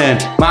nothing.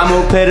 My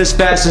moped is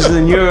faster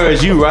than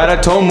yours. You ride a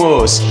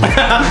Tomos.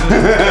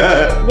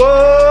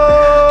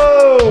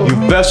 Whoa! You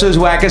Veps is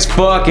whack as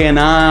fuck and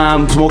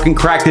I'm smoking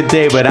crack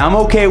today, but I'm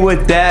okay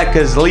with that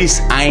because at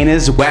least I ain't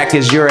as whack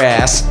as your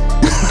ass.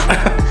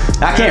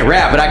 I can't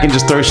rap, but I can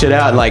just throw shit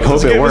out and like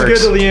hope it works. Good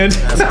till the end.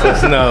 That's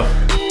close enough.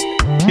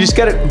 You just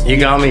gotta. You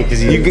got me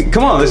because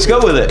Come on, let's go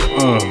with it.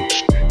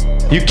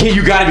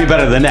 You gotta be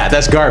better than that.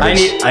 That's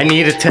garbage. I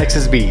need a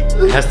Texas beat.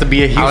 It has to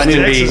be a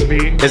Houston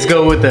beat. Let's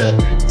go with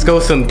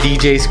some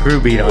DJ Screw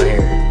beat on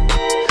here.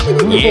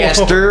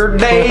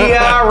 Yesterday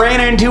I ran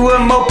into a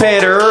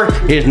mopeder.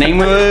 His name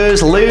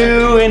was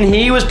Lou and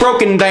he was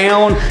broken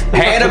down.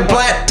 Had a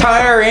flat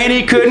tire and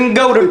he couldn't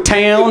go to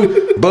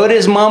town. But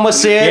his mama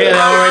said, yeah,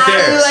 that one right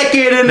there. I like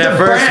it in that the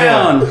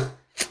brown.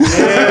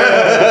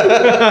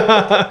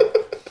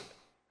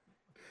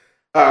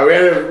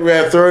 We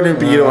had to throw a new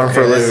beat on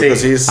for Lou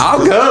because he's.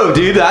 I'll go,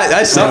 dude.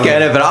 I suck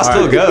at it, but I'll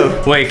still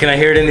go. Wait, can I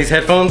hear it in these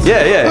headphones?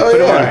 Yeah. Oh, Put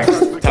yeah. it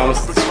on.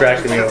 Thomas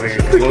distracted me over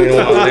here. We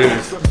don't want to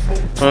lose.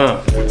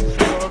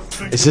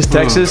 Is this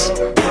Texas?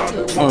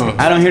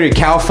 I don't hear a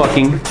cow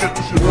fucking.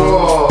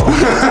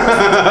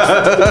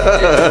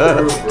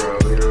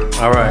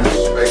 All right.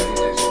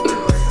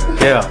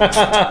 Yeah.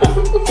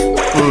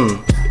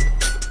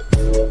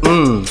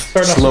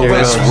 Slow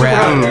West rap.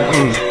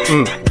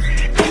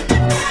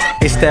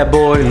 It's that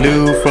boy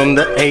Lou from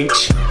the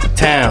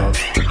H-Town.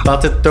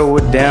 About to throw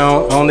it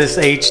down on this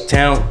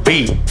H-Town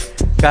beat.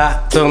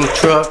 Got some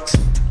trucks,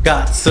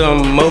 got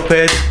some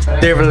mopeds.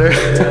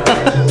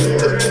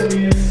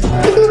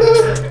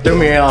 Threw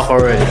me off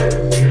already.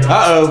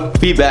 Uh-oh,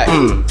 feedback.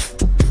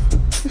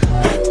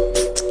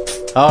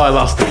 Oh, I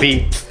lost the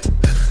beat.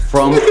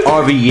 From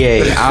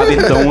RVA, I'll be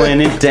throwing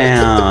it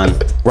down.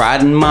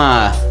 Riding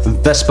my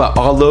Vespa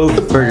all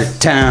over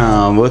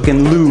town.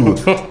 Looking Lou.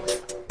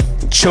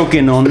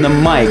 Choking on the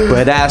mic,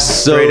 but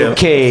that's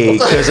okay.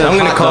 Cause I'm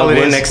gonna call it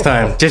in next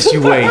time. Just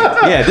you wait.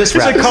 Yeah, this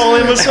rap. Call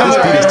in I'm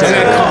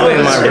gonna call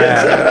in my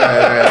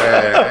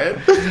rap.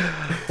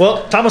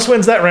 Well, Thomas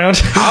wins that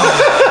round.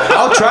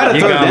 I'll try to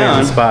You throw it got me on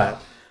down. the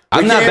spot.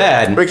 I'm not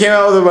bad. We came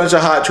out with a bunch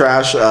of hot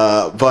trash,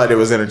 but it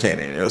was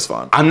entertaining. It was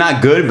fun. I'm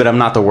not good, but I'm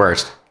not the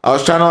worst. I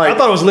was trying to I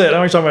thought it was lit. I know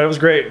what you're talking about. It was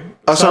great.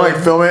 I was trying to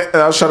film it,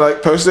 and I was trying to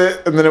post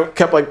it, and then it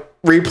kept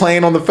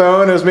replaying on the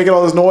phone. It was making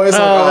all this noise.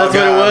 That's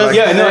what it was?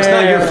 Yeah, no, it's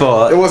not your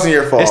fault. It wasn't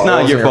your fault. It's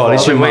not your fault.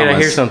 It's your Wait, I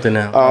mama's. hear something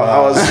now. I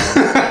was.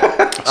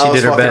 I was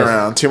did her fucking best.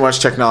 around. Too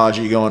much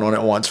technology going on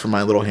at once for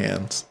my little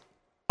hands.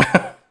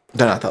 They're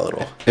not that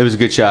little. It was a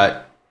good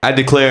shot. I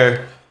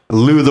declare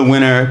Lou the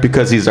winner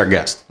because he's our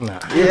guest. I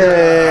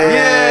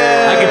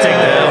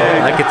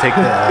can take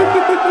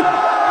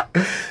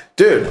that.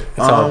 Dude, It's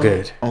all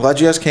good. I'm glad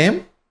you guys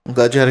came. I'm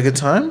glad you had a good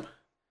time.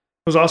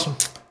 It was awesome.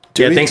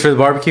 Yeah, thanks for the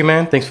barbecue,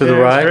 man. Thanks for the Yeah,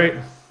 it was ride. great.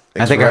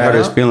 I think I hurt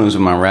his feelings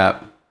with my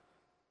rap.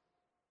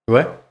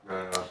 What?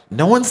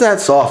 No one's that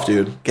soft,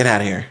 dude. Get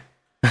out of here.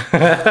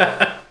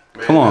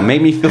 Come on,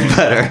 make me feel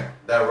better.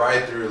 That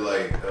ride through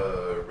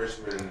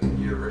Richmond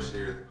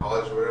University or the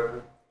college or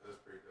whatever, that was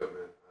pretty good,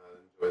 man.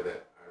 I enjoyed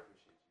that. I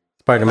appreciate it.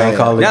 Spider-Man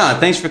College. Yeah,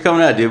 thanks for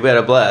coming out, dude. We had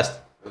a blast.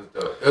 It was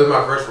dope. It was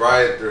my first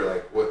ride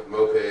through with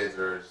mopeds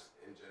or just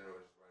in general,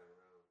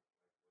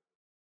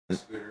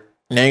 just riding around. Scooter.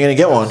 Now you're gonna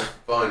get one.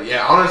 Fun.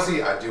 Yeah,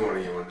 honestly, I do want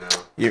to get one now.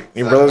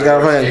 Your brother's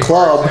got a fucking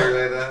club. Like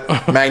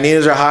that.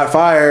 Magnetos are hot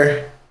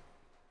fire.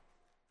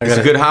 It's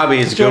a good hobby.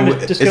 It's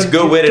a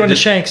good way to join the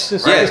just Shanks.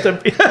 Just, Yeah. just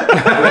a,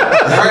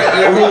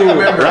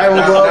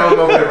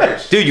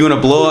 Dude, you want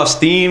to blow off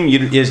steam? You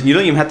don't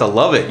even have to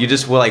love it. You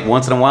just like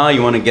once in a while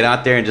you want to get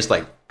out there and just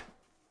like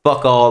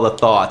fuck all the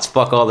thoughts,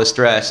 fuck all the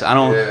stress.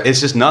 It's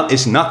just not.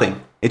 It's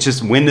nothing. It's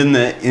just wind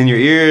in your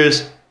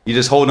ears. You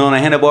just holding on a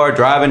handlebar,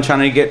 driving,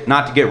 trying to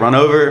not to get run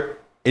over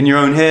in your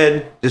own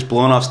head, just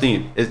blowing off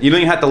steam. You don't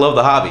even have to love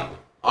the hobby.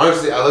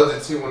 Honestly, I loved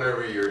it too. When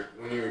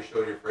you were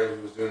showing your friend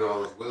who was doing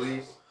all those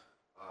wheelies,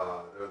 they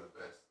were the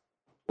best.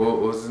 What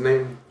was his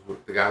name?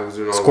 The guy who was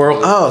doing all Squirrel.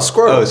 The wheelies.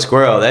 Squirrel. Oh,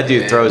 Squirrel. That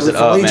dude throws it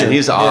up, man.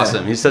 He's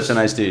awesome. Yeah. He's such a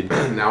nice dude.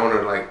 Now I want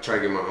to like try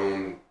to get my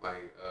own like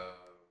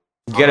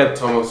Get a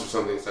Tomos or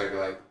something so I can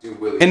like do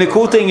wheelies. And the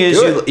cool thing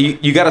is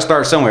you got to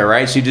start somewhere,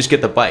 right? So you just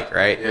get the bike,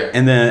 right? Yeah.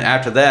 And then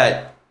after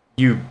that,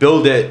 you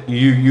build it.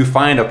 You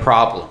find a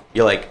problem.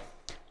 You're like,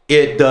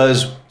 it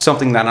does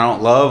something that I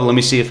don't love. Let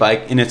me see if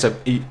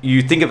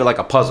you think of it like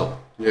a puzzle.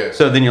 Yeah.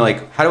 So then you're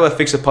like, how do I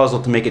fix a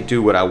puzzle to make it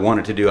do what I want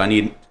it to do? I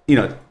need,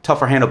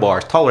 tougher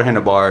handlebars, taller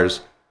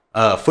handlebars,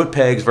 foot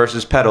pegs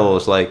versus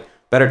pedals, like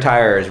better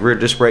tires, rear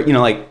disc brake.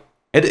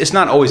 It's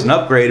not always an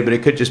upgrade, but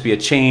it could just be a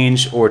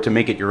change or to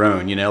make it your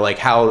own. Like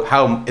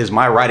how is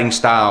my riding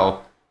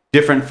style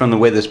different from the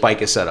way this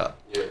bike is set up?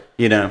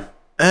 Yeah.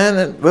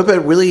 And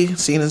Moped Willie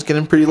scene is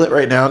getting pretty lit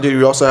right now, dude.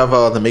 We also have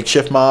the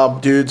Makeshift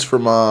Mob dudes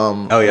from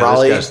Raleigh,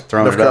 those guys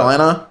throwing North it up.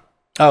 Carolina.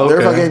 Oh, okay.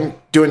 They're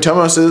fucking doing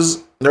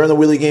Tomoses. They're in the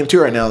wheelie game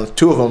too right now. There's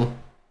two of them,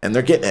 and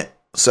they're getting it.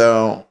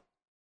 So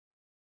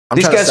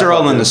these guys are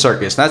all in the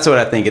circus. That's what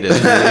I think it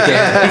is. I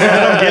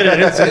don't get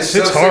it.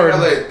 It's hard.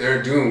 Like,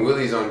 they're doing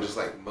wheelies on just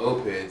like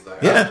mopeds.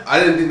 Like, Yeah. I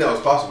didn't think that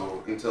was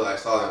possible until I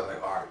saw that. I was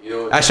like, all right, you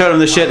know what? I showed him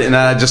the shit, and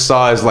I just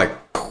saw his like.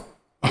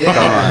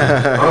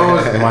 Yeah.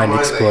 My Mind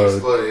explode.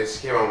 exploded. It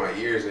just came out of my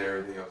ears and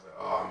everything. I was like,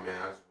 oh man,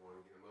 I just want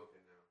to get a moped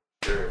now.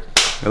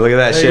 Sure. Look at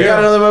that We shit. got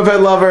another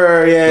Moped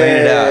lover. Yeah.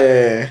 Laying it out.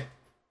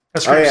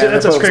 That's Oh, yeah,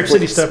 that's they a put Scrape some City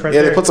plates- stuff right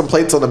Yeah, there. they put some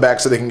plates on the back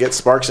so they can get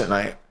sparks at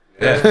night.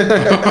 Yeah.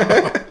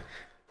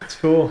 That's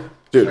cool.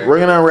 Dude, we're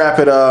gonna wrap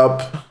it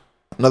up.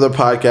 Another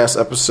podcast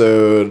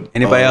episode.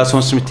 Anybody else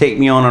wants to take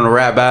me on a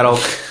rap battle?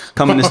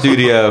 Come in the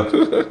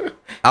studio.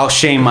 I'll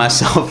shame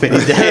myself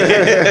any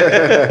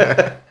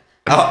day.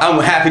 I'm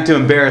happy to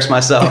embarrass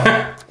myself.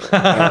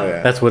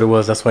 That's what it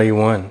was. That's why you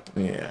won.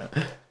 Yeah.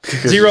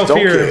 Zero Don't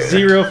fear, care.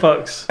 zero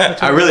fucks.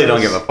 I really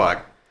don't give a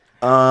fuck.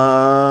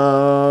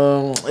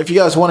 If you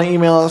guys want to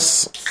email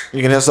us,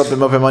 you can hit us up at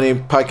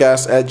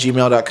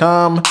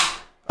mopedmoneypodcast@gmail.com.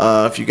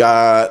 If you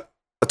got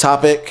a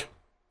topic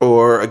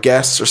or a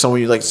guest or someone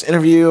you'd like us to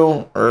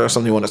interview or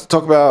something you want us to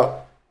talk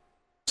about,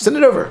 send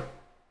it over.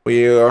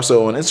 We are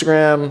also on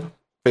Instagram,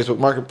 Facebook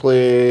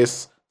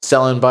Marketplace,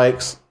 selling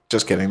bikes.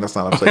 Just kidding, that's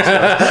not a place.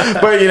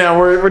 But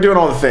we're doing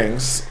all the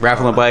things.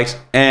 Raffling bikes.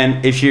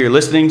 And if you're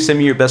listening, send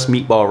me your best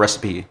meatball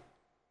recipe.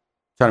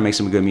 Try to make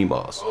some good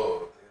meatballs.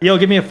 Yo,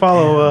 give me a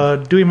follow.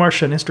 Dewey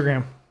Martian,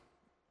 Instagram.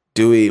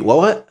 Dewey,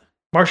 what?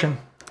 Martian.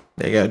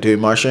 There you go, Dewey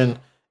Martian.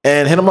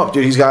 And hit him up,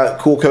 dude. He's got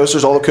cool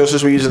coasters. All the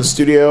coasters we use in the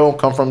studio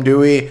come from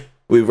Dewey.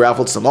 We've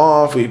raffled some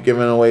off. We've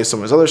given away some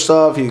of his other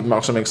stuff. He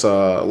also makes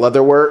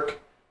leather work.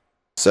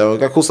 So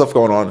got cool stuff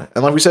going on.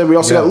 And like we said, we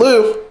also got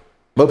Lou,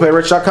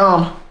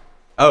 mopedrach.com.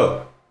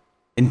 Oh,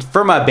 and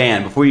for my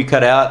band, before you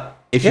cut out,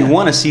 if you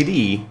want a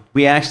CD,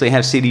 we actually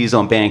have CDs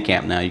on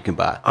Bandcamp now you can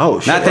buy. Oh,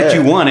 shit. Not that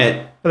you want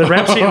it. The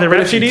rap If you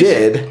CDs?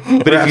 did.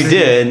 But if you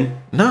did,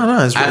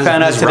 No, it's I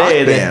found out it's rock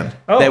today band.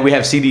 that we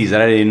have CDs that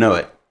I didn't know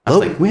it. I was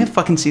like, we have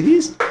fucking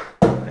CDs?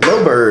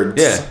 Low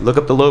Birds. Yeah, look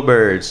up the Low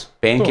Birds,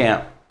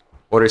 Bandcamp,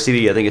 order a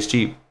CD. I think it's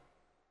cheap.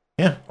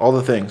 Yeah, all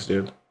the things,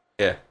 dude.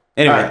 Yeah.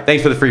 Anyway, All right.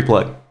 thanks for the free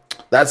plug.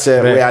 That's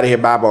it. We out of here.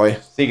 Bye, boy.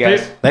 See you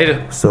guys.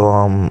 Later. So,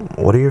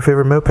 what are your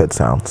favorite moped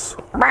sounds?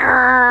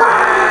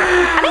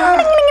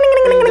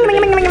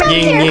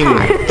 Ying, ying.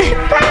 Ride a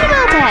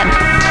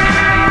moped.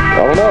 I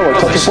don't know.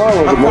 Like touch a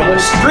flower with it, moving.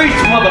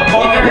 Streets,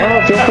 motherfucker!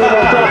 No, feel free to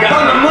like that.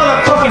 On the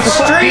motherfucking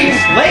street!